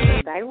degree.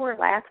 They were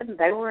laughing.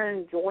 They were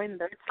enjoying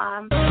their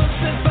time.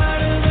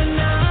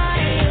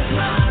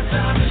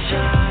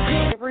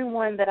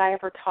 Everyone that I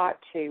ever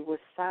talked to was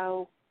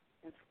so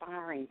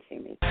inspiring to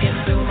me.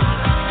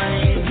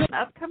 An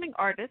upcoming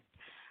artist,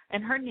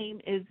 and her name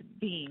is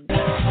Bean.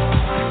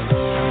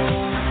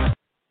 I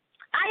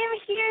am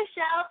here,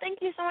 Shell.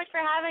 Thank you so much for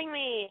having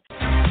me.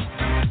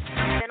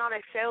 I've been on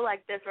a show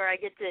like this where I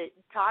get to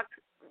talk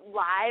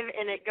live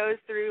and it goes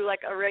through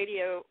like a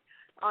radio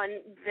on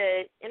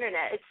the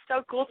internet. It's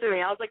so cool to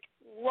me. I was like,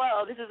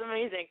 whoa, this is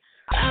amazing.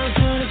 I was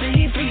gonna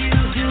be for you,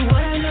 do what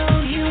I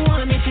know you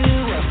want me to.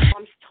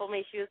 Mom told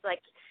me, she was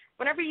like,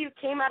 whenever you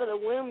came out of the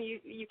womb,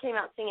 you came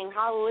out singing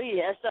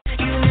Hallelujah. So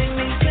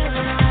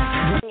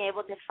being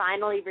able to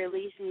finally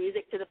release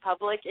music to the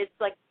public, it's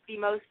like the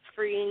most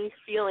freeing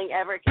feeling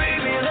ever.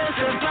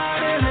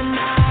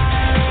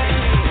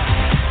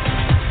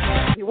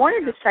 You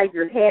wanted to shave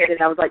your head,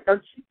 and I was like,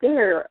 don't you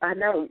dare. I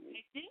know.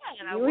 You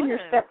and your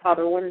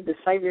stepfather wanted to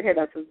shave your head.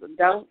 I said,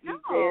 don't you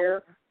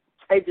dare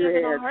shave your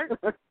head.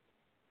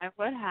 I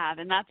would have,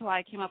 and that's why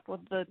I came up with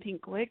the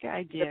pink wig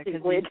idea. The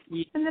pink wig.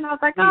 And then I was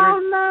like,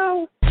 oh,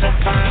 no.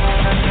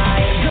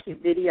 The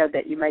video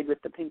that you made with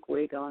the pink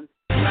wig on.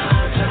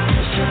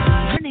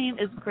 Her name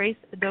is Grace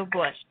Doe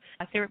Bush.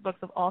 My favorite books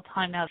of all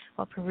time now is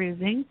while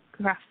perusing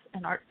crafts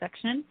and art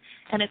section,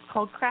 and it's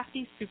called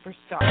Crafty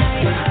Superstar.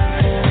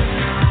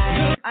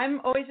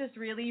 I'm always just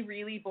really,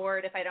 really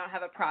bored if I don't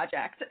have a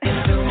project.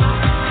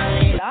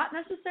 Not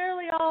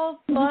necessarily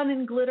all fun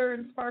and glitter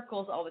and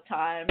sparkles all the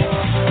time.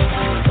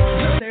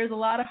 There's a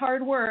lot of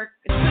hard work.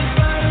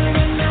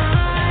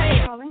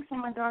 Calling so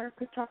my daughter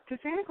could talk to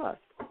Santa Claus.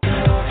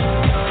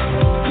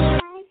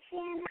 Hi,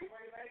 Santa.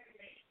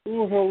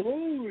 Oh,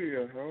 hello,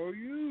 Leah. How are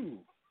you?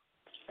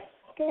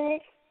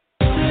 Good.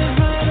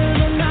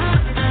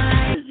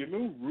 Hey, you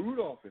know,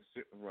 Rudolph is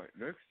sitting right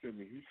next to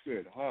me. He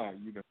said hi,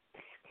 you know.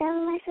 Tell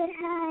him I said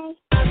hi.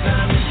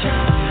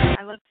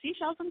 I love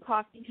seashells and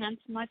coffee, hence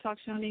my talk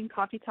show named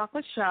Coffee Talk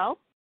with Shell.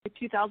 In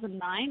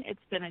 2009, it's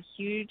been a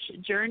huge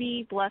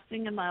journey,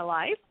 blessing in my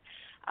life.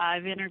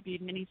 I've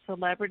interviewed many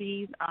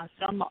celebrities,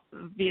 some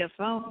via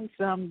phone,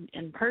 some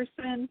in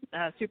person.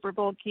 Super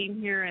Bowl came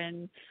here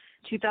in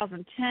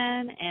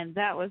 2010, and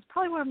that was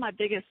probably one of my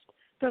biggest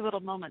pivotal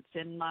moments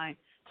in my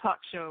talk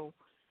show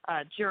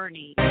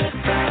journey.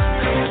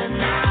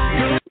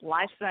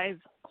 Life-size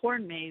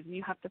corn maze, and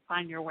you have to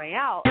find your way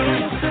out.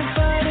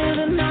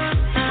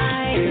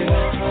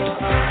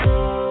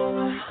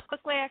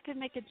 Quick way I could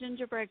make a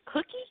gingerbread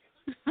cookie?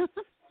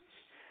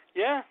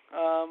 Yeah,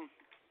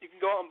 you can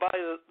go out and buy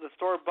the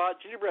store-bought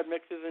gingerbread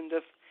mixes and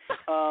just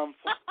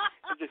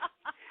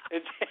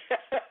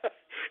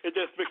it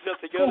just mix it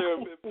together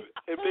and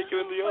bake it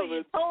in the oven.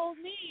 You told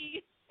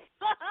me.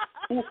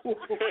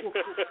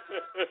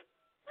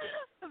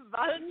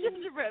 About a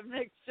gingerbread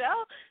mix,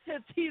 Shell.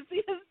 It's easy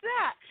as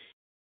that.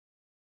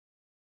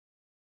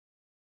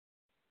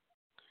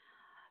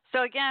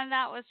 So again,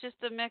 that was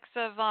just a mix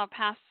of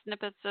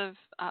snippets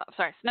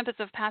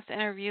of past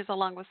interviews,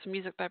 along with some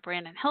music by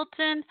Brandon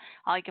Hilton.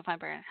 You can find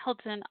Brandon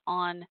Hilton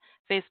on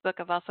Facebook.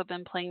 I've also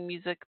been playing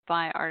music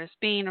by artist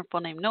Bean, her full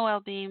name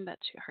Noelle Bean, but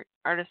her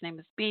artist name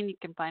is Bean. You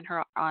can find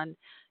her on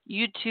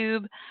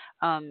YouTube.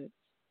 I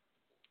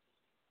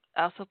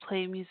also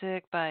play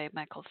music by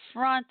Michael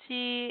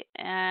Franti,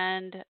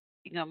 and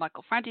you can go to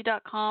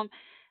michaelfranti.com.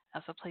 I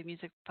also play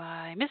music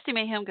by Misty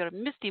Mayhem. Go to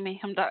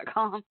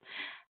mistymayhem.com.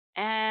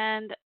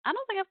 And I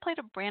don't think I've played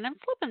a Brandon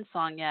Flippin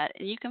song yet.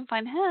 And you can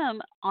find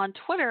him on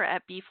Twitter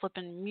at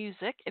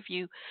bflippinmusic. If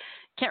you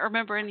can't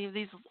remember any of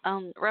these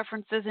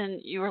references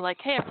and you were like,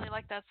 hey, I really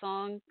like that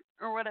song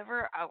or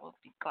whatever, I will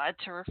be glad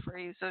to refer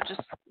you. So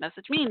just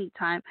message me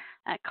anytime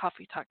at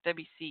Coffee Talk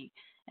WC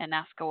and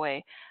ask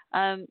away.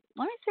 Let me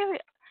see.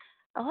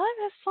 A lot of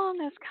this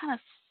song is kind of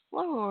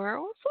slower.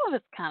 Well, some of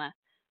it's kind of,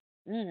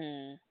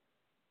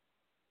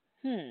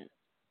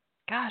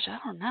 gosh, I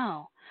don't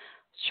know.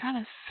 I was trying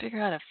to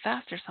figure out a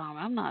faster song.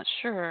 I'm not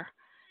sure.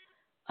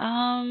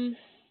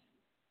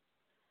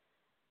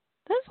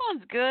 This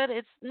one's good.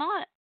 It's more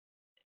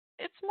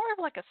of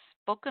like a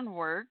spoken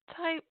word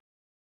type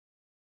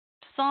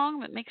song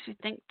that makes you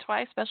think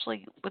twice,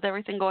 especially with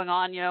everything going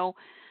on, you know,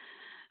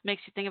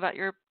 makes you think about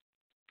your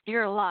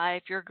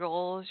life, your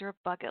goals, your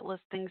bucket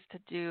list things to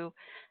do.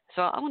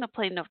 So I'm going to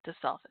play Note to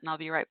Self, and I'll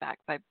be right back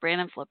by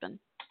Brandon Flippin.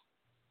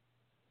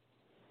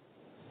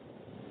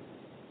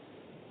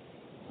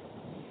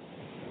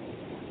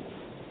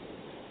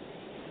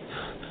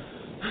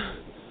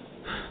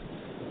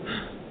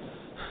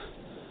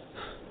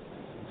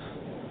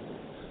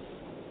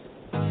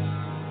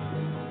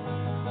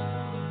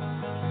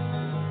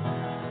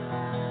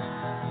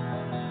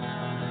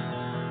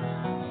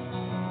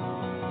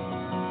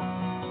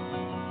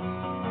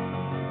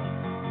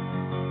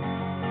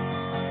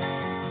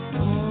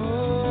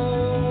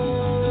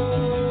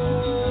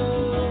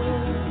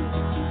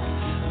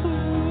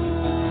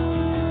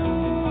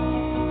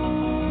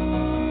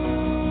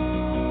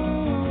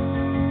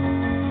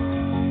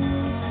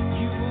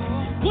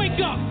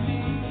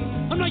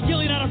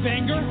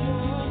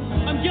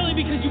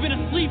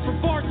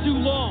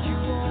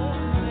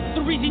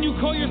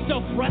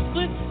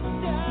 Restless?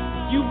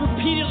 You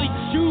repeatedly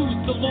choose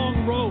the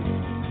long road.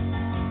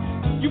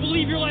 You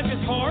believe your life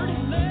is hard?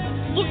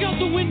 Look out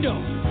the window.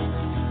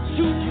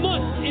 2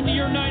 months into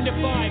your 9 to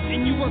 5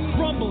 and you are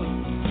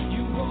crumbling.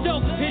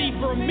 Self-pity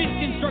for a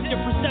misconstructed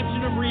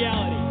perception of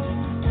reality.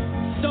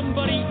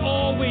 Somebody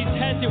always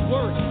has it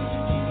worse.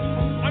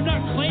 I'm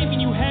not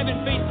claiming you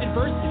haven't faced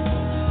adversity.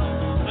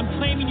 I'm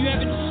claiming you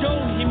haven't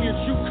shown him your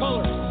true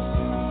colors.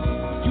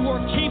 You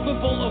are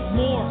capable of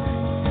more.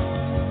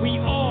 We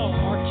all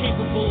are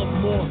capable of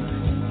more.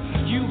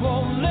 You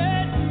won't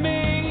let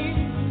me.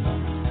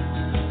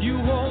 You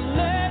won't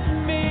let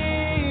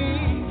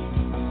me.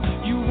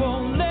 You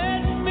won't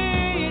let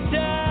me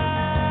down.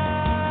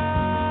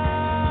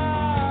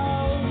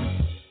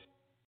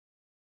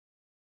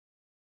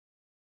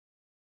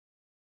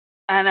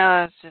 I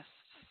know it's just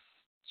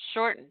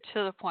short and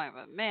to the point,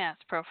 but man,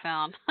 it's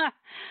profound. I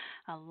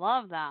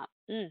love that.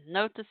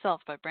 Note to Self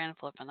by Brandon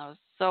Flippin. That was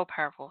so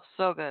powerful,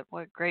 so good.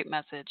 What a great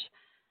message.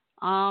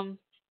 I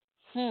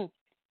kind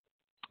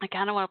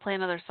of want to play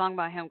another song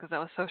by him because that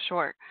was so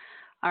short.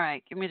 All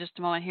right, give me just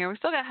a moment here. We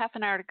still got half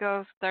an hour to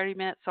go, 30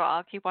 minutes, so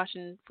I'll keep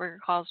watching for your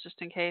calls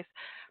just in case.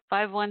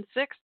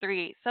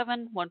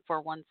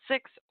 516-387-1416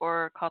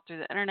 or call through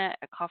the internet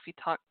at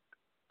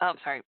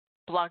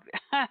blog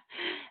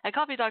at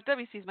Coffee Talk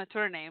WC is my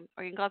Twitter name,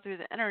 or you can call through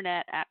the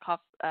internet at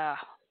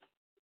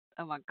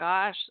oh my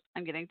gosh,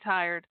 I'm getting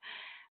tired,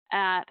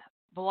 at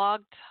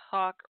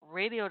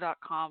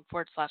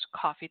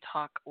blogtalkradio.com/Coffee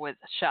Talk with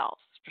Shell.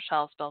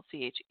 Shell spelled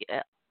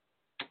C-H-E-L.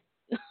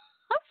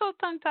 I'm so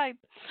tongue-tied.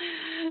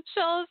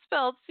 Shell is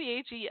spelled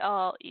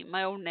C-H-E-L-E.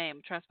 My own name.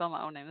 I'm trying to spell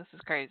my own name. This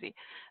is crazy.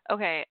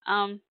 Okay.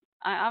 I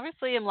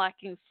obviously am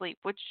lacking sleep,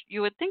 which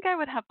you would think I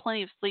would have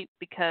plenty of sleep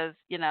because,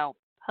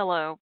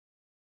 hello,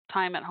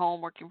 time at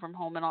home, working from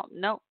home and all.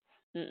 Nope.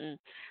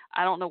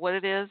 I don't know what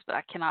it is, but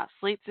I cannot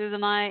sleep through the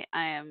night.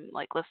 I am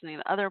like listening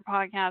to other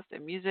podcasts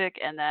and music,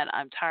 and then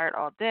I'm tired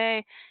all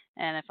day.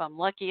 And if I'm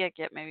lucky, I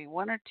get maybe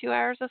 1 or 2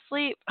 hours of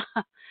sleep.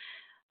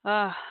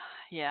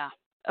 Yeah.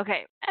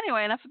 Okay.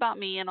 Anyway, enough about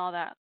me and all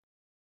that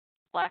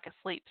lack of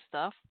sleep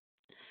stuff.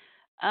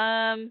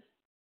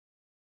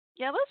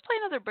 Yeah, let's play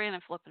another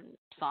Brandon Flippin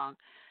song.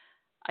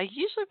 I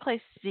usually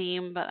play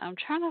Theme, but I'm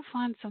trying to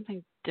find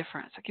something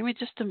different. So give me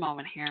just a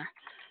moment here.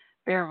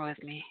 Bear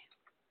with me.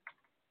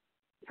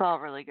 It's all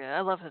really good.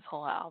 I love his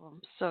whole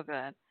album. So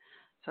good.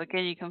 So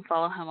again, you can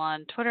follow him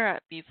on Twitter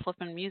at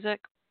BFlippinMusic.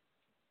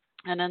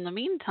 And in the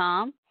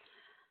meantime,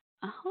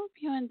 I hope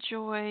you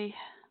enjoy.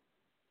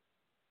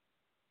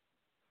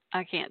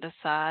 I can't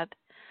decide.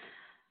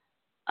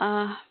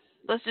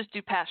 Let's just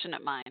do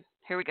Passionate Mind.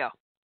 Here we go.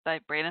 By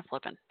Brandon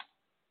Flippin.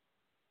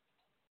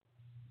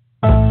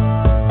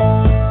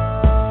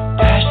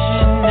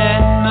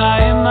 Passionate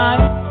my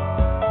mind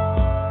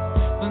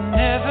will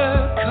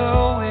never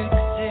coexist.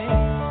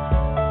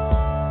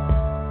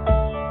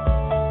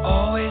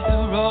 Always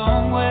the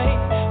wrong way,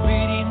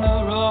 reading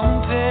the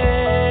wrong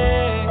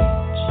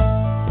page.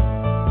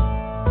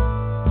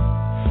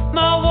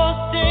 My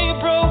walls stay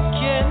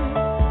broken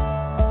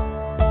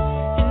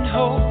in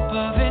hope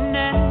of an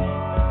end.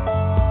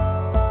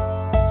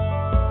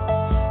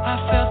 I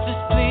felt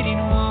this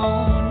bleeding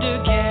wound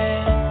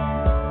again.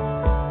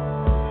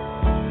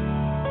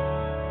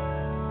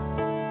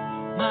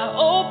 My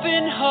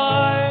open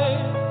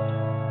heart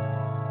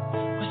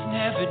was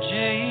never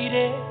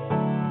jaded.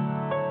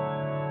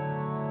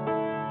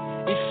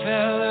 It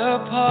fell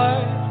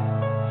apart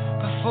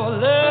before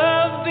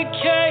love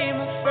became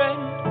a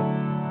friend.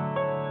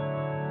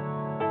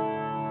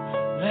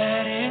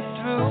 Let it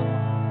through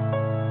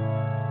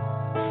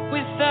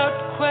without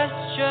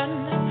question.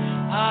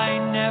 I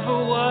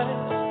never was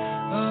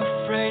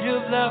afraid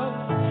of love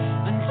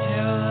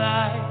until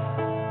I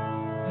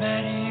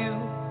met you.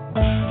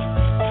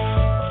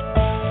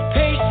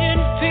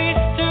 Patient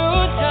peace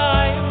through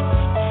time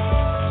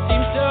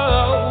seems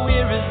so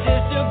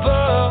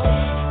irresistible.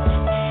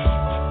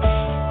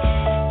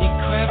 It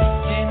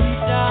crept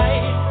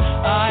inside.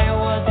 I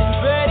wasn't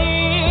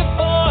ready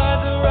for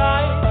the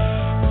ride.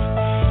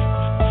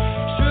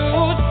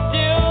 Truth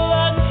still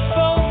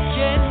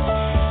unspoken,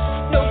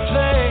 no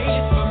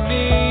place for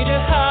me to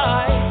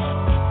hide.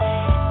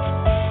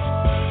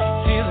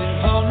 Feel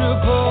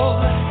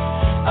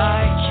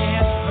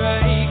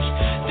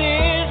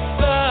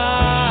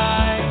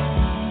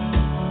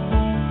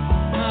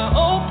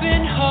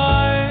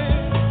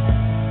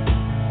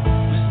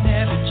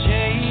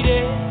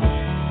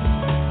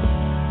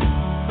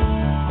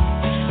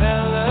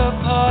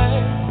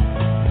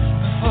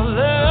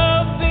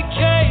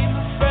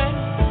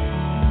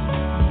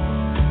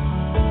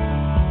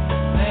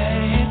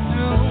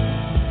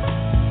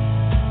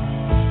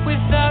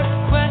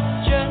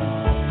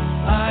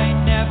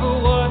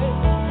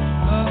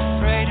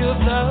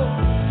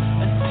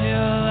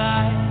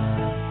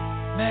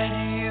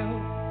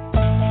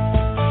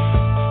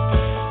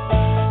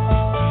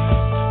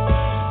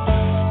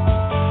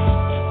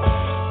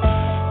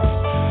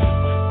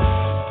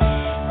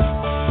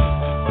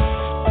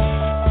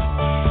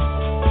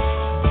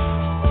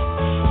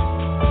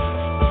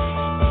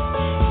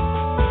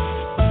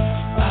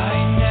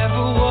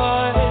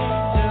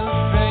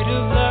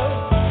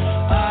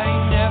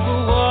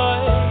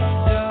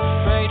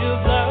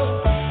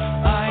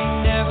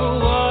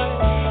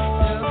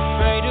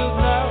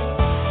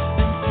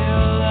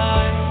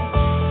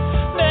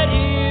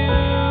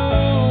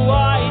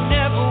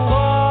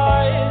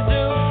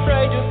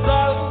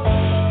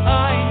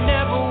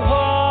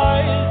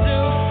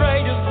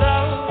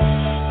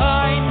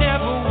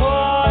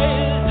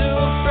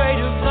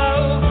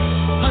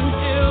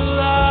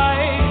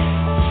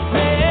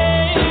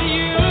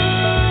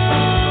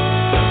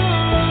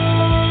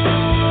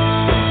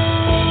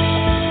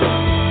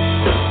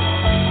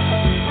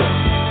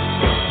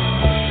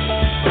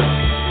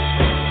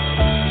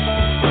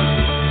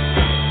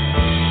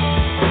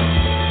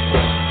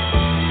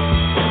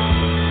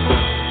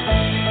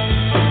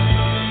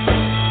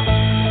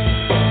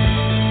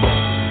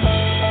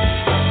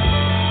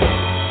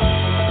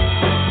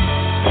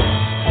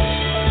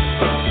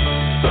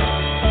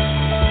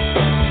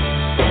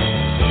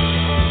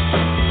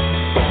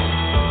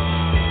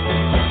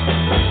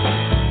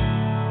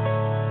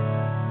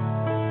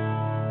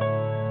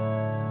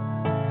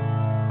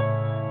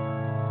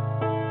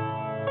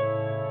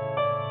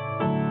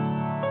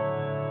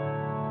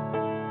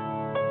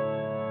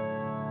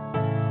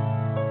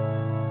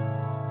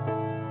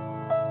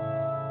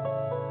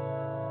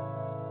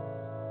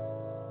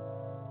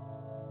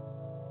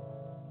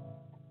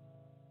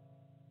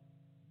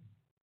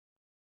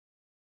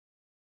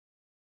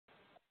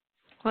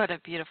What a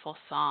beautiful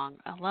song.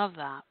 I love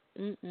that.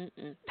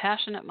 Mm-mm-mm.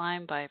 Passionate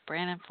Mind by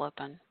Brandon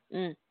Flippin.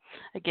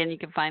 Again, you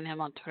can find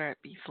him on Twitter at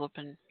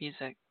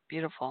bflippinmusic.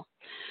 Beautiful.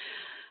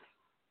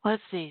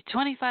 Let's see.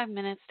 25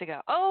 minutes to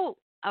go. Oh,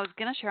 I was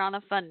going to share on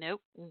a fun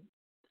note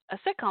a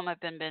sitcom I've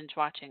been binge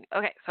watching.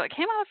 Okay, so it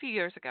came out a few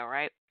years ago,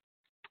 right?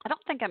 I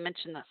don't think I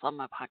mentioned this on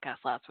my podcast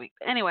last week.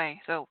 But anyway,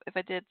 so if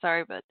I did,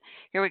 sorry, but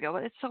here we go.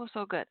 But it's so,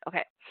 so good.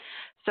 Okay,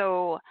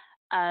 so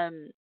a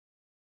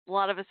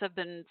lot of us have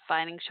been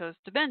finding shows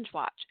to binge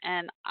watch,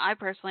 and I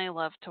personally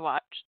love to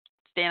watch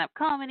stand-up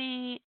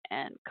comedy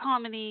and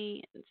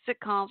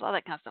sitcoms, all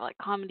that kind of stuff, like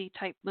comedy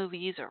type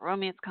movies or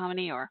romance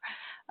comedy or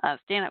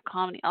stand-up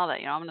comedy, all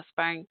that. I'm an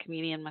aspiring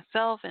comedian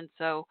myself, and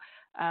so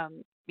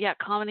yeah,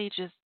 comedy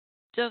just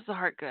does the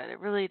heart good. It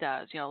really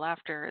does.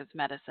 Laughter is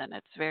medicine.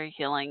 It's very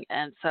healing,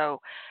 and so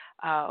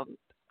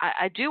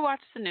I do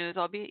watch the news.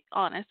 I'll be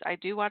honest. I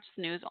do watch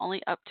the news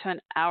only up to an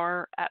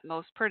hour at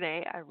most per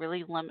day. I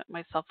really limit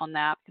myself on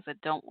that because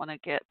I don't want to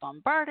get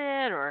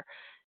bombarded or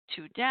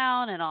too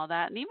down and all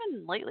that. And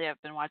even lately,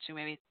 I've been watching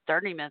maybe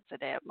 30 minutes a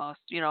day at most.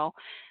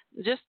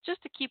 Just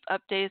to keep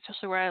updated,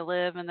 especially where I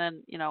live, and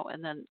then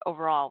and then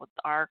overall with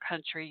our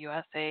country,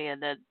 USA, and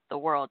then the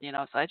world.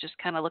 So I just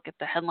kind of look at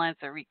the headlines,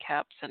 the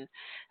recaps, and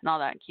all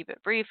that, and keep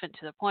it brief and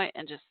to the point,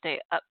 and just stay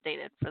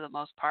updated for the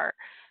most part.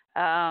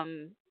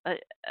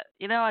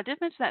 I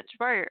did mention that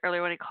Jabari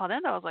earlier when he called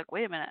in. I was like,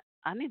 wait a minute,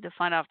 I need to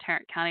find out if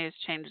Tarrant County has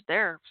changed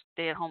their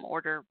stay-at-home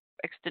order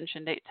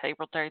extension date to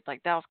April 30th,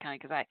 like Dallas County,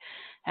 because I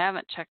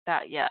haven't checked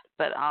that yet.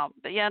 But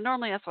yeah,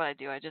 normally that's what I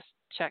do. I just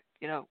check,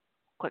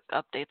 quick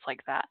updates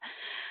like that.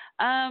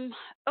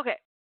 Okay,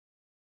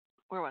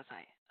 where was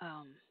I?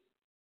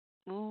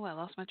 I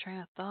lost my train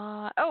of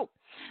thought. Oh,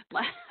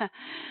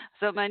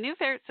 so my new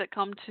favorite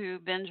sitcom to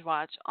binge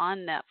watch on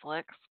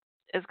Netflix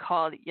is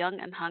called Young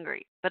and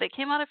Hungry, but it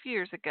came out a few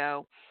years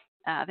ago.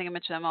 I think I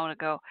mentioned that a moment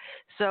ago.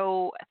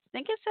 So I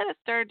think it said it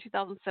started in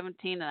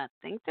 2017, and I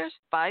think there's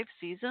 5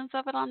 seasons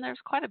of it on there. There's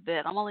quite a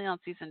bit. I'm only on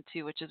season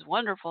 2, which is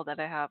wonderful that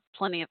I have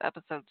plenty of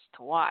episodes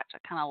to watch. I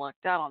kind of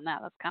lucked out on that.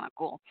 That's kind of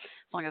cool,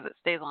 as long as it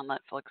stays on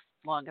Netflix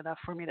long enough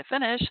for me to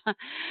finish.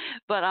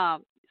 But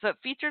so it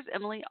features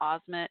Emily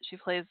Osment. She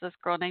plays this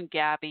girl named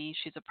Gabby.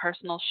 She's a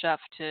personal chef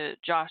to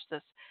Josh,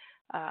 this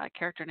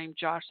character named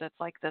Josh that's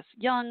like this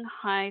young,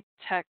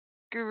 high-tech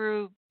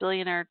guru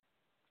billionaire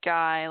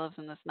guy, lives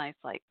in this nice,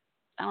 like,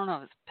 I don't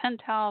know, his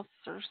penthouse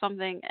or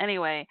something.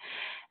 Anyway,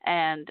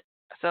 and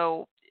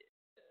so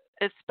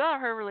it's about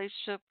her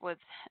relationship with,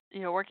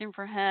 working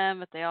for him,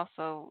 but they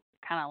also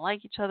kind of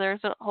like each other.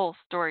 There's a whole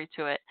story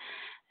to it.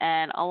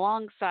 And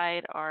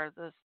alongside are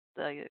the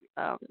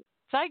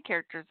side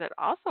characters that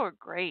also are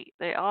great.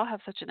 They all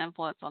have such an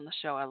influence on the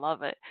show. I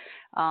love it.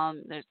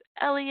 There's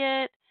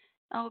Elliot.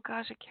 Oh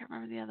gosh, I can't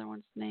remember the other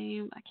one's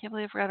name. I can't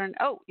believe I forgot her name.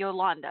 Oh,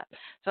 Yolanda.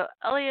 So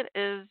Elliot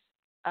is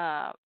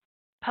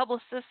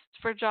publicist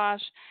for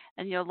Josh,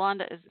 and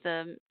Yolanda is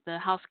the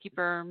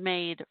housekeeper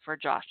maid for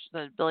Josh,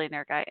 the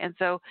billionaire guy. And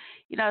so,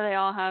 they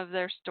all have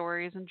their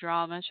stories and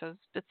drama, shows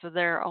bits of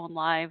their own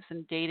lives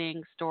and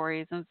dating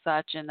stories and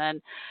such. And then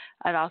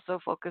it also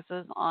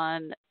focuses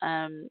on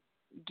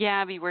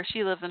Gabby, where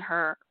she lives in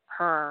her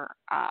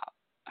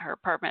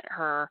apartment.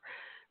 Her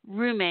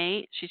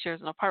roommate, she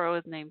shares an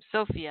apartment with, named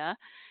Sophia,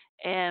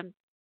 and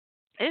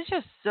it's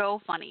just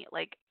so funny,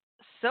 like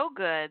so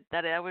good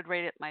that I would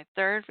rate it my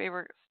 3rd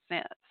favorite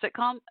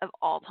sitcom of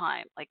all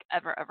time, like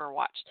ever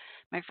watched.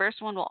 My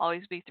first one will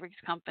always be Three's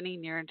Company,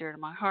 near and dear to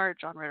my heart.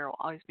 John Ritter will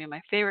always be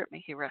my favorite.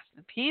 May he rest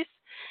in peace.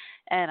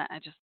 And I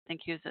just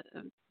think he was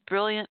a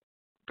brilliant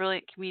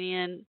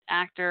comedian,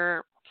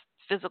 actor,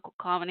 physical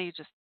comedy,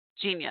 just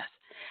genius.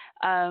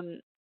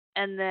 And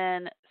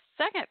then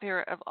second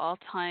favorite of all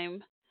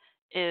time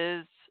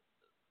is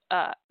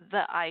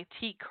the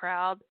IT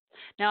Crowd.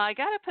 Now I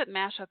gotta put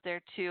MASH up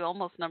there too,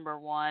 almost number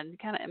 1,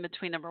 kind of in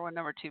between number 1 and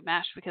number 2.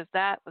 MASH, because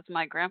that was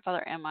my grandfather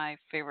and my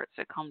favorite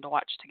sitcom to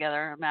watch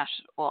together. MASH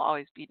will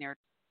always be near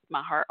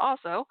my heart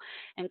also,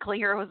 and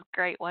Klinger was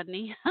great, wasn't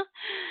he?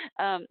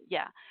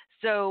 Yeah.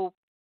 So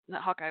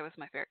Hawkeye was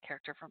my favorite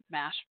character from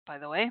MASH, by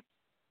the way,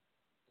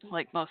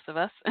 like most of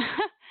us.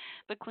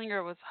 But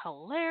Klinger was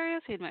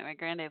hilarious. He'd make my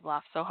granddad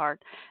laugh so hard.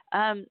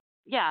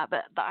 Yeah,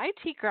 but the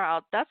IT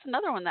Crowd, that's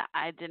another one that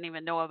I didn't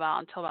even know about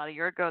until about a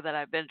year ago that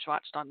I binge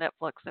watched on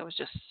Netflix. It was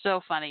just so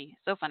funny,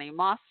 so funny.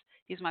 Moss,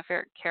 he's my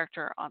favorite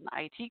character on the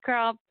IT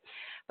Crowd,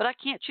 but I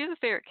can't choose a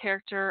favorite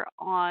character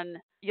on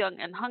Young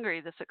and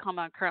Hungry, the sitcom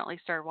I currently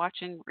started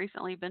watching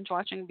recently, binge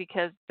watching,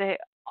 because they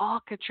all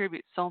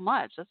contribute so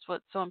much. That's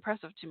what's so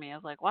impressive to me. I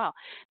was like, wow.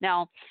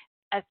 Now,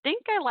 I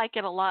think I like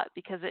it a lot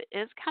because it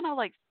is kind of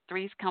like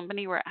Three's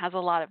Company, where it has a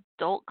lot of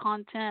adult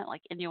content,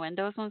 like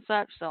innuendos and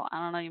such. So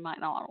I don't know, you might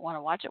not want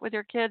to watch it with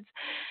your kids.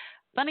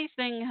 Funny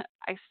thing,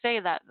 I say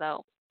that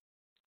though.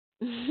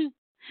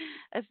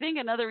 I think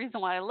another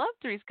reason why I love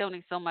Three's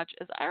Company so much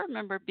is I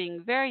remember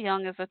being very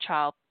young as a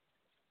child,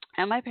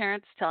 and my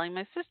parents telling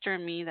my sister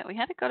and me that we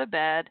had to go to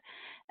bed,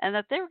 and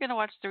that they were going to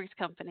watch Three's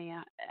Company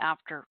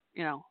after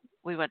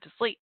we went to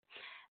sleep.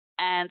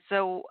 And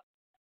so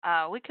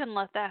We couldn't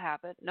let that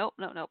happen. Nope,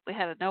 nope, nope. We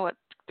had to know what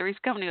Three's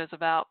Company was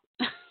about.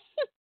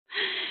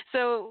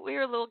 So we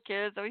were little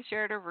kids, and we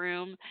shared a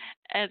room.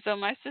 And so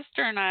my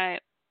sister and I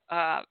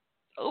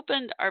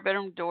opened our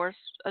bedroom doors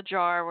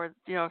ajar, where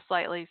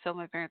slightly, so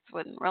my parents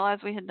wouldn't realize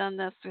we had done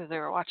this because they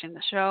were watching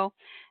the show,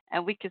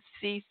 and we could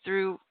see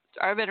through.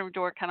 Our bedroom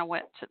door kind of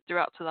went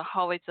throughout to the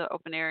hallway to the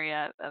open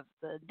area of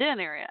the den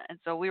area, and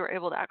so we were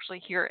able to actually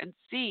hear and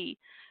see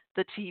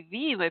the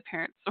TV my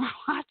parents were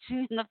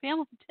watching in the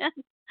family den.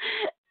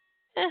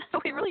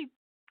 We really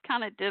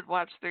kind of did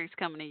watch Three's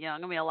Company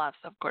young. I mean, a lot of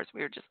stuff, of course,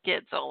 we were just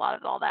kids, so a lot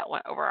of all that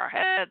went over our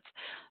heads.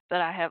 But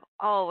I have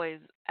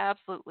always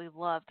absolutely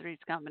loved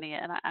Three's Company,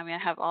 and I mean, I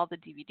have all the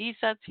DVD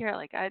sets here.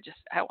 Like I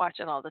watch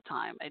it all the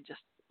time. I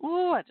just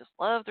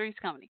love Three's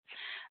Company,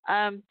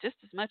 just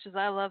as much as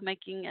I love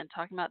making and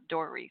talking about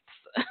door wreaths.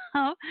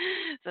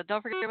 So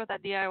don't forget about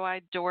that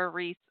DIY door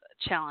wreath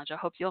challenge. I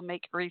hope you'll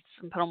make wreaths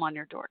and put them on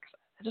your door. 'Cause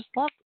I just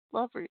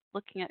love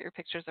looking at your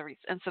pictures of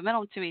wreaths, and submit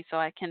them to me so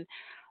I can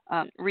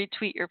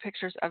retweet your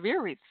pictures of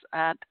your wreaths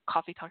at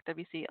Coffee Talk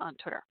WC on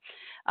Twitter.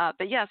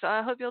 But yeah, so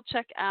I hope you'll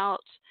check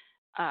out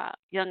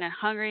Young and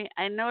Hungry.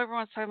 I know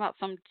everyone's talking about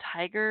some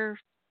tiger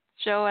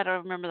show. I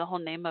don't remember the whole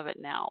name of it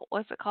now.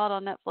 What's it called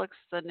on Netflix?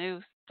 The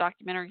new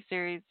documentary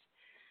series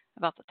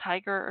about the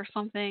tiger or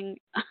something.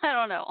 I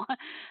don't know.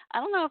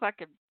 I don't know if I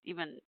could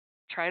even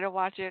try to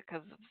watch it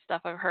because of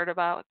stuff I've heard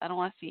about. I don't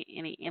want to see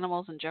any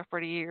animals in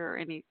jeopardy or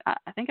any.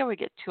 I think I would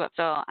get too upset.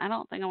 So I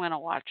don't think I'm going to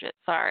watch it.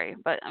 Sorry,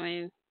 but I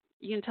mean,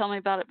 you can tell me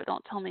about it, but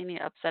don't tell me any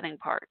upsetting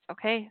parts.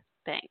 Okay?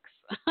 Thanks.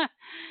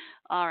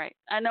 All right.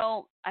 I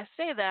know I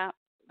say that,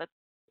 but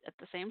at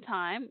the same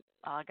time,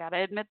 I gotta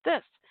admit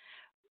this.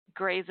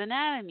 Grey's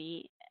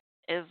Anatomy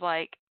is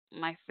like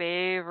my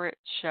favorite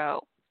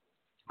show,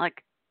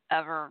 like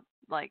ever.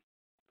 Like,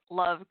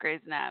 love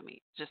Grey's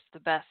Anatomy, just the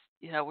best.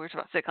 We were talking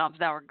about sitcoms.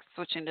 Now we're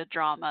switching to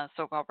drama,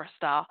 soap opera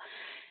style.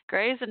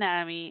 Grey's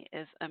Anatomy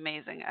is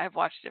amazing. I've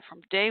watched it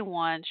from day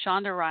one.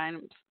 Shonda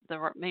Rhimes,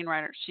 the main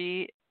writer,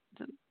 the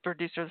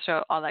producer of the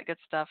show, all that good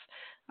stuff,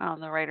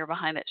 the writer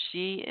behind it.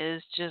 She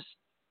is just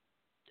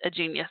a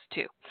genius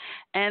too,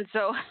 and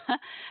so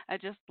I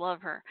just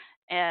love her,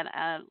 and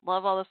I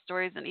love all the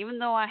stories. And even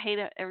though I hate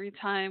it every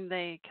time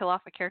they kill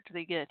off a character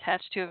they get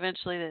attached to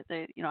eventually, that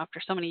they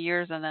after so many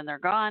years and then they're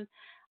gone,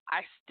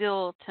 I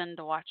still tend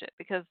to watch it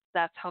because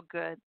that's how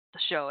good the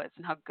show is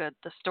and how good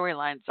the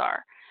storylines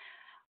are.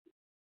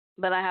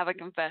 But I have a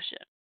confession.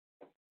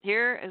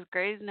 Here is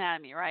Grey's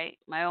Anatomy, right?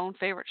 My own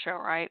favorite show,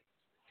 right?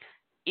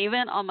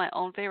 Even on my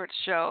own favorite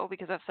show,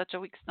 because I have such a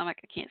weak stomach,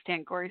 I can't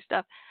stand gory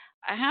stuff,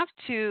 I have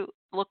to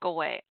look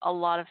away a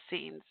lot of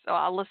scenes. So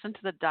I'll listen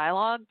to the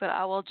dialogue, but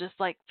I will just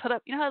put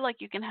up, how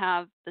you can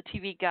have the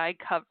TV guide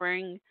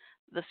covering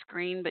the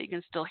screen, but you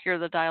can still hear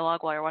the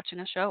dialogue while you're watching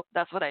a show?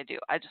 That's what I do.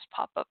 I just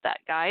pop up that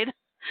guide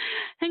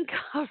and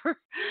cover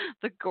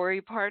the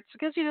gory parts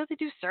because, they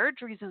do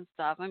surgeries and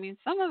stuff. I mean,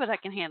 some of it I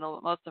can handle,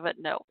 but most of it,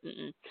 no.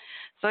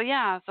 So,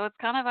 yeah, so it's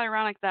kind of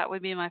ironic that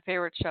would be my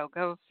favorite show.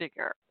 Go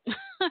figure.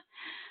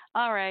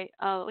 All right,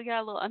 we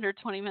got a little under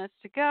 20 minutes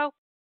to go.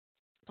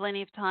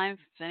 Plenty of time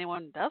if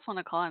anyone does want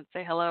to call and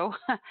say hello.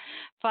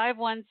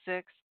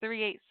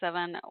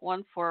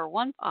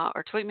 516-387-1411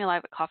 or tweet me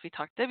live at Coffee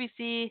Talk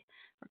WC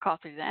or call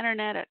through the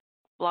internet at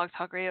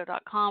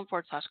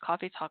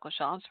blogtalkradio.com/Coffee Talk with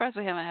Shell. I'm surprised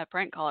we haven't had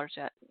prank callers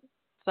yet,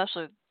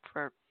 especially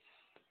for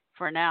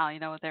now,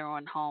 with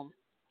everyone home.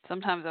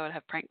 Sometimes I would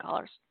have prank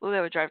callers. Ooh,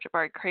 that would drive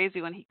Jabari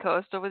crazy when he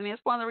co-hosted with me.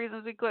 It's one of the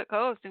reasons we quit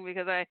co-hosting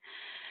because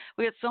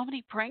we had so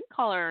many prank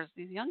callers.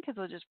 These young kids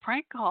would just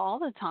prank call all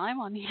the time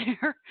on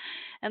here.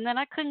 And then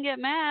I couldn't get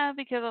mad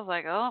because I was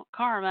like, oh,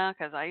 karma,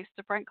 because I used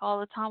to prank call all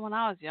the time when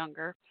I was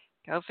younger.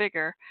 Go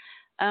figure.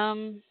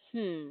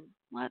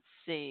 Let's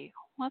see.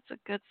 What's a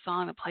good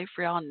song to play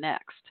for y'all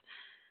next?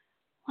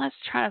 Let's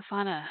try to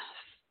find a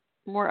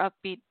more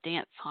upbeat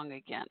dance song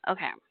again.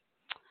 Okay.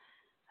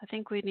 I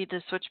think we need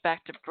to switch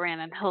back to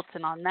Brandon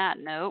Hilton on that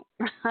note.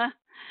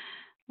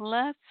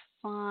 Let's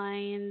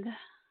find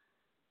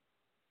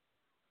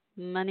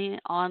Money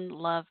on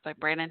Love by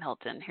Brandon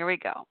Hilton. Here we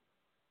go.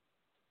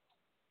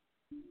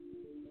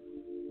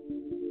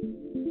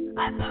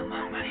 I put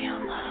my money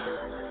on love.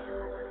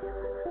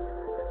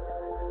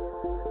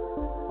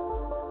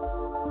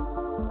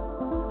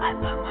 I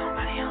put my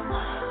money on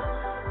love.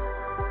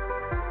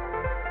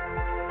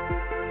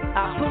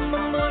 I put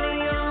my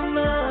money on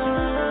love.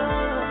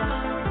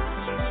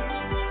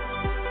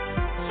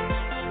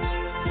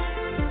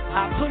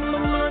 I put my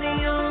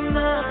money on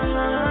love.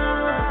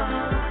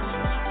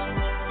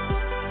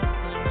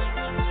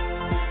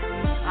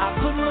 I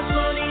put my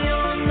money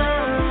on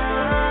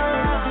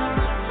love.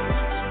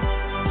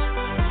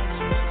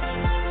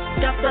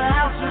 Got the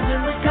houses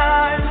and the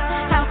cars,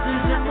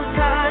 houses and the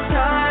cars.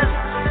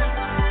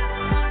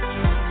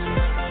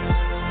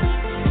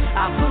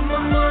 I put my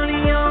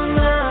money on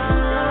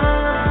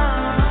love.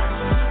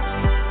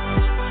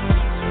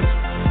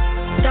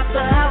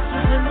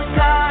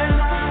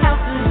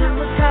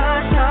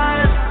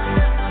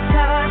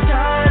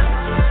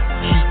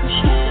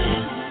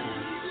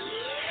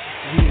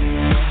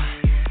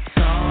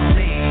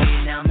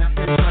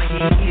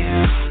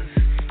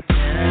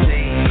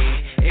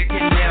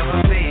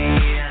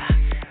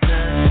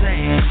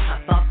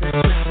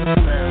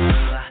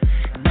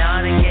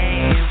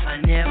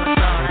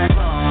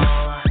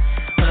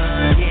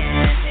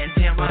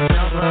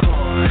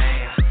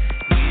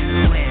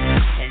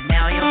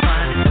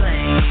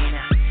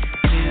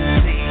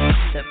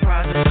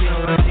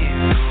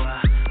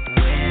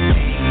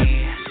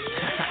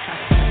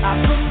 I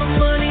put my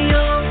money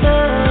on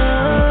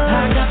love.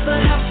 I got the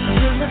houses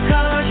and the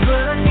cars,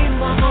 but I need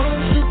my own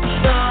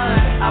superstar.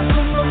 I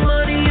put my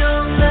money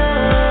on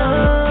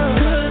love.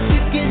 'Cause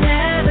you can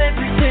have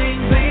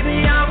everything,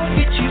 baby, I will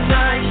get you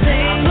nice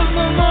things. I put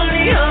my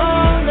money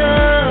on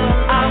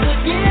love. I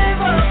would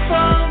give up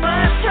all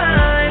my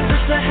time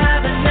just to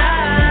have a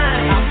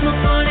night. I put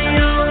money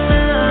on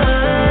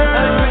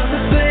love. I bring the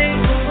bank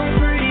for a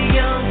pretty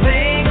young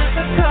thing I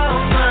could call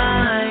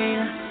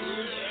mine.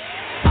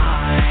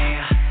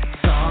 I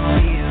saw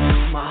you,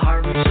 my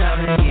heart reached out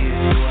to you.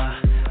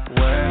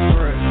 We're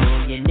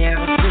through, you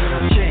never stood a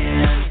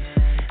chance.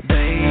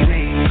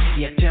 Baby,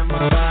 you tell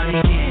my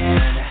body can.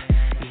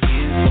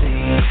 You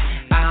see,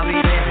 I'll be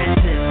there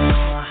until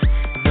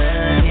the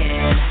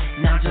end.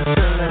 Not just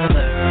a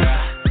lover,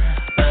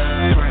 a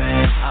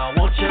friend. I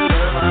want your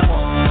love, I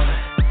won't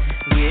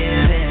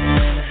give in.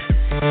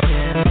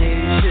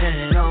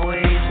 Temptation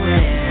always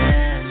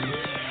wins.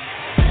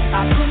 I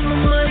put my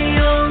money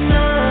on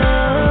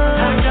love.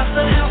 I got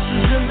the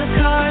houses and the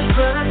cars,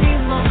 but I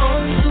need my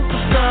own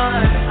superstar.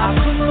 I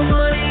put my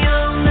money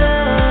on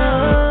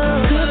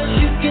love. 'Cause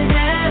you can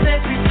have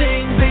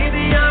everything,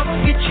 baby, I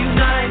will get you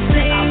nice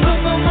things. I put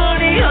my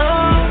money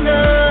on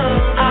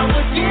love. I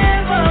would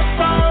give up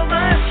all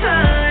my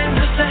time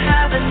just to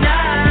have a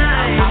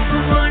night. I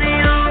put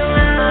money on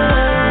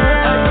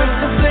love. I break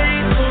the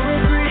bank for a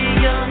pretty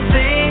young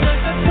thing I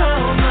could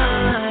call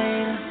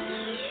mine.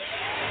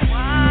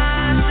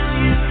 Why do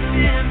you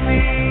tempt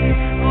me,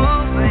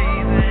 oh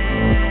baby?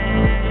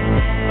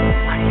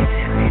 Why do you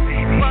tempt me,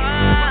 baby?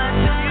 Why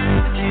do you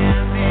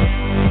tempt me,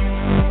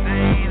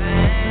 baby?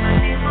 I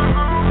need my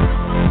own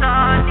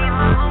superstar. I need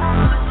my own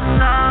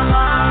superstar.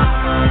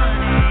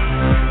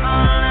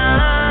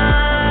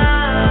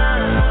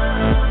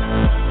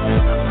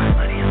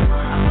 Money on love. I put my money on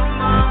love. I put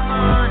my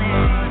money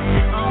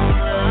on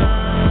love.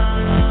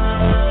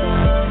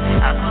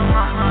 I put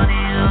my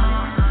money on.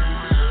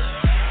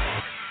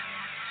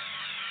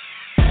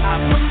 I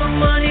put my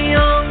money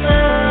on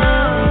love.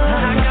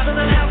 I got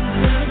the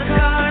houses and the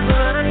cars,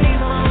 but I need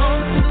my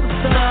own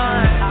superstar.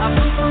 I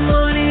put my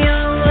money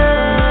on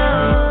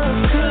love.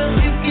 'Cause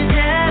you can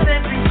have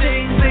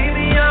everything,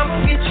 baby, I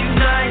will get you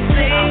nice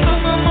things. I put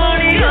my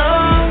money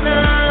on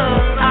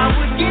love. I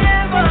would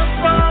give up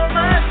all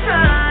my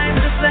time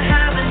just to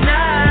have a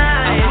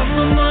night. I put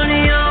my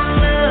money on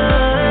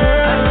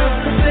love. I risk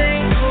the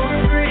bank for a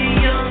pretty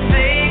young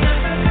thing I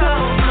could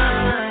call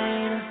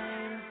mine.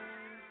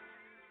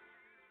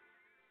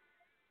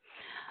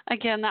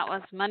 Again, that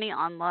was Money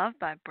on Love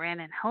by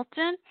Brandon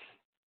Hilton.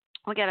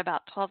 We got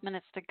about 12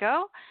 minutes to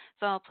go,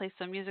 so I'll play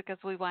some music as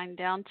we wind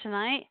down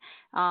tonight.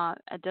 I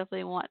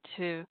definitely want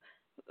to,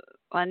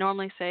 I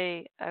normally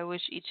say I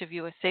wish each of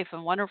you a safe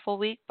and wonderful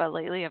week, but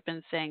lately I've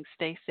been saying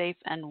stay safe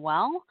and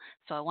well,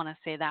 so I want to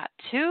say that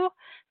too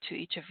to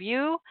each of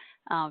you.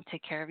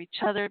 Take care of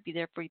each other, be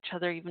there for each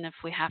other, even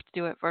if we have to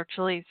do it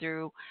virtually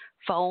through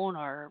phone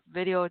or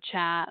video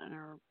chat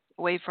or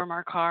away from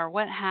our car,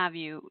 what have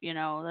you. You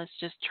know, let's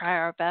just try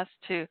our best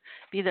to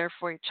be there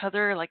for each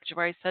other. Like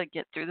Jabari said,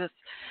 get through this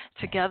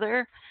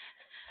together.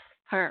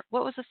 Or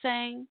what was the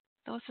saying?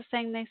 What was the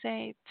saying they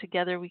say?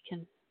 Together we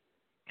can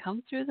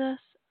come through this?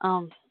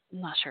 I'm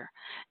not sure.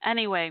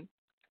 Anyway,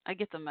 I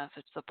get the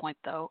message, the point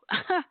though.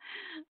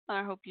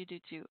 I hope you do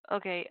too.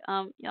 Okay,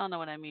 y'all know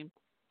what I mean.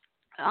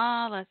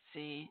 Let's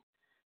see.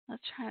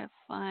 Let's try to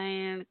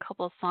find a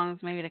couple of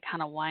songs maybe to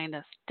kind of wind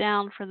us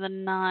down for the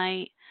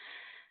night.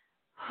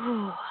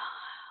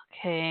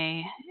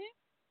 Okay,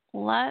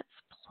 let's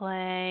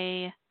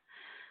play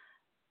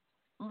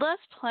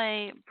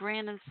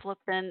Brandon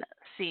Flippin'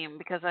 Theme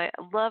because I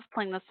love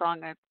playing this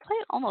song. I play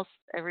it almost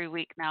every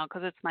week now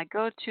because it's my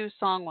go-to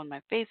song when my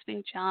faith's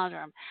being challenged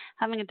or I'm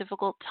having a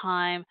difficult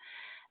time,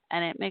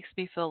 and it makes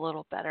me feel a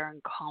little better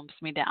and calms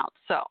me down.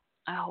 So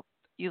I hope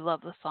you love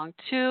the song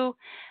too.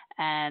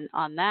 And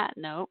on that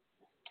note,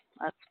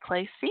 let's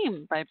play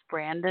Theme by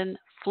Brandon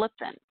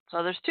Flippin'.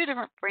 So there's two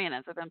different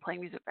Brandons. I've been playing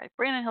music by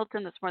Brandon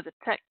Hilton, that's more the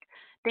tech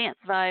dance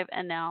vibe,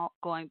 and now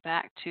going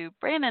back to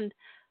Brandon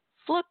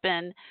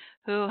Flippin',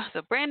 so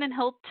Brandon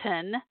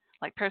Hilton,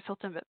 like Paris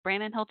Hilton, but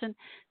Brandon Hilton,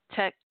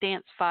 tech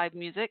dance vibe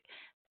music,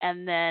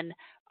 and then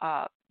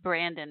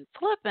Brandon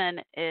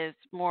Flippin' is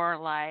more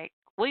like,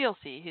 well, you'll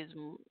see, he's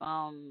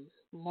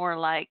more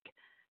like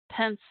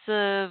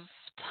pensive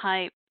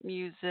type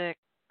music,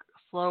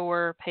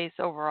 slower pace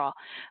overall.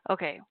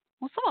 Okay,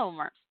 well, some of them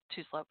aren't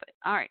too slow, but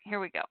all right,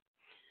 here we go.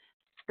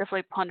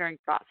 Definitely pondering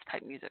thoughts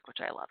type music, which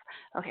I love.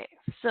 Okay,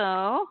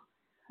 so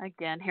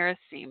again, here is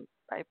Theme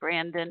by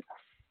Brandon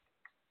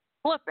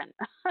Flippin'.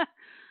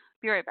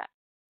 Be right back.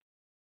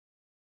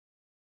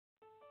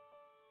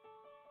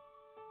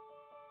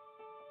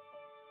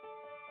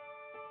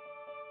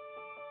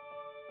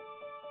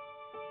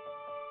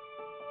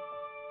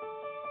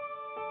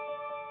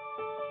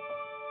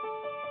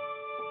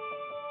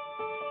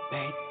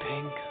 Made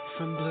pink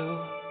from blue,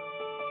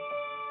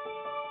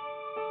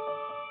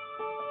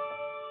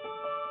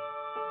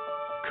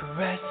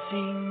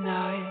 caressing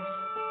knife,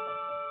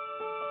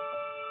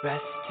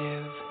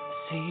 restive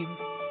seam,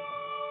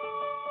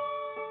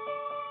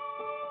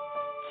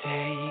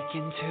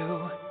 taken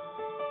to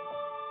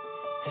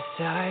the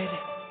side.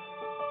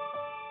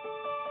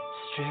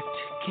 Strict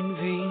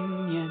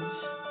convenience,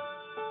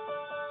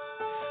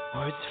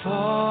 words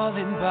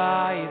falling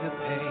by the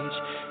page,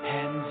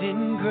 hands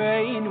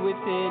ingrained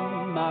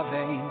within my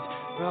veins.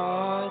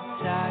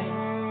 Broadside,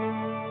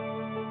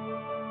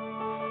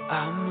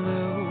 I'm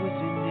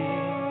losing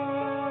it.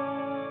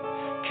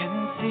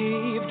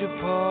 Conceived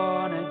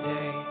upon a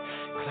day,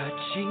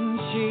 clutching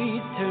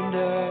sheets turned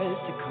us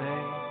to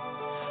clay.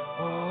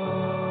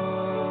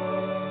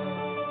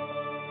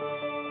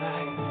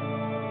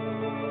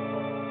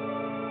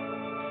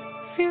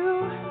 Few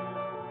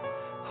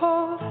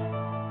hold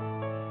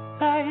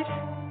light,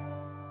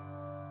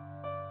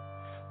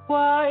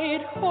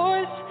 white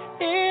horse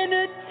in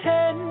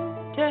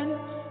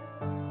attendance,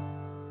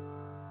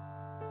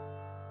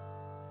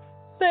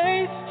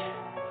 laced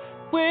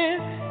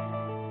with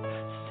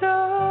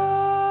stolly.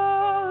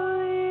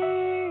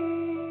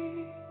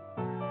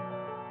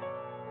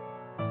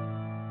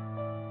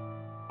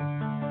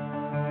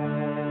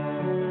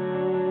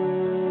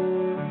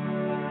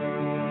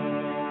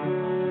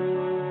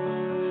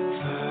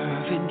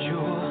 Fervent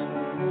jewel,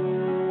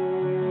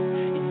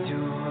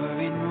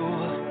 enduring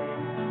rule,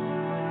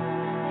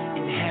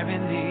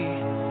 inherently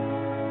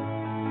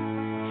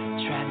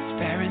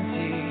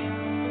transparency,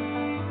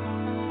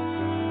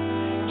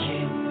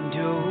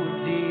 kindle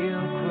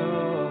deal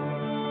grow.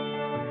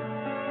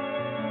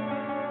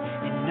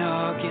 In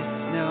August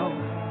snow,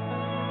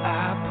 I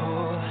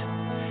pull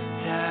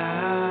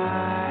tight.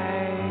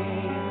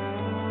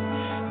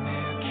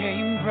 There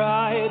came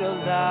bridal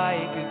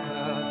like a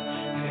glove,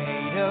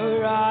 fate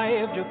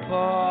arrived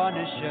upon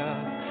a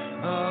shove,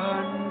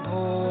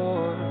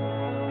 unpoured,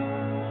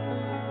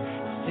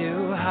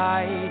 still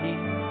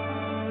hiding.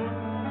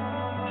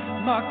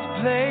 Marked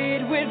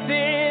blade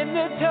within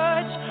the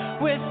touch,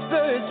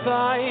 whispers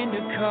find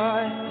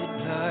accosted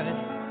blood.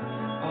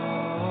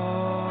 All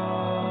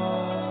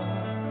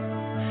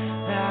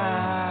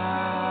lies.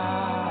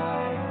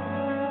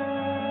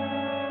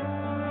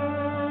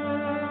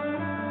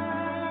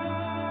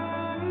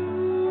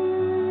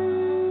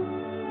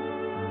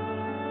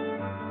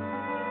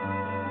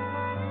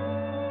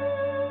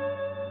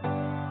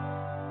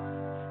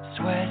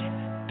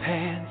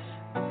 Sweatpants,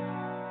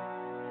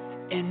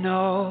 an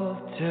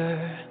altar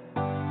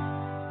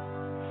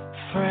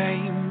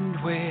framed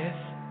with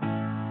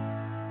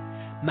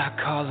my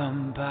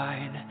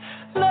Columbine,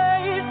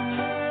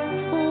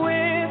 laced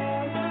with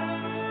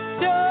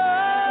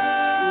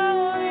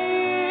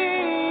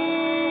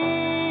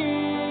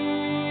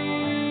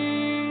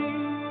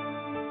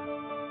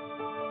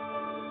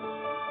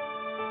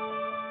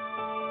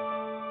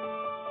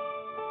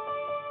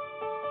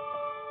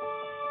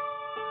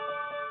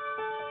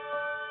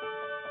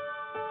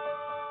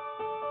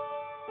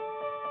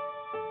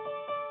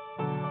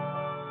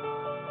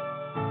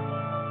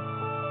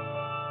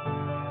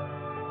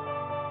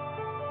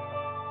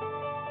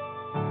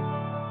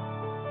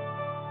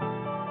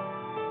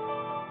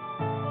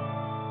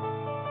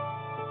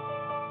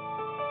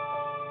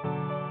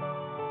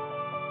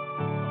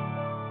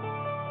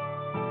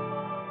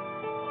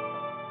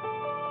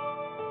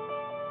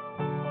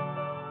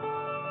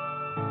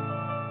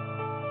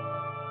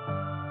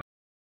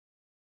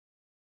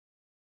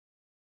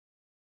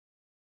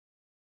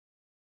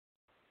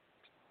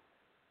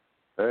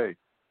Hey.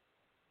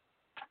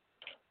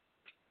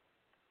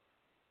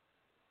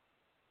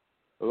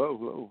 Hello,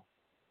 hello.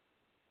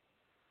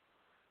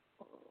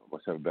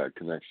 Must have a bad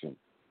connection.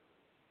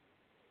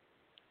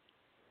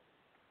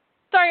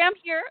 Sorry, I'm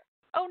here.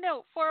 Oh,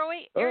 no,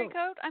 408 area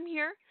code. I'm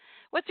here.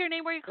 What's your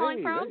name? Where are you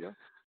calling from? Yeah.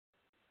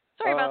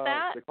 Sorry about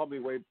that. They called me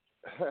Wade.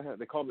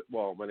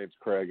 Well, my name's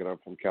Craig, and I'm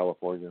from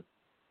California.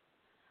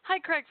 Hi,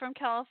 Craig from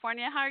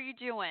California. How are you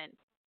doing?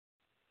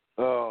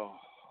 Oh,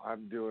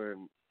 I'm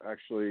doing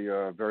actually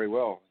very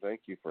well.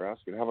 Thank you for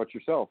asking. How about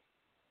yourself?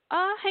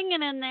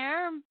 Hanging in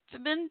there.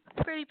 I've been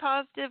pretty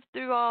positive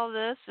through all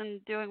this and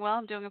doing well.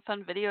 I'm doing a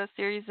fun video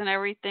series and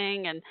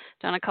everything, and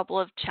done a couple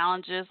of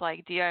challenges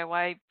like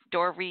DIY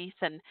door wreath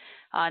and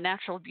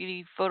natural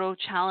beauty photo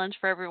challenge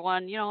for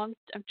everyone. You know,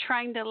 I'm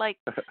trying to like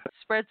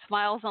spread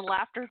smiles and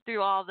laughter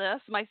through all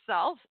this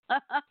myself.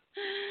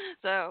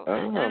 So,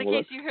 and in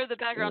case you hear the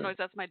background noise,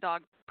 that's my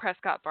dog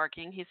Prescott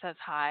barking. He says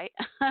hi.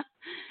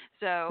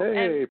 So,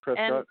 hey,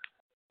 Prescott.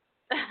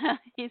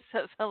 He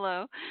says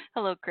hello.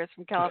 Hello, Chris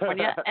from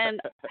California. And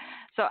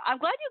so I'm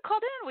glad you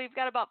called in. We've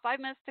got about 5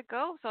 minutes to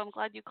go, so I'm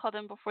glad you called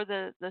in before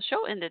the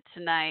show ended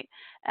tonight.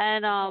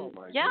 And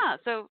yeah,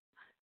 so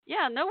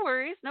yeah, no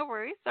worries.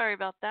 Sorry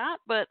about that,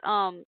 but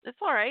it's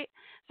all right.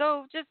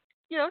 So just,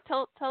 you know,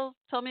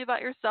 tell me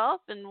about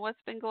yourself and what's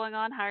been going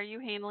on. How are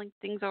you handling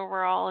things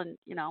overall, and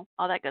you know,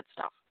 all that good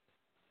stuff.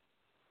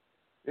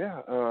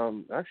 Yeah,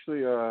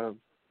 actually,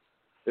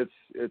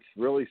 it's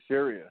really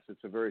serious.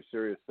 It's a very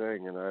serious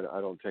thing, and I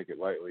don't take it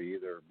lightly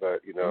either.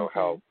 But you know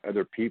how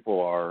other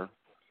people are.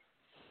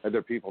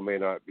 Other people may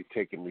not be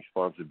taking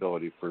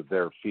responsibility for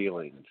their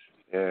feelings,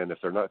 And if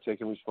they're not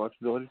taking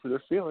responsibility for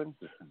their feelings,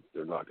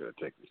 they're not going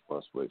to take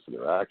responsibility for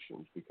their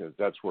actions, because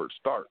that's where it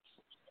starts.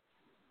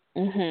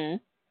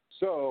 Mhm.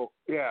 So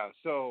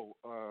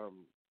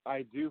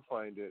I do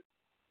find it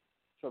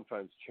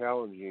sometimes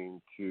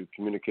challenging to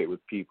communicate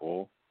with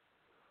people,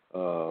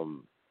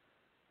 and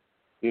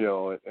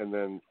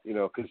then,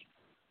 because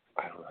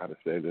I don't know how to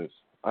say this.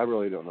 I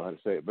really don't know how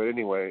to say it. But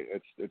anyway,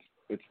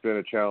 it's been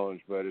a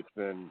challenge, but it's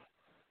been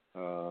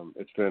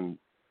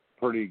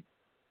pretty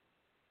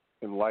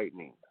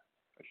enlightening,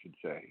 I should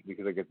say,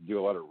 because I get to do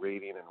a lot of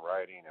reading and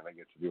writing, and I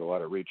get to do a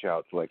lot of reach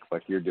outs like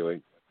you're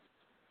doing.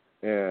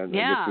 And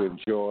I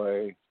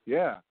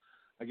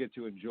get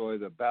to enjoy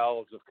the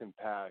bowels of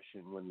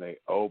compassion when they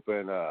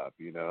open up,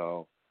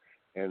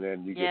 and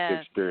then you get to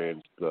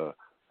experience the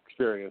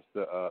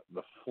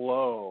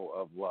flow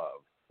of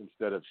love.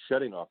 Instead of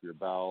shutting off your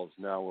bowels,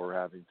 now we're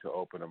having to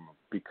open them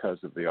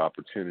because of the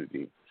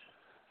opportunity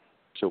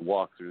to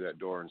walk through that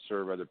door and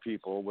serve other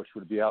people, which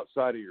would be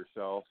outside of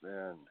yourself,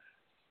 and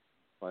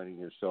finding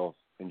yourself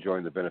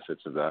enjoying the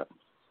benefits of that.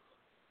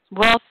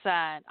 Well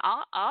said.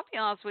 I'll be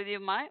honest with you.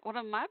 One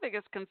of my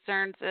biggest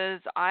concerns is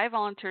I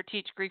volunteer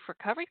teach grief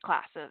recovery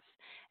classes,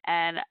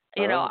 and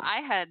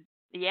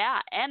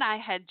I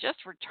had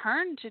just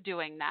returned to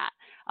doing that.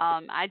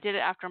 I did it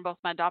after both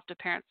my adoptive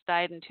parents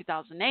died in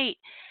 2008,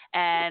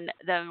 and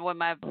then when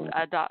my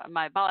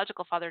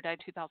biological father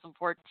died in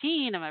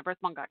 2014, and my birth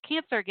mom got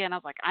cancer again, I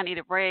was like, I need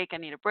a break.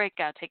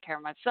 Gotta take care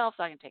of myself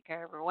so I can take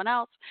care of everyone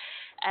else.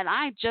 And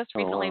I just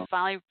recently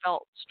finally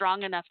felt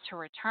strong enough to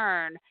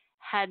return.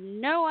 Had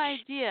no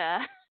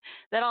idea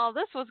that all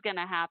this was going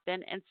to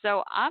happen, and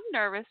so I'm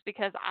nervous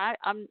because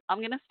I'm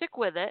going to stick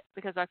with it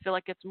because I feel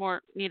like it's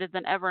more needed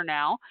than ever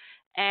now,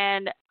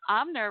 and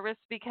I'm nervous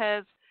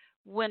because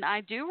when I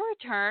do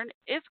return,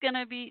 that's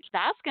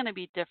going to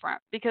be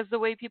different, because the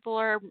way people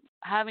are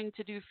having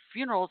to do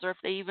funerals, or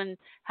if they even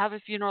have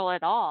a funeral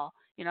at all,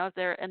 if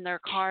they're in their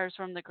cars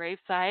from the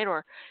gravesite,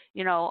 or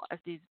if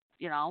these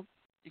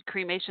the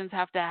cremations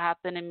have to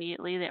happen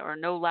immediately, or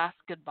no last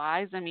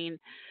goodbyes. I mean,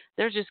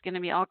 there's just going to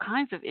be all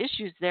kinds of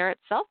issues there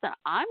itself that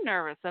I'm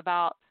nervous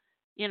about,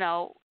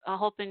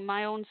 helping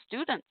my own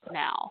students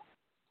now.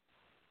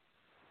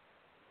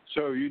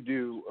 So you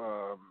do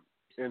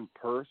in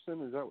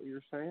person? Is that what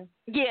you're saying?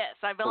 Yes,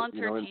 I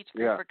volunteer teach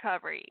grief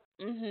recovery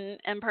in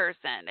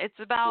person. It's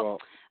about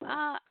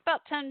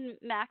 10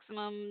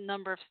 maximum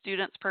number of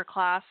students per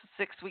class,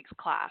 6 weeks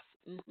class.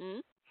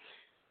 And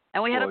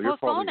we had to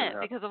postpone it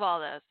because of all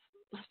this.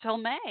 Till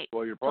May.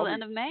 Well, you're probably till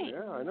the end of May.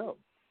 Yeah, I know.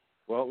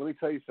 Well, let me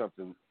tell you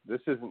something.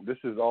 This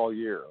is all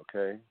year,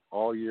 okay?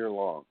 All year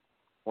long.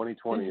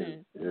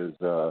 2020 is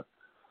the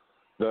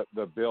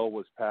bill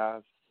was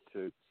passed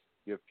to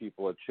give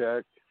people a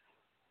check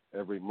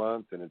every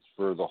month, and it's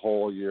for the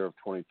whole year of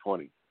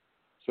 2020.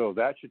 So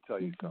that should tell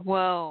you something.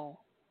 Whoa,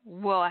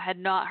 I had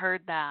not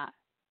heard that.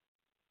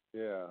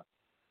 Yeah.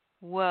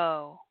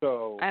 Whoa.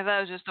 So I thought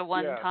it was just a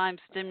one-time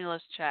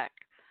stimulus check.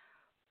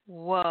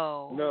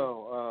 Whoa.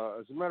 No,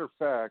 as a matter of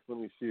fact, let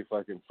me see if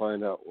I can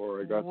find out where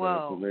I got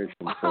that information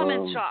from.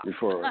 I'm in shock.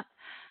 Before.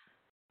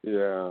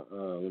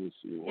 Let me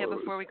see.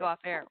 Before we go off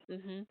air.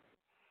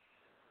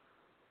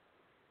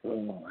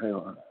 Oh, hang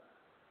on.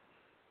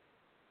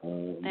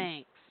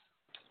 Thanks.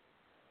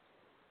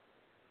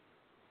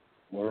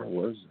 Where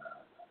was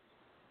that?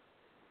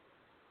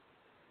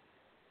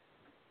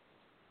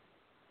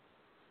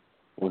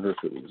 Wonder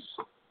if it was.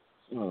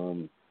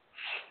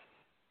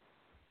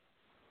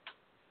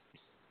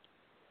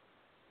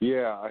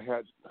 Yeah, I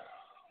had.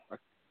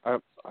 Are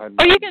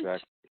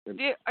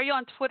you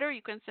on Twitter?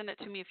 You can send it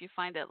to me if you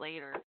find it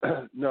later.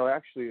 No,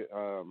 actually,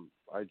 I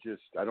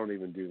don't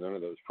even do none of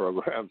those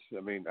programs.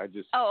 I mean, I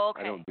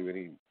don't do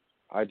any.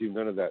 I do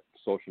none of that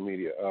social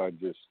media.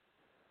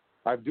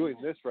 I'm doing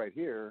this right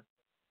here,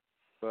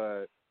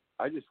 but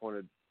I just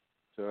wanted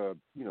to,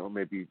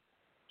 maybe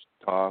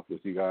talk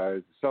with you guys.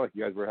 It sounded like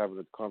you guys were having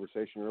a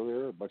conversation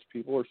earlier, a bunch of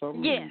people or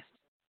something. Yes.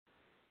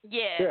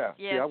 Yeah.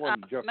 See, I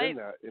wanted to jump in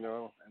that, and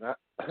I'm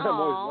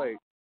always late.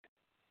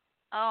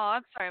 Oh,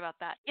 I'm sorry about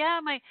that. Yeah,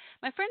 my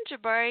friend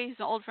Jabari, he's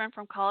an old friend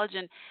from college,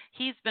 and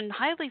he's been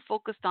highly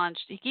focused on.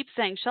 He keeps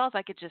saying, "Shell, if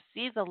I could just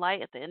see the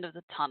light at the end of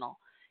the tunnel."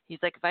 He's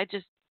like,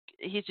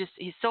 he's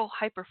so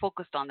hyper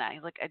focused on that.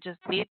 He's like, I just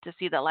need to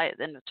see the light at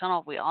the end of the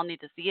tunnel. We all need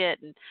to see it,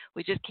 and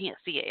we just can't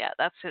see it yet.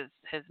 That's his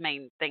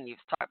main thing he was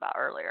talking about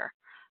earlier.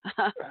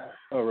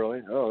 Oh,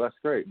 really? Oh, that's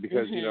great,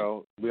 because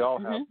we all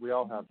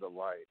have the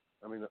light.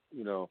 I mean,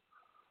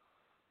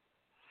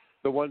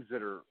 the ones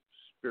that are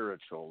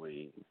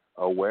spiritually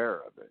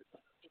aware of it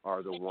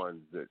are the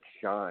ones that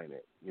shine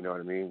it. You know what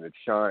I mean? That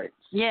shines.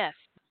 Yes.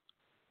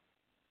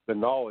 The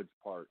knowledge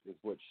part is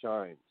what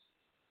shines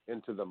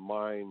into the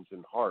minds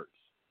and hearts.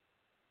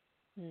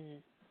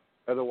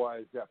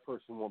 Otherwise, that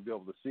person won't be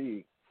able to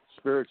see,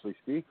 spiritually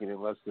speaking,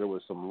 unless there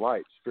was some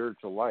light,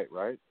 spiritual light,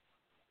 right?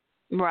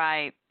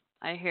 Right.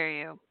 I hear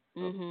you.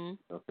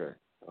 Okay.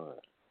 All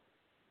right.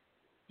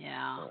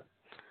 Yeah. All right.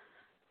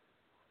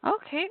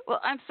 Okay.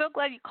 Well, I'm so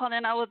glad you called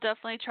in. I will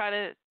definitely try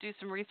to do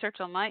some research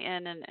on my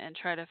end and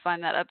try to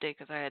find that update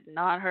because I had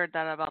not heard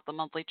that about the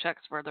monthly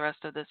checks for the rest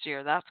of this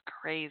year. That's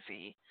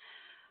crazy.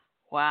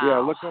 Wow. Yeah,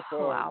 look up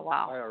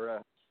wow.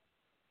 IRS.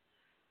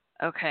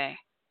 Okay.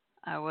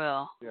 I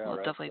will. Yeah, I'll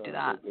definitely do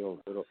that.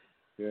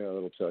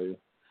 It'll tell you.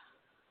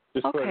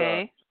 Just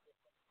okay.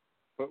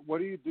 But what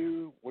do you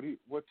do?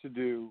 What to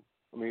do?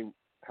 I mean,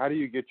 how do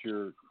you get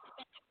your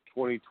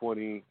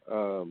 2020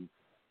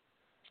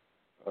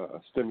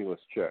 stimulus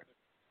check?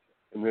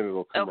 And then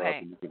it'll come up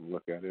and you can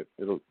look at it.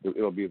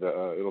 It'll be the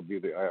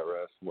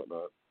IRS and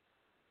whatnot.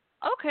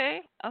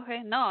 Okay.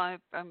 No, I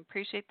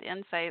appreciate the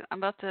insight. I'm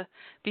about to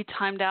be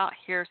timed out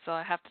here, so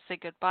I have to say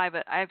goodbye.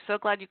 But I'm so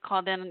glad you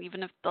called in,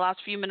 even if the last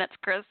few minutes,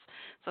 Chris.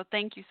 So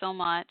thank you so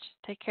much.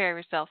 Take care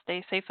of yourself.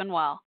 Stay safe and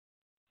well.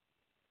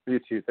 You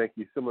too. Thank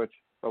you so much.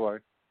 Bye-bye.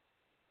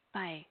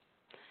 Bye.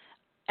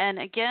 And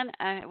again,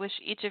 I wish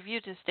each of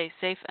you to stay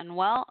safe and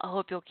well. I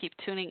hope you'll keep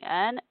tuning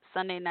in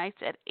Sunday nights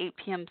at 8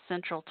 p.m.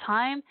 Central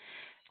Time.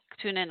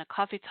 Tune in to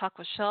Coffee Talk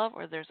with Shell,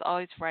 where there's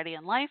always variety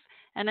in life.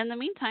 And in the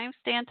meantime,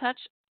 stay in touch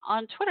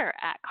on Twitter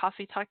at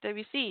Coffee Talk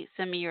WC.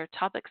 Send me your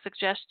topic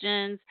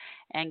suggestions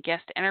and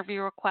guest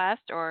interview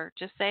requests, or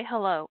just say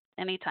hello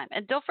anytime.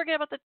 And don't forget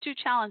about the 2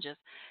 challenges.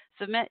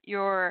 Submit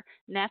your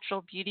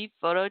natural beauty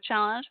photo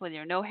challenge with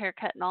your no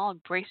haircut and all.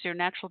 Embrace your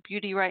natural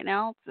beauty right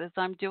now, as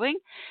I'm doing.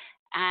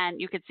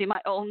 And you can see my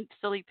own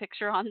silly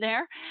picture on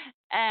there.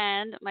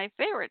 And my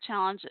favorite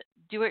challenge,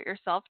 do it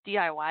yourself,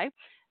 DIY,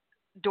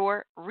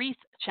 door wreath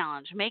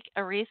challenge. Make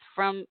a wreath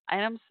from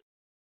items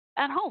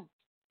at home.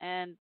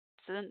 And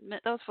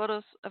submit those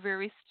photos of your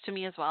wreaths to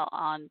me as well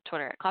on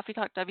Twitter at Coffee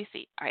Talk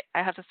WC. All right,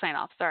 I have to sign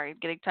off. Sorry, I'm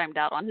getting timed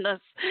out on this.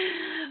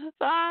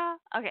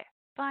 Okay,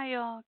 bye,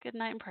 y'all. Good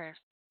night and prayers.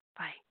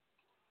 Bye.